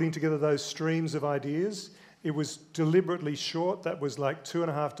for putting together those streams of ideas. It was deliberately short. That was like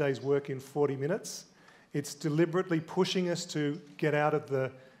 2.5 days' work in 40 minutes. It's deliberately pushing us to get out of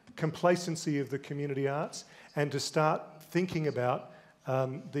the complacency of the community arts and to start thinking about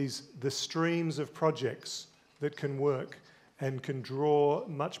the streams of projects that can work and can draw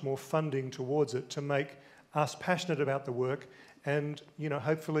much more funding towards it to make us passionate about the work. And,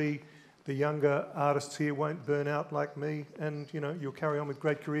 hopefully the younger artists here won't burn out like me and, you'll carry on with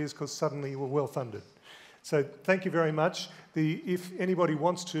great careers because suddenly you were well funded. So thank you very much. If anybody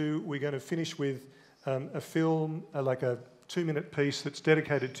wants to, we're going to finish with a film, like a 2-minute piece that's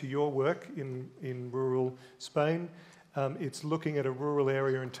dedicated to your work in rural Spain. It's looking at a rural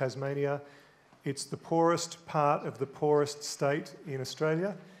area in Tasmania. It's the poorest part of the poorest state in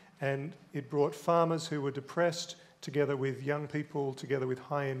Australia, and it brought farmers who were depressed together with young people, together with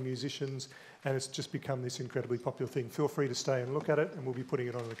high-end musicians, and it's just become this incredibly popular thing. Feel free to stay and look at it, and we'll be putting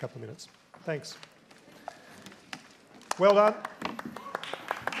it on in a couple of minutes. Thanks. Well done.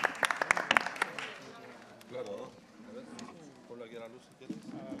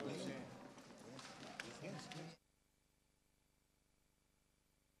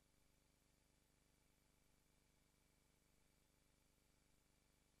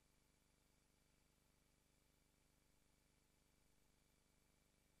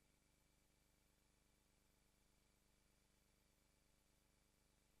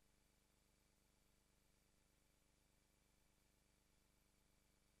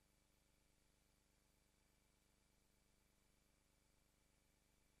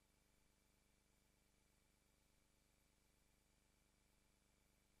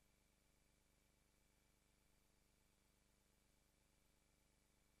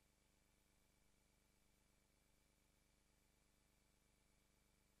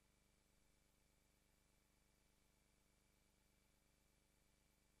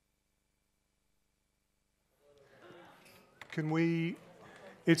 Can we...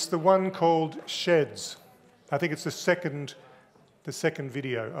 It's the one called Sheds. I think it's the second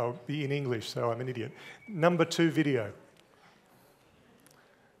video. I'll be in English, so I'm an idiot. Number 2 video.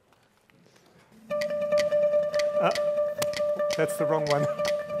 That's the wrong one.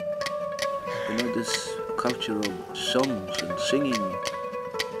 You know, this culture of songs and singing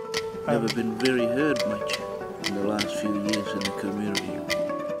never been very heard much in the last few years in the community.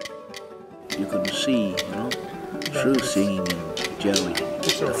 You can see, you know, through singing and jawi,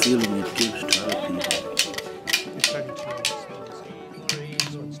 the feeling it gives to other people.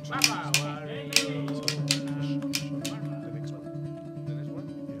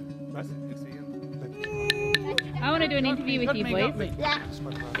 I want to do an interview with you boys. Yeah.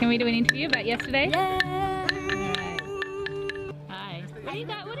 Can we do an interview about yesterday? Yeah. Hi.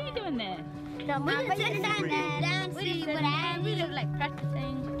 What are you doing there? We're just dancing, we're like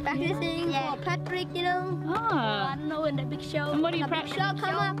practicing for Patrick, you know. Oh. I don't know, in the big show. And what are you practicing? Big show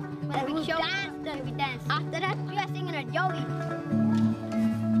come up, when the big show dance, then we dance. After that, we are singing a joey.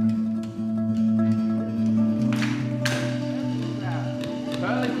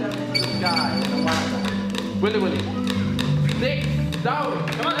 Willie, Nick, down.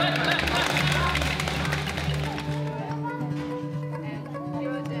 Come on,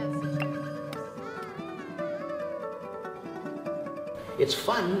 It's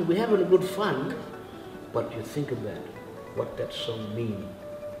fun, we're having a good fun, but you think about what that song means,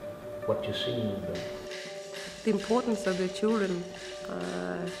 what you're singing about. The importance of the children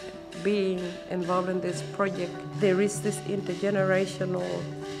being involved in this project. There is this intergenerational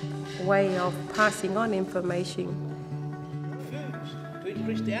way of passing on information. To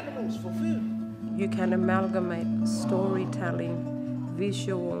increase the animals for food. You can amalgamate storytelling,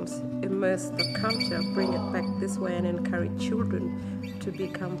 visuals, immerse the culture, bring it back this way and encourage children to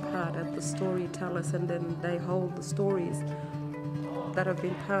become part of the storytellers, and then they hold the stories that have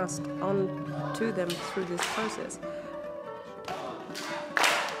been passed on to them through this process.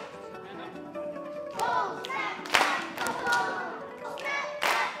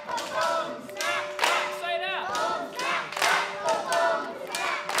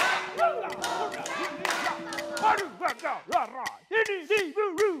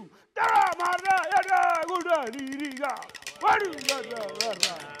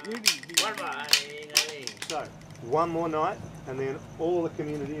 So, one more night, and then all the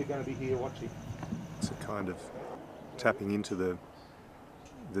community are going to be here watching. It's a kind of tapping into the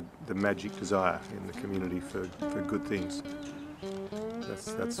magic desire in the community for good things.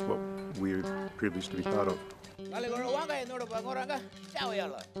 That's what we're privileged to be part of. We're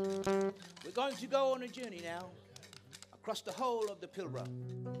going to go on a journey now across the whole of the Pilbara,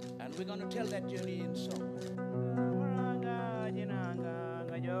 and we're going to tell that journey in song.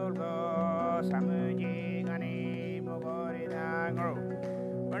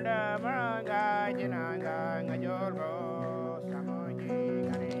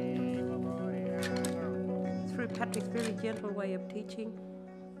 Through Patrick's very gentle way of teaching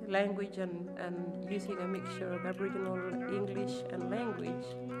language and using a mixture of Aboriginal English and language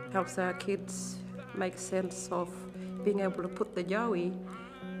helps our kids make sense of being able to put the Yowie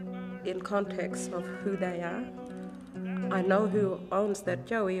in context of who they are. I know who owns that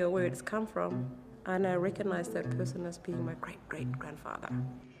Yowie or where it's come from, and I recognize that person as being my great-great-grandfather.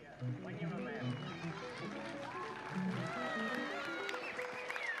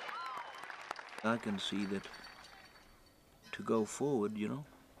 I can see that to go forward, you know,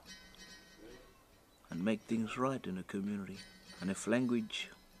 and make things right in a community. And if language,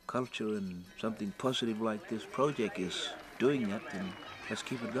 culture, and something positive like this project is doing that, then let's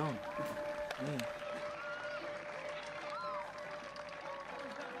keep it going. Yeah.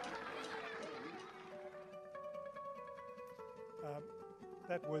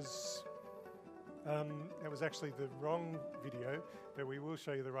 That was actually the wrong video, but we will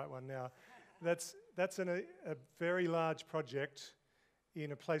show you the right one now. That's a very large project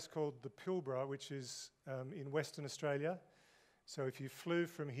in a place called the Pilbara, which is in Western Australia. So if you flew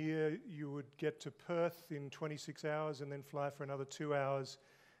from here, you would get to Perth in 26 hours and then fly for another 2 hours,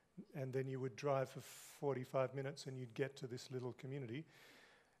 and then you would drive for 45 minutes and you'd get to this little community.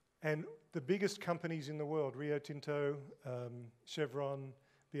 And the biggest companies in the world, Rio Tinto, Chevron,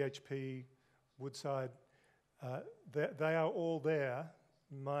 BHP, Woodside, they are all there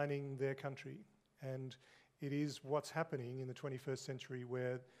mining their country. And it is what's happening in the 21st century,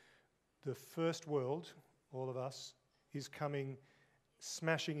 where the first world, all of us, is coming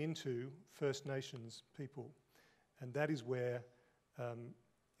smashing into First Nations people. And that is where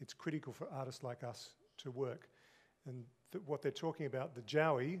it's critical for artists like us to work. And what they're talking about, the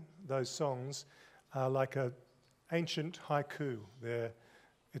Jowie, those songs, are like a ancient haiku.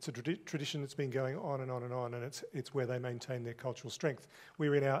 It's a tradition that's been going on and on and on, and it's where they maintain their cultural strength.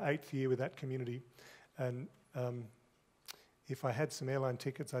 We're in our 8th year with that community, and if I had some airline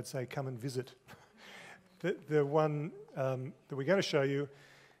tickets, I'd say come and visit. The one that we're going to show you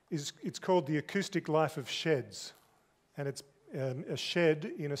it's called The Acoustic Life of Sheds, and it's a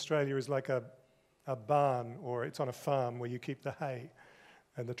shed in Australia is like a barn, or it's on a farm where you keep the hay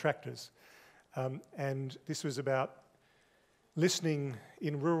and the tractors. And this was about listening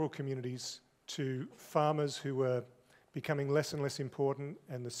in rural communities to farmers who were becoming less and less important,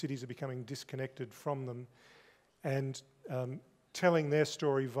 and the cities are becoming disconnected from them, and telling their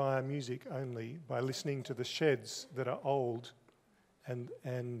story via music only, by listening to the sheds that are old, and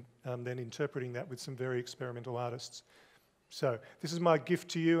then interpreting that with some very experimental artists. So this is my gift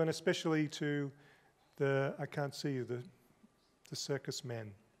to you, and especially to I can't see you, the circus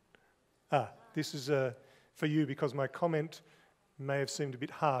men. This is for you, because my comment may have seemed a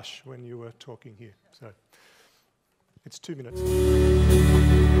bit harsh when you were talking here. So it's 2 minutes.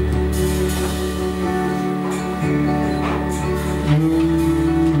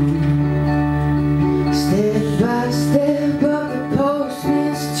 Step by step up the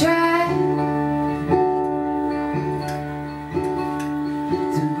postman's track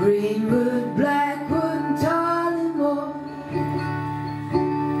to Greenwood, Blackwood, and Tollymore.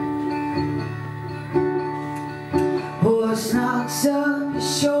 Horse knocks up your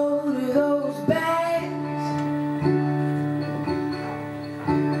shoulder, those bags,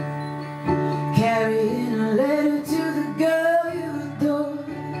 carrying a letter to the girl you adore.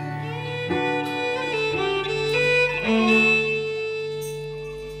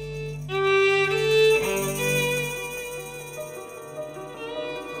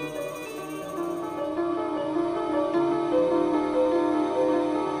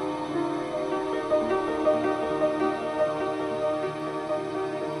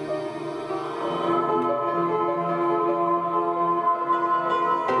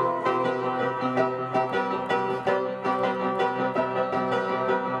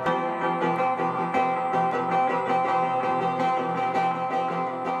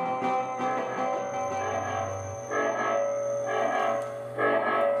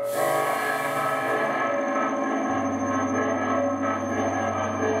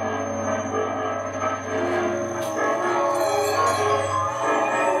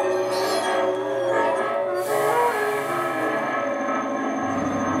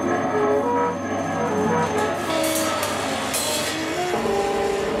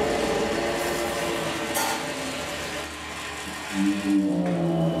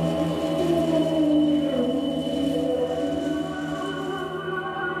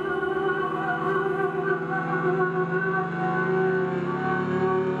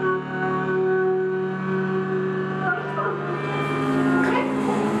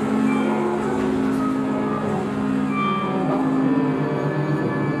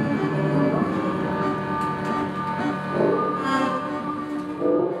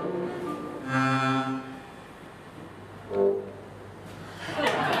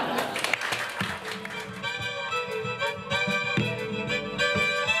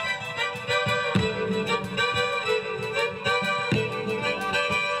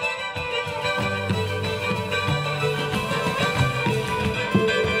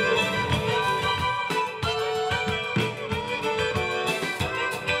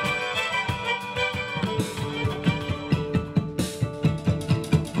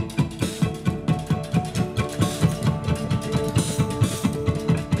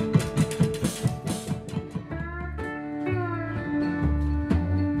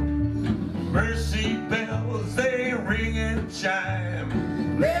 Mercy bells, they ring and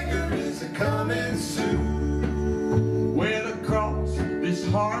chime. Maker is a-coming soon. Well, across this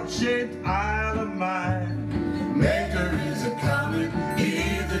heart-shaped isle of mine, Maker is a-coming,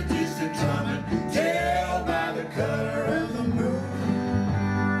 hear the distant drumming, tell by the color of the moon.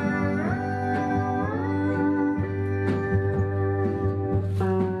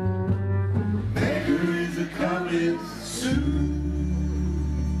 Maker is a-coming soon.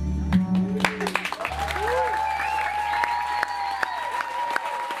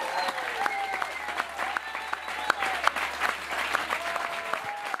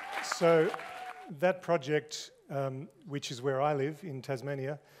 So that project, which is where I live in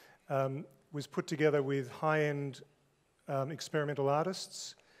Tasmania, was put together with high-end experimental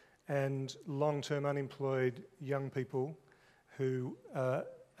artists and long-term unemployed young people who are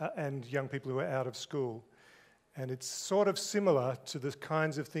out of school. And it's sort of similar to the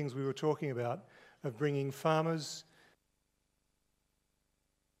kinds of things we were talking about, of bringing farmers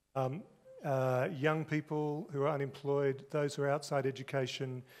young people who are unemployed, those who are outside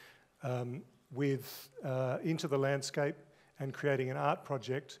education, into the landscape and creating an art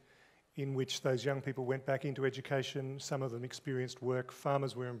project in which those young people went back into education. Some of them experienced work.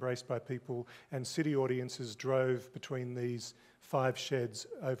 Farmers were embraced by people, and city audiences drove between these 5 sheds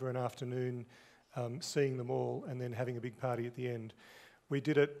over an afternoon, seeing them all and then having a big party at the end. We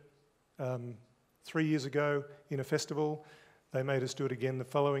did it 3 years ago in a festival. They made us do it again the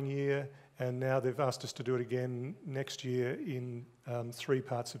following year, and now they've asked us to do it again next year in 3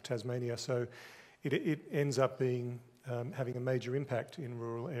 parts of Tasmania. So it ends up being having a major impact in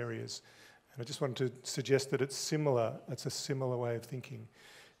rural areas. And I just wanted to suggest that it's similar. It's a similar way of thinking.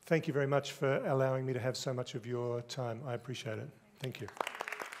 Thank you very much for allowing me to have so much of your time. I appreciate it. Thank you.